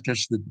preserved, not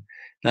just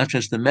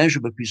the measure,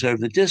 but preserve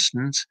the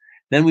distance.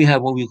 Then we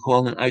have what we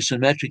call an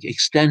isometric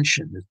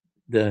extension.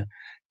 The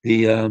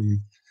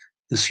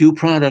skew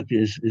product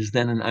is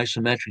then an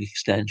isometric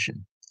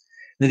extension.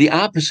 Now, the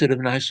opposite of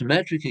an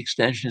isometric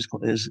extension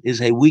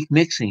is a weak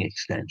mixing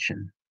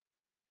extension.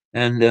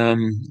 And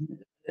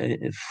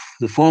if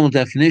the formal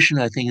definition,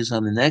 I think, is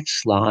on the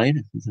next slide.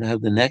 We can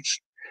have the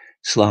next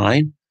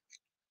slide.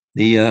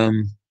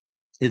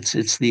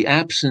 It's the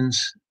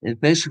absence.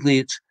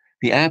 It's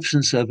the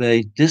absence of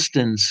a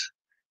distance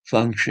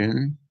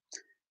function.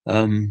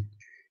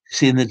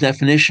 See, in the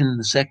definition,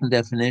 the second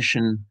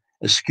definition,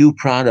 a skew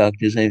product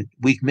is a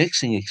weak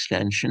mixing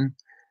extension.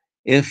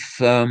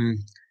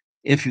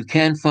 If you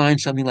can find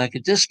something like a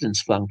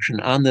distance function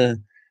on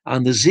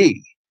the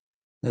Z,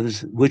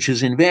 which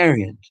is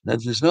invariant. Now,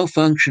 there's no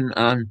function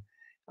on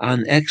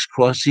X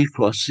cross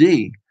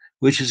Z,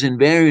 which is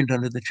invariant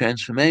under the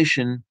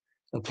transformation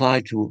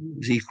applied to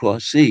Z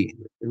cross Z,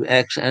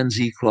 X and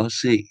Z cross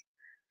Z.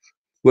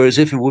 Whereas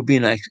if it would be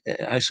an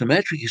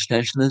isometric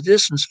extension, the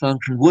distance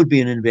function would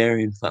be an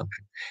invariant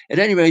function. At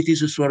any rate,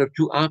 these are sort of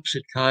two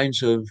opposite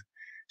kinds of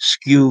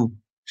skew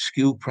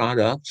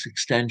products,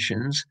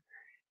 extensions,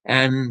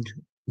 and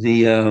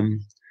the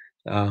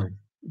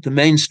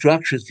main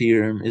structure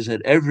theorem is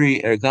that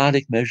every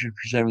ergodic measure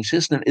preserving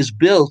system is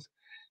built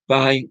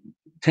by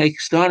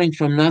starting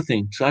from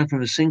nothing, starting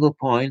from a single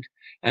point,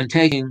 and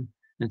taking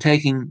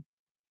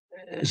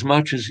as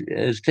much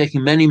as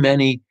taking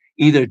many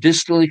either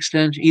distal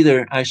extensions,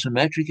 either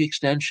isometric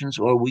extensions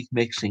or weak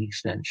mixing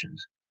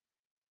extensions.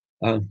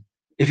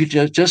 If you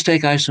just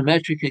take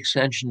isometric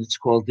extensions, it's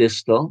called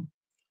distal,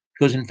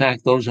 because in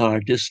fact those are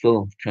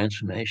distal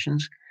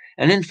transformations.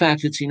 And in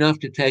fact, it's enough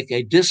to take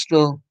a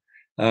distal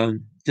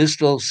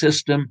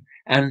system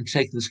and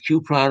take this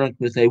Q product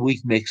with a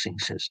weak mixing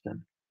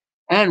system.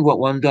 And what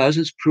one does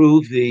is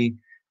prove that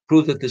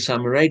the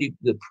Summeradi,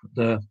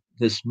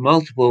 this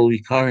multiple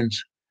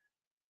recurrence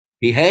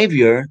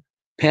behavior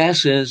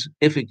passes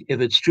if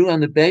it's true on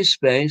the base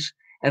space,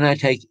 and I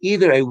take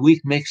either a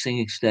weak mixing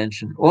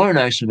extension or an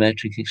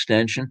isometric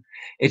extension,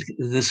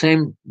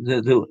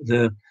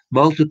 the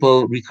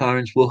multiple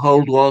recurrence will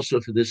hold also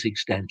for this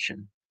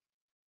extension.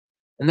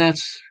 And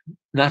that's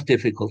not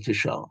difficult to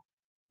show.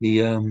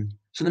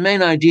 So the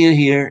main idea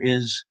here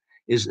is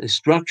a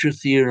structure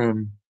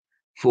theorem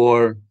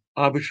for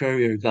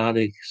arbitrary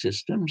ergodic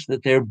systems,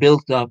 that they're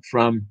built up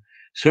from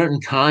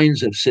certain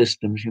kinds of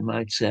systems, you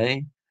might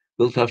say,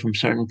 built up from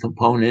certain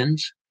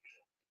components,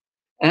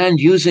 and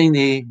using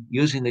the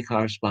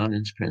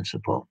correspondence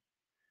principle.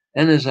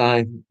 And as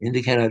I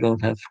indicated, I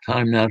don't have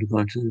time now to go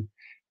into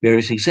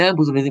various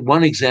examples. I mean,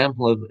 one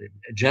example of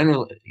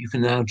you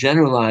can now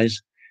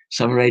generalize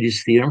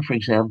Summeradi's theorem. For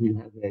example, you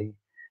have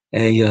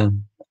a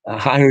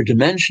higher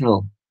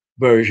dimensional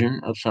version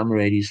of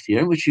Summeradi's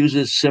theorem, which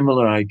uses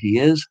similar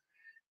ideas.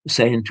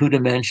 Say in 2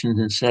 dimensions,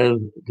 instead of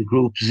the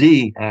group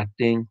Z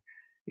acting,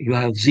 you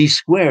have Z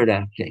squared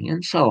acting,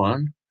 and so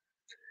on.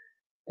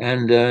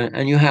 And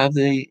you have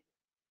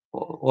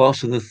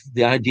also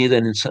the idea that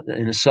in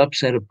a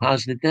subset of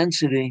positive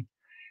density,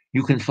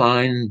 you can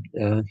find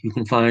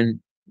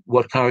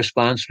what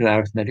corresponds to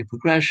arithmetic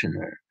progression.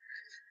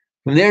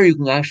 From there, you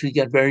can actually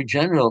get very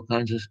general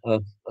kinds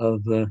of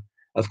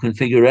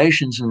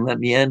configurations. And let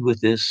me end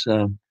with this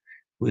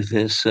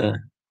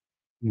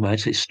you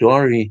might say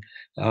story.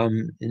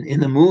 In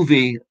the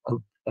movie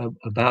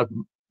about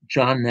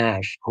John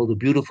Nash called The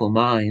Beautiful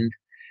Mind,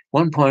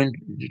 one point,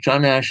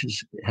 John Nash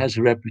has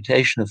a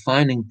reputation of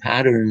finding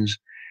patterns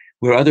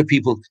where other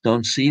people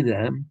don't see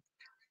them.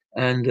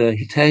 And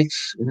he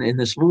takes, in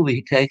this movie,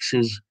 he takes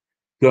his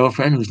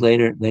girlfriend, who's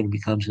later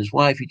becomes his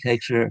wife, he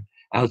takes her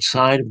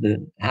outside of the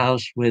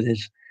house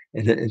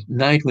at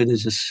night where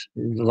there's a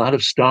lot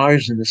of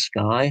stars in the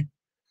sky.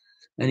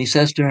 And he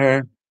says to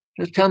her,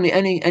 just tell me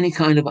any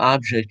kind of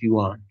object you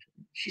want.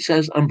 She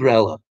says,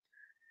 umbrella.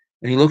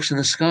 And he looks in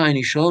the sky and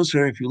he shows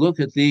her, if you look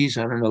at these,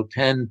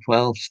 10,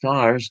 12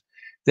 stars,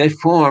 they're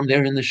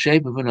in the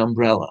shape of an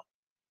umbrella.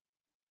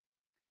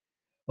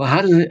 Well,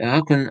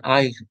 how can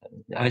I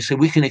say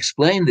we can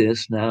explain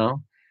this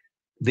now?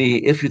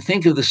 If you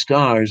think of the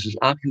stars as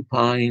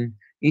occupying,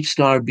 each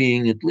star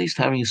being at least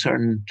having a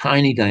certain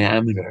tiny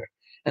diameter,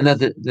 and that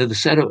the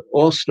set of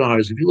all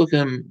stars, if you look at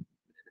them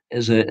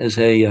as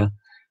a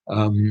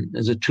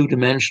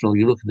two-dimensional,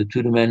 you look at the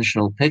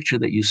two-dimensional picture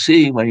that you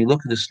see when you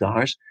look at the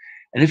stars,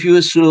 and if you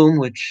assume,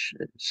 which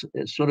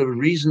is sort of a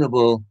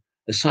reasonable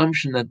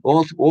assumption, that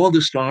all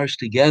the stars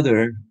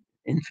together,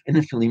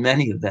 infinitely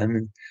many of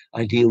them,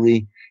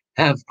 ideally,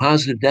 have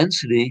positive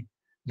density,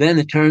 then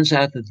it turns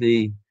out that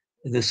the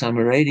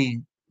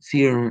Summeradi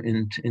theorem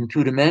in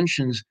 2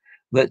 dimensions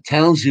that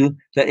tells you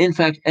that, in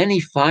fact, any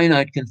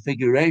finite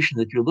configuration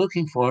that you're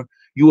looking for,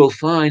 you will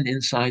find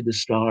inside the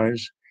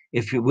stars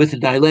if you with a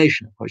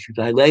dilation, of course, you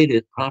dilate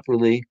it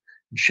properly,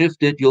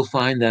 shift it, you'll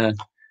find that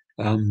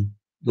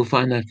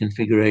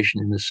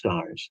configuration in the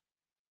stars.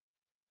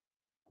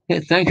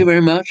 Okay, thank you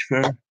very much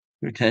for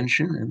your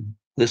attention and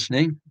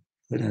listening.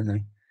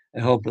 And I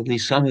hope at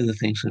least some of the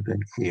things have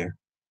been clear.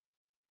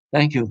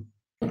 Thank you.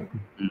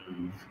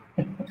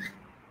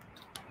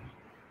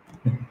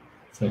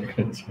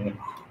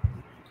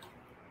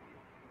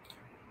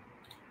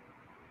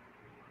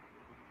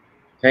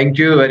 Thank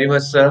you very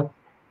much, sir,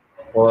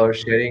 for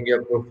sharing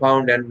your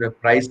profound and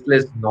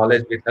priceless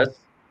knowledge with us.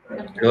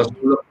 It was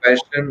full of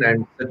passion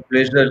and such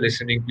pleasure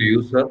listening to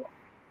you, sir.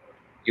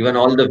 Even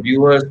all the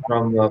viewers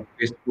from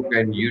Facebook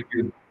and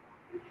YouTube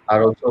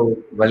are also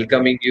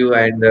welcoming you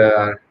and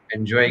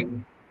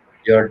enjoying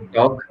your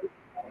talk.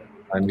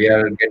 And we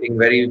are getting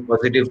very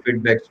positive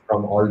feedbacks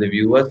from all the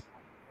viewers.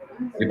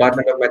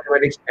 Department of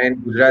Mathematics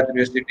and Gujarat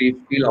University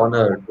feel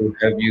honored to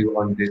have you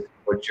on this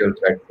virtual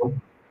platform.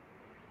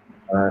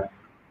 To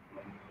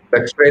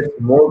express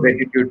more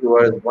gratitude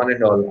towards one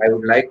and all, I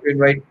would like to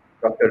invite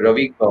Dr.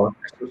 Ravi Gaur,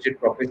 Associate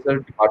Professor,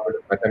 Department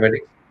of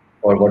Mathematics,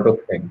 for vote of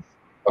thanks.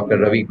 Dr.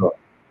 Ravi Gaur.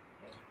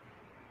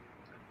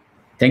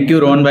 Thank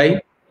you, Rohan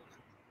bhai.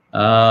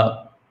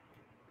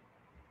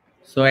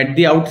 So at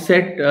the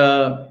outset,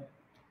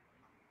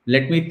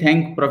 let me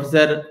thank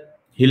Professor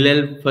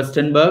Hillel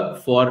Furstenberg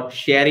for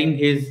sharing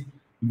his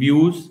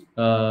views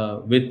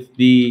with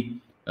the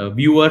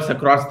viewers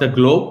across the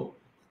globe.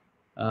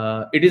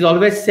 It is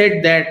always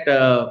said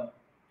that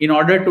in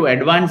order to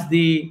advance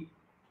the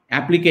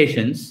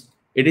applications,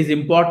 it is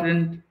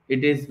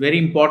very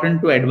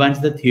important to advance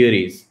the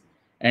theories.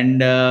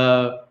 And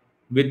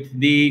with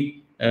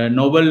the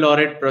Nobel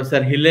laureate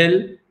Professor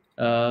Hillel,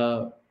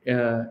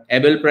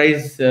 Abel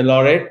Prize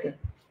laureate,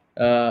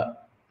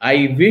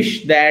 I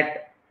wish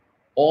that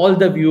all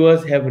the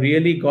viewers have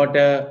really got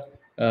a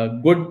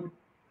good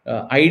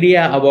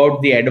idea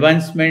about the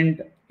advancement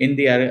in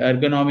the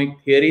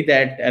ergodic theory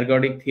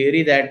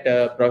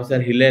that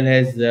Professor Hillel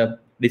has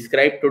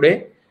described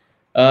today.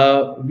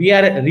 We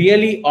are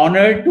really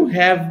honored to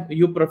have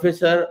you,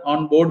 Professor,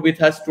 on board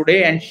with us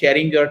today and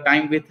sharing your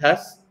time with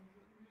us.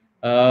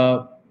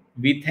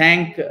 We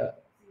thank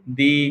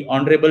the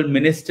Honorable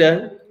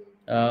Minister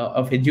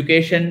of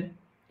Education,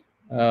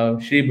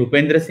 Shri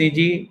Bhupendra Singh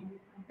ji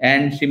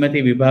and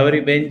Srimati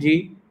Vibhavari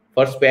Benji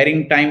for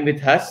sparing time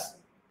with us.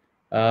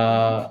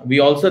 We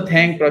also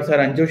thank Professor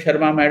Anju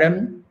Sharma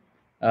Madam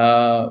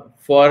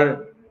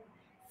for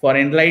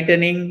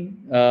enlightening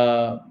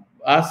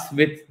us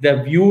with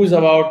the views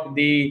about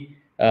the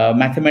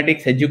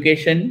mathematics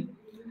education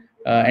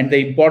and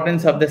the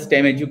importance of the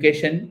STEM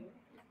education.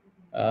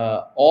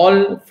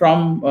 All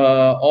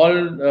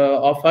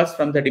of us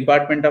from the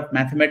Department of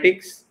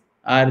Mathematics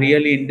are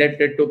really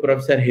indebted to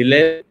Professor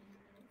Hillel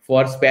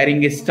for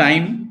sparing his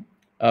time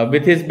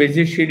with his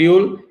busy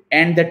schedule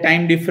and the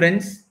time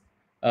difference.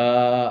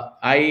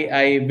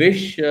 I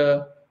wish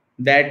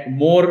that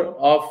more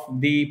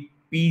of the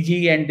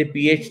PG and the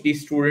PhD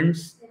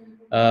students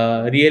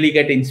really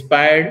get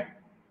inspired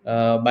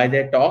by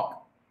their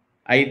talk.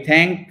 I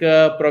thank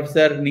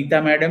Professor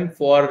Neeta Madam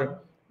for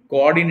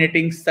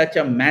coordinating such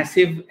a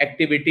massive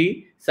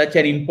activity, such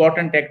an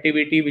important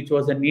activity, which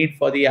was a need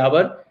for the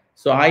hour.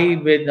 So I,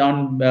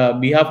 on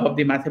behalf of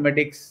the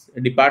Mathematics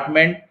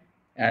Department,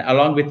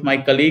 along with my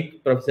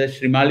colleague, Professor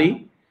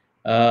Shrimali,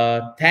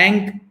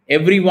 thank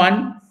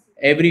everyone,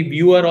 every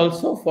viewer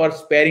also for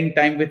sparing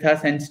time with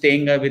us and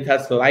staying with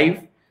us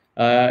live.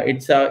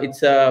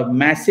 It's a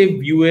massive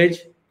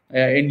viewage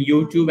in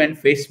YouTube and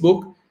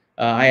Facebook.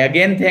 I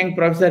again thank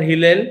Professor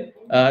Hillel.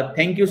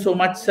 Thank you so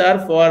much, sir,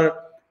 for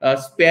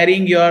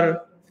sparing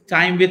your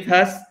time with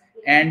us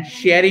and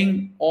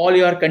sharing all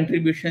your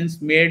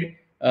contributions made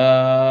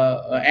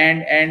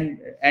and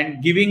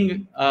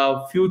giving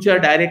future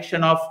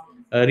direction of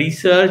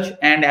research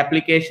and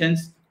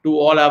applications to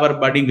all our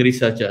budding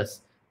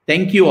researchers.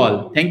 Thank you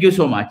all. Thank you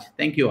so much.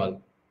 Thank you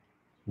all.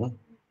 Well,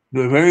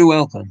 you're very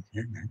welcome.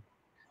 It's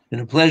been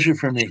a pleasure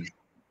for me.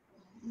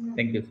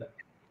 Thank you, sir.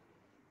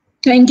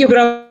 Thank you,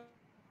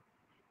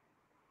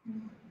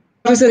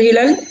 Professor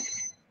Hillel.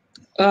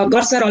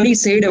 God sir already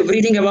said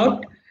everything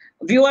about.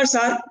 Viewers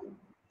are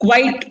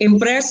quite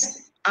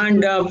impressed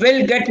and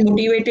will get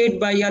motivated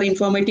by your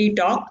informative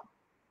talk.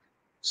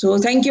 So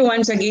thank you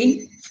once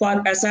again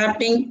for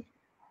accepting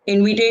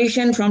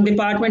invitation from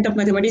Department of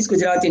Mathematics,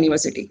 Gujarat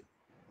University.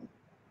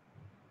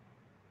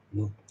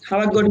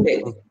 Have a good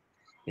day.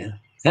 Yeah.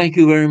 Thank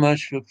you very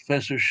much,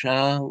 Professor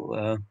Shah.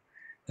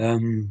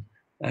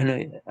 I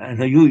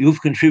know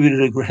you've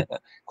contributed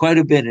quite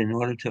a bit in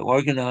order to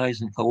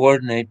organize and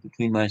coordinate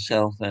between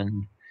myself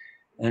and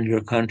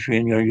your country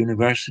and your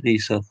university.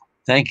 So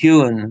thank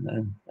you,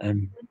 and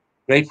I'm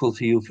grateful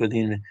to you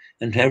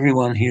and to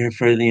everyone here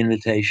for the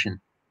invitation.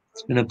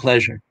 It's been a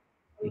pleasure.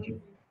 Thank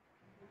you.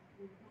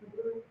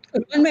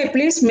 May I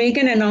please make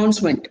an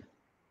announcement?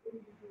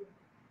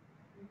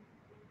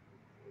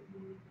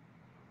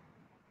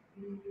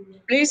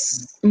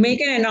 Please make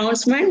an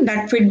announcement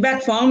that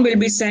feedback form will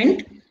be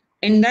sent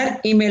in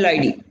their email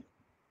ID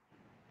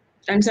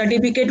and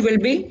certificate will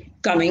be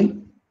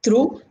coming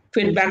through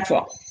feedback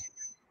form.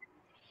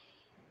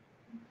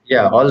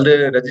 Yeah, all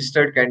the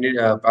registered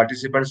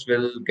participants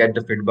will get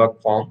the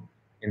feedback form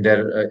in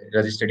their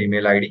registered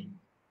email ID,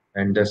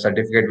 and the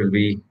certificate will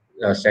be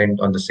sent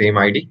on the same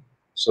ID.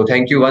 So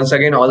thank you once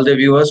again, all the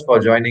viewers, for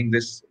joining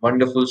this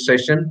wonderful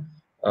session,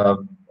 a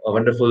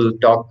wonderful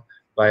talk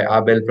by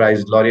Abel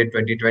Prize Laureate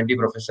 2020,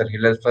 Professor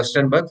Hillel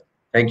Furstenberg.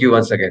 Thank you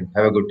once again.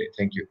 Have a good day.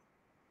 Thank you.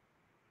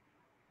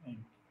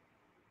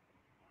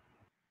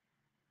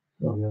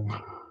 Oh,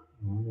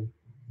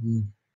 yeah.